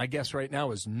for it. My guess right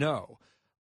now is no.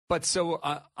 But so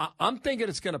I'm thinking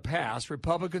it's going to pass.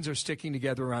 Republicans are sticking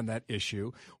together on that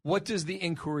issue. What does the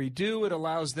inquiry do? It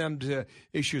allows them to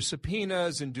issue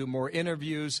subpoenas and do more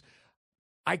interviews.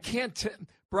 I can't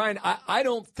Brian, I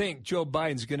don't think Joe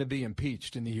Biden's going to be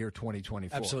impeached in the year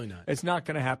 2024. Absolutely not. It's not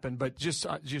going to happen. But just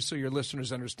so your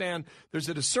listeners understand, there's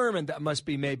a discernment that must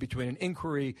be made between an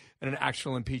inquiry and an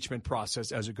actual impeachment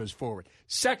process as it goes forward.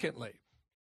 Secondly,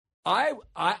 I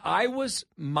was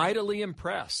mightily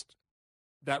impressed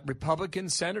that Republican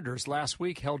senators last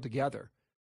week held together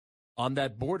on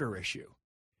that border issue.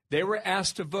 They were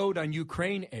asked to vote on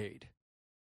Ukraine aid,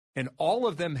 and all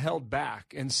of them held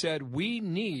back and said, we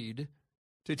need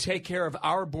to take care of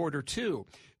our border too.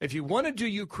 If you want to do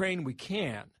Ukraine, we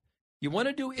can. You want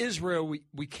to do Israel,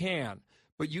 we can.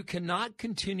 But you cannot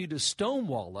continue to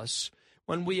stonewall us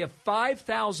when we have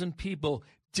 5,000 people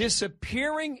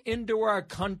disappearing into our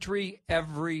country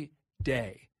every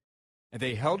day. And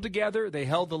they held together. They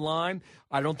held the line.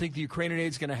 I don't think the Ukrainian aid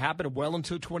is going to happen well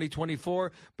until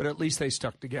 2024, but at least they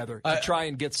stuck together to try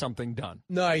and get something done.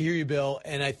 No, I hear you, Bill.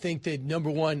 And I think that, number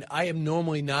one, I am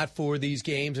normally not for these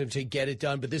games and to get it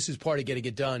done, but this is part of getting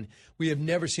it done. We have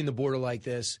never seen the border like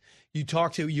this.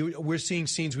 We're seeing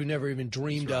scenes we've never even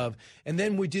dreamed of. And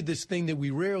then we did this thing that we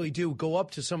rarely do, go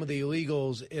up to some of the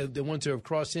illegals, the ones that have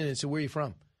crossed in, and say, where are you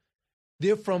from?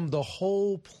 They're from the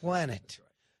whole planet.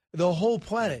 The whole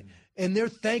planet. And they're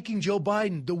thanking Joe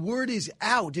Biden. The word is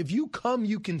out. If you come,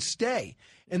 you can stay.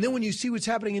 And then when you see what's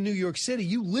happening in New York City,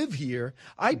 you live here.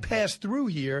 I pass through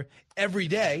here every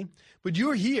day, but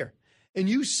you're here. And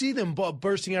you see them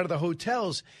bursting out of the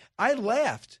hotels. I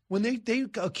laughed when they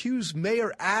accused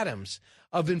Mayor Adams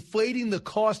of inflating the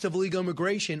cost of illegal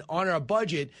immigration on our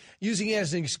budget, using it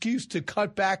as an excuse to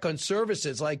cut back on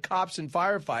services like cops and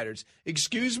firefighters.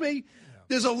 Excuse me?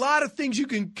 There's a lot of things you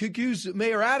can accuse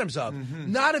Mayor Adams of,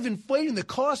 not of inflating the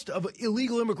cost of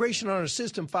illegal immigration on our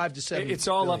system 5 to 7. It's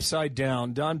all upside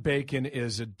down. Don Bacon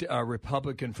is a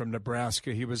Republican from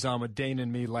Nebraska. He was on with Dane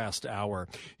and me last hour.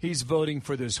 He's voting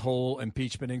for this whole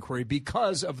impeachment inquiry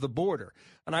because of the border.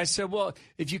 And I said, well,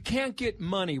 if you can't get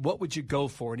money, what would you go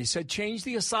for? And he said, change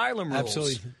the asylum rules.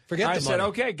 Absolutely. Forget the money. I said,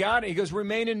 okay, got it. He goes,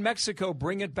 remain in Mexico,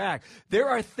 bring it back. There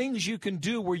are things you can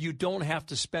do where you don't have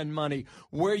to spend money,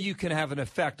 where you can have an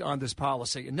effect on this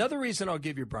policy. Another reason I'll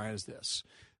give you, Brian, is this.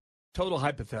 Total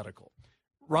hypothetical.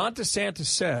 Ron DeSantis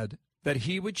said that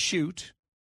he would shoot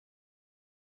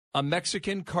a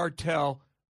Mexican cartel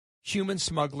human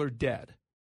smuggler dead.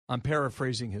 I'm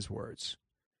paraphrasing his words.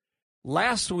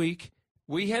 Last week,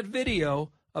 we had video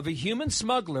of a human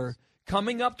smuggler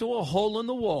coming up to a hole in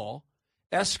the wall,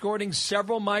 escorting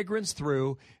several migrants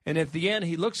through, and at the end,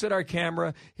 he looks at our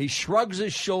camera, he shrugs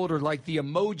his shoulder like the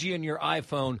emoji in your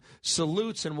iPhone,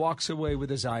 salutes, and walks away with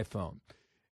his iPhone.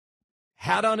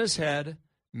 Hat on his head,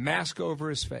 mask over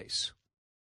his face.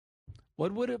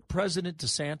 What would a President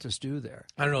DeSantis do there?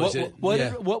 I don't know.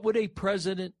 What would a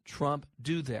President Trump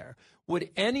do there? Would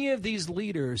any of these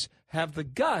leaders have the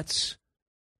guts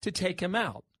to take him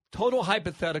out? Total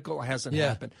hypothetical, hasn't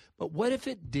happened. But what if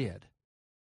it did?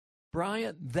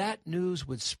 Brian, that news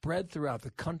would spread throughout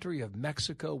the country of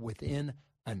Mexico within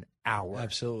an hour.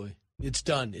 Absolutely. It's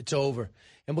done. It's over.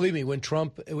 And believe me,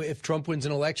 if Trump wins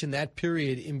an election, that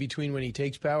period in between when he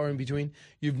takes power in between,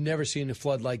 you've never seen a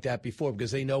flood like that before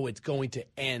because they know it's going to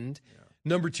end. Yeah.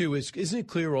 Number two is, isn't it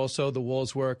clear also the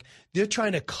walls work? They're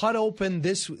trying to cut open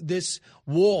this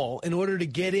wall in order to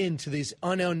get into this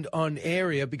unowned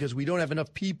area because we don't have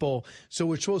enough people, so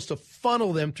we're supposed to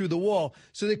funnel them through the wall.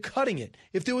 So they're cutting it.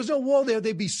 If there was no wall there,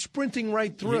 they'd be sprinting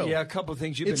right through. Yeah, a couple of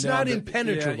things. It's not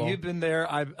impenetrable. Yeah, you've been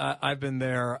there. I've been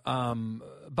there.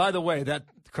 By the way,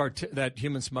 that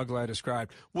human smuggler I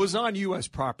described was on U.S.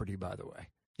 property, by the way.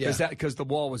 Because the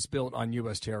wall was built on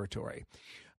U.S. territory.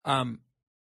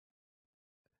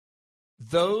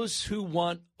 Those who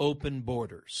want open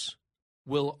borders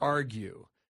will argue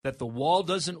that the wall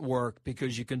doesn't work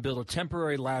because you can build a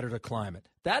temporary ladder to climb it.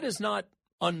 That is not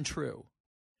untrue.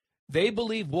 They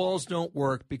believe walls don't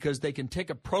work because they can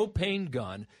take a propane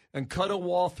gun and cut a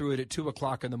wall through it at 2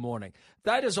 o'clock in the morning.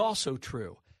 That is also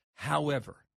true.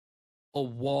 However, a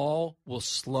wall will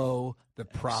slow the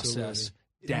process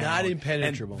down. Not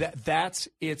impenetrable. And that's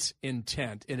its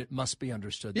intent, and it must be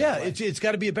understood. Yeah, that way. it's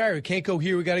got to be a barrier. We can't go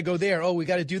here. We got to go there. Oh, we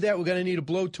got to do that. We're going to need a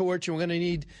blowtorch, and we're going to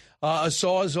need a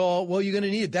Sawzall. Well, you're going to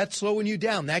need it. That's slowing you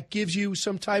down. That gives you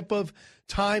some type of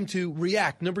time to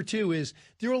react. Number two is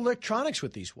there are electronics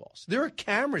with these walls. There are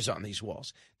cameras on these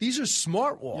walls. These are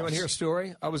smart walls. You want to hear a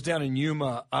story? I was down in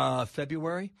Yuma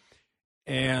February.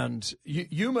 And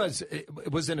Yuma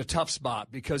was in a tough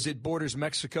spot because it borders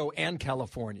Mexico and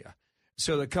California.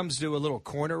 So it comes to a little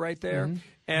corner right there. Mm-hmm.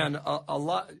 And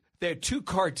there are two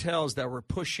cartels that were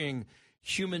pushing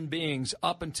human beings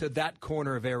up into that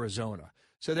corner of Arizona.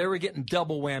 So they were getting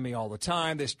double whammy all the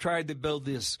time. They tried to build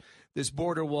this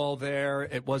border wall there.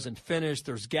 It wasn't finished.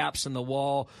 There's gaps in the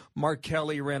wall. Mark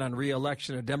Kelly ran on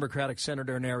re-election, a Democratic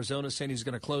senator in Arizona, saying he's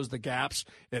going to close the gaps.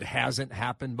 It hasn't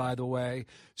happened, by the way.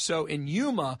 So in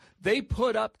Yuma, they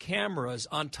put up cameras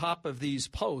on top of these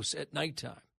posts at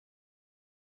nighttime.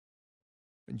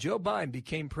 When Joe Biden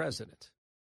became president,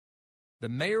 the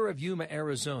mayor of Yuma,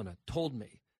 Arizona, told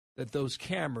me that those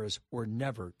cameras were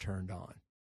never turned on.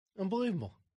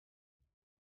 Unbelievable.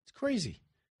 It's crazy.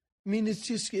 I mean, it's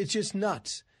just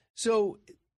nuts. So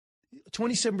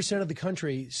 27% of the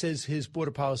country says his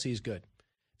border policy is good.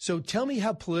 So tell me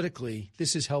how politically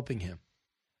this is helping him.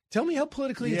 Tell me how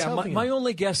politically it's helping him. My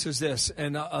only guess is this,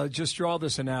 and I'll just draw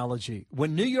this analogy.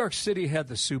 When New York City had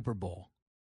the Super Bowl,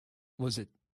 was it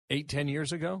 8-10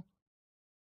 years ago?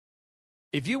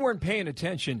 If you weren't paying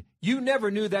attention, you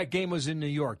never knew that game was in New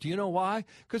York. Do you know why?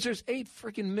 Because there's 8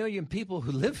 freaking million people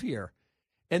who live here,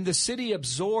 and the city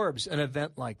absorbs an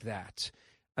event like that.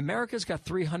 America's got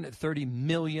 330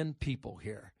 million people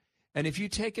here. And if you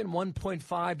take in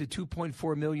 1.5 to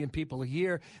 2.4 million people a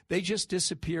year, they just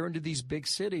disappear into these big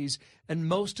cities. And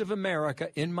most of America,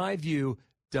 in my view,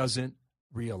 doesn't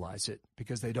realize it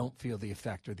because they don't feel the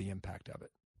effect or the impact of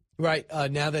it. Right.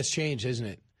 Now that's changed, isn't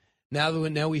it? Now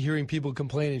we're hearing people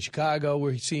complain in Chicago.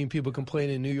 We're seeing people complain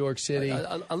in New York City.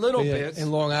 A little bit.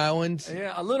 In Long Island.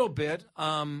 Yeah, a little bit.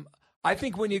 I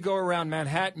think when you go around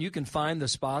Manhattan, you can find the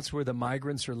spots where the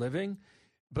migrants are living.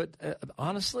 But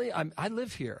honestly, I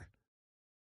live here.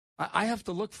 I have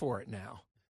to look for it now.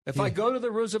 If I go to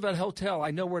the Roosevelt Hotel,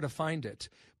 I know where to find it.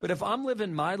 But if I'm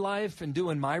living my life and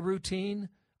doing my routine,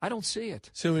 I don't see it.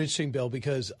 So interesting, Bill,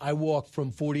 because I walk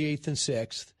from 48th and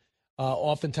 6th,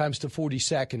 oftentimes to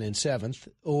 42nd and 7th,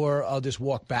 or I'll just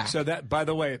walk back. So that, by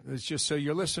the way, it's just so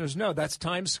your listeners know, that's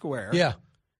Times Square. Yeah,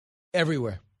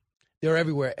 everywhere. They're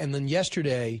everywhere. And then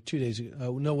yesterday, 2 days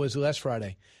ago, it was last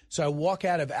Friday. So I walk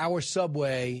out of our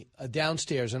subway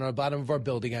downstairs on our bottom of our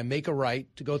building. I make a right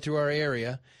to go through our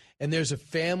area, and there's a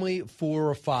family, 4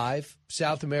 or 5,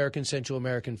 South American, Central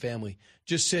American family,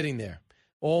 just sitting there.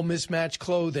 All mismatched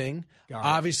clothing,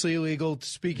 obviously illegal,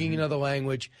 speaking another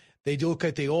language. They look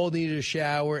like they all needed a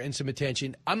shower and some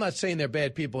attention. I'm not saying they're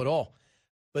bad people at all.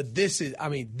 But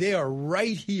they are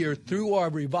right here through our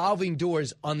revolving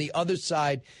doors on the other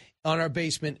side on our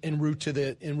basement en route to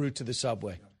the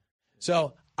subway.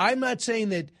 So I'm not saying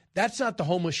that that's not the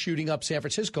homeless shooting up San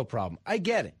Francisco problem. I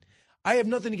get it. I have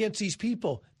nothing against these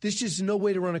people. There's just no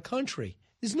way to run a country.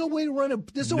 There's no way to run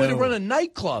a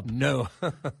nightclub. No.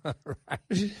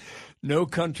 Right. No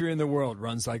country in the world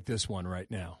runs like this one right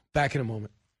now. Back in a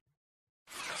moment.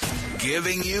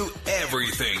 Giving you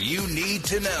everything you need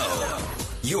to know.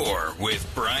 You're with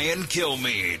Brian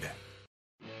Kilmeade.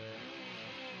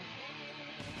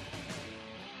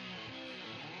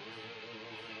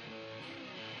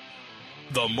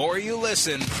 The more you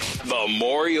listen, the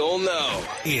more you'll know.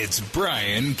 It's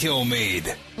Brian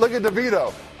Kilmeade. Look at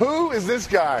DeVito. Who is this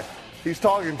guy he's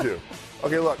talking to?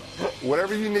 Okay, look,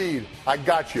 whatever you need, I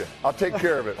got you. I'll take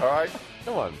care of it, all right?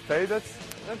 Come on, Faye, that's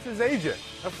his agent.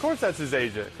 Of course that's his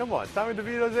agent. Come on, Tommy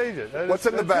DeVito's agent. What's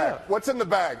in the bag? Him. What's in the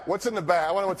bag? What's in the bag?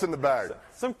 I want to know what's in the bag.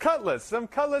 Some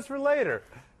cutlets for later.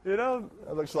 You know,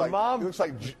 it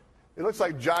looks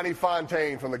like Johnny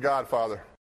Fontaine from The Godfather.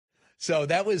 So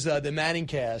that was the Manning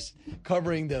cast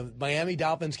covering the Miami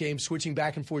Dolphins game, switching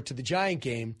back and forth to the Giant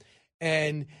game.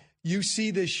 And you see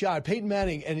this shot, Peyton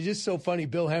Manning, and it's just so funny.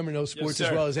 Bill Hammer knows sports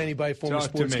as well as anybody, former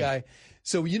sports guy.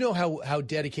 So you know how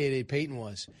dedicated Peyton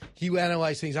was. He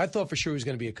analyzed things. I thought for sure he was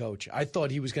going to be a coach. I thought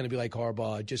he was going to be like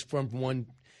Harbaugh, just from one.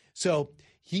 So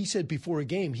he said before a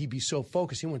game, he'd be so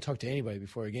focused. He wouldn't talk to anybody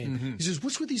before a game. Mm-hmm. He says,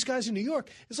 what's with these guys in New York?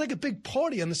 It's like a big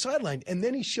party on the sideline. And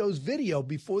then he shows video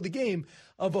before the game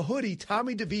of a hoodie,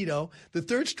 Tommy DeVito, the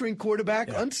third-string quarterback,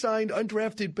 unsigned,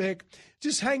 undrafted pick,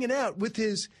 just hanging out with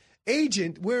his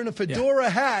agent wearing a fedora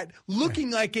hat, looking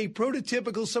like a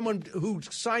prototypical someone who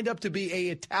signed up to be a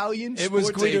Italian sports agent.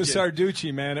 It was Guido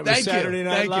Sarducci, man. It was Saturday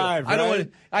Night Live.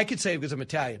 Right? I could say it because I'm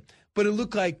Italian. But it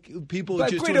looked like people but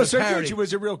just Guido doing a parody. Sarducci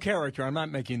was a real character. I'm not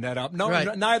making that up. No,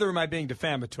 neither am I being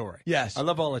defamatory. Yes. I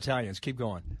love all Italians. Keep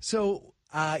going. So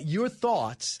your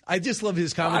thoughts. I just love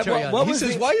his commentary on it. He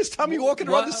says, why is Tommy walking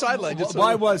around the sideline?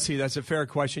 Why was he? That's a fair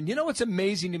question. You know what's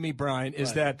amazing to me, Brian,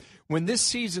 is that when this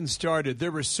season started,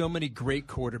 there were so many great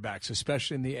quarterbacks,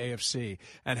 especially in the AFC,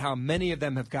 and how many of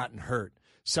them have gotten hurt.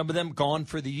 Some of them gone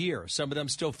for the year. Some of them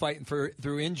still fighting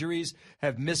through injuries,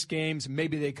 have missed games.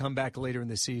 Maybe they come back later in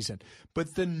the season.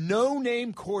 But the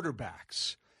no-name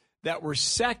quarterbacks that were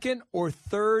second or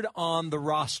third on the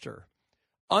roster,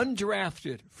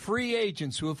 undrafted, free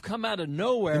agents who have come out of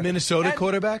nowhere. The Minnesota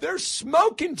quarterback? They're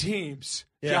smoking teams.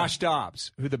 Yeah. Josh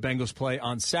Dobbs, who the Bengals play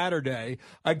on Saturday,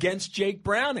 against Jake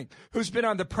Browning, who's been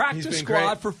on the practice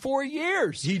squad for 4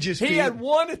 years. He had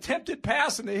one attempted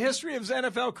pass in the history of his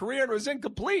NFL career and it was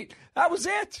incomplete. That was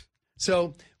it.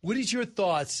 So what is your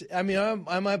thoughts? I mean,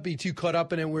 I might be too caught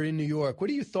up in it. We're in New York. What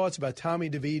are your thoughts about Tommy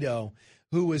DeVito,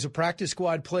 who was a practice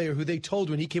squad player who they told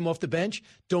when he came off the bench,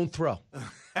 don't throw?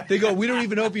 They go, we don't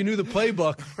even know if you knew the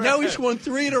playbook. Now he's won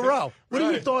 3 in a row. What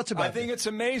are your thoughts about I think it's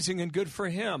amazing and good for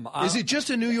him. Is it just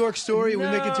a New York story? Are we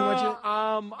making too much of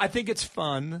it? I think it's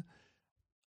fun.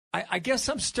 I guess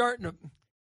I'm starting to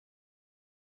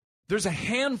 – there's a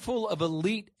handful of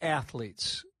elite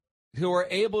athletes who are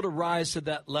able to rise to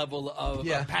that level of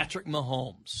Patrick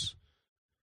Mahomes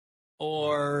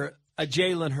or a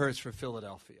Jalen Hurts for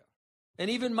Philadelphia. And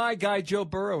even my guy Joe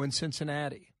Burrow in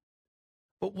Cincinnati.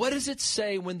 But what does it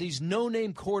say when these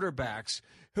no-name quarterbacks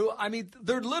who, I mean,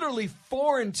 they're literally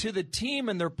foreign to the team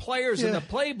and their players in the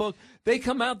playbook, they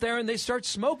come out there and they start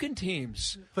smoking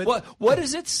teams? But what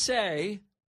does it say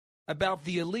about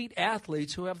the elite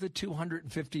athletes who have the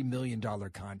 $250 million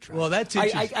contract? Well, that's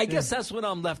interesting. I guess that's what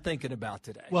I'm left thinking about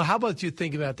today. Well, how about you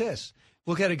think about this?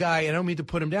 Look at a guy, I don't mean to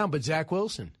put him down, but Zach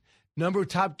Wilson.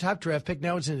 Top draft pick.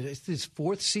 Now it's in his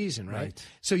fourth season, right?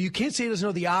 So you can't say he doesn't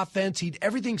know the offense.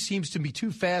 Everything seems to be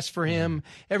too fast for him.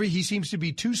 He seems to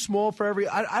be too small for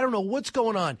I don't know what's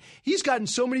going on. He's gotten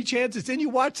so many chances. Then you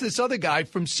watch this other guy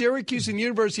from Syracuse and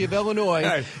University of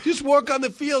Illinois just walk on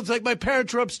the field. It's like my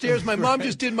parents were upstairs. My mom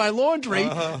just did my laundry,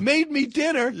 made me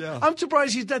dinner. Yeah. I'm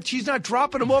surprised she's not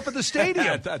dropping him off at the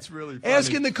stadium. That's really funny.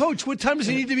 Asking the coach, what time does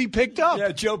he need to be picked up?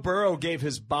 Yeah, Joe Burrow gave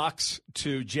his box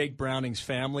to Jake Browning's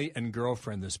family and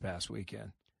girlfriend this past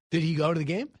weekend. Did he go to the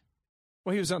game?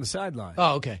 Well, he was on the sideline.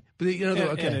 Oh, okay. But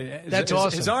that's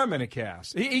awesome. His arm in a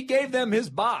cast. He gave them his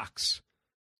box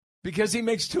because he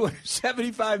makes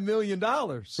 $275 million.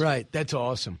 Right. That's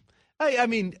awesome. I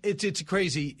mean, it's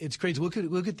crazy. It's crazy. Look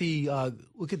at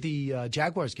the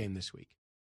Jaguars game this week.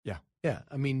 Yeah.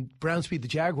 I mean, Browns beat the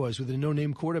Jaguars with a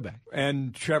no-name quarterback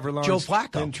and Trevor Lawrence. Joe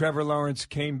Flacco. And Trevor Lawrence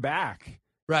came back.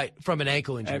 Right, from an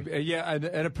ankle injury. And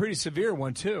a pretty severe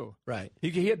one, too. Right.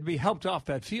 He had to be helped off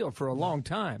that field for a long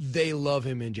time. They love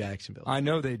him in Jacksonville. I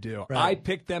know they do. Right. I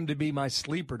picked them to be my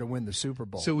sleeper to win the Super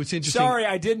Bowl. So it's interesting. Sorry,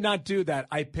 I did not do that.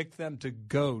 I picked them to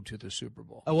go to the Super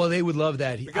Bowl. Well, they would love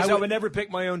that. Because I would never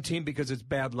pick my own team because it's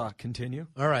bad luck. Continue.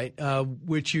 All right,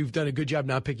 which you've done a good job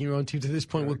not picking your own team to this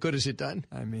point. What good has it done?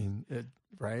 I mean,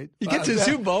 right? You get to the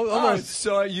Super Bowl. Almost.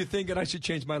 So you thinking I should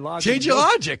change my logic? Change your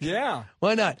logic. Yeah.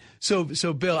 Why not? So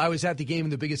Bill, I was at the game in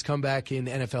the biggest comeback in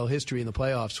NFL history in the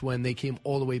playoffs when they came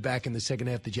all the way back in the second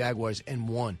half, the Jaguars, and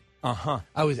won.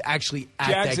 I was actually at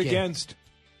Jags that game. Against?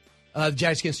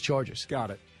 Jags against Chargers. Got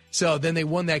it. So then they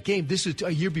won that game. This was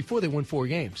a year before they won 4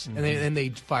 games. Mm-hmm. And then they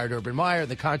fired Urban Meyer,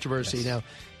 the controversy. Yes. Now,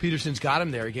 Peterson's got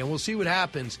him there again. We'll see what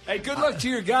happens. Hey, good luck to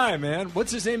your guy, man.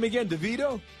 What's his name again?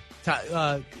 DeVito?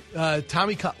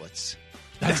 Tommy Cutlets.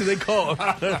 That's what they call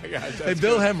him. Hey,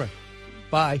 Bill good. Hemmer.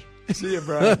 Bye. See you,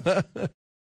 Brian.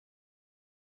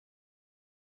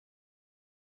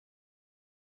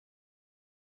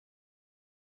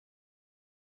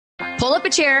 Pull up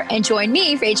a chair and join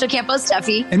me, Rachel Campos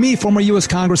Duffy. And me, former U.S.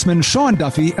 Congressman Sean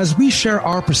Duffy, as we share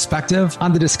our perspective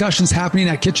on the discussions happening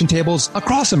at kitchen tables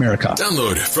across America.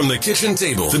 Download From the Kitchen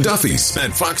Table, The Duffys, at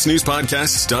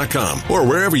foxnewspodcasts.com or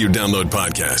wherever you download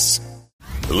podcasts.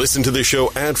 Listen to the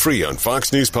show ad-free on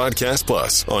Fox News Podcast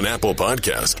Plus, on Apple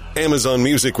Podcast, Amazon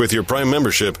Music with your Prime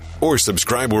membership, or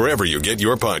subscribe wherever you get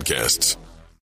your podcasts.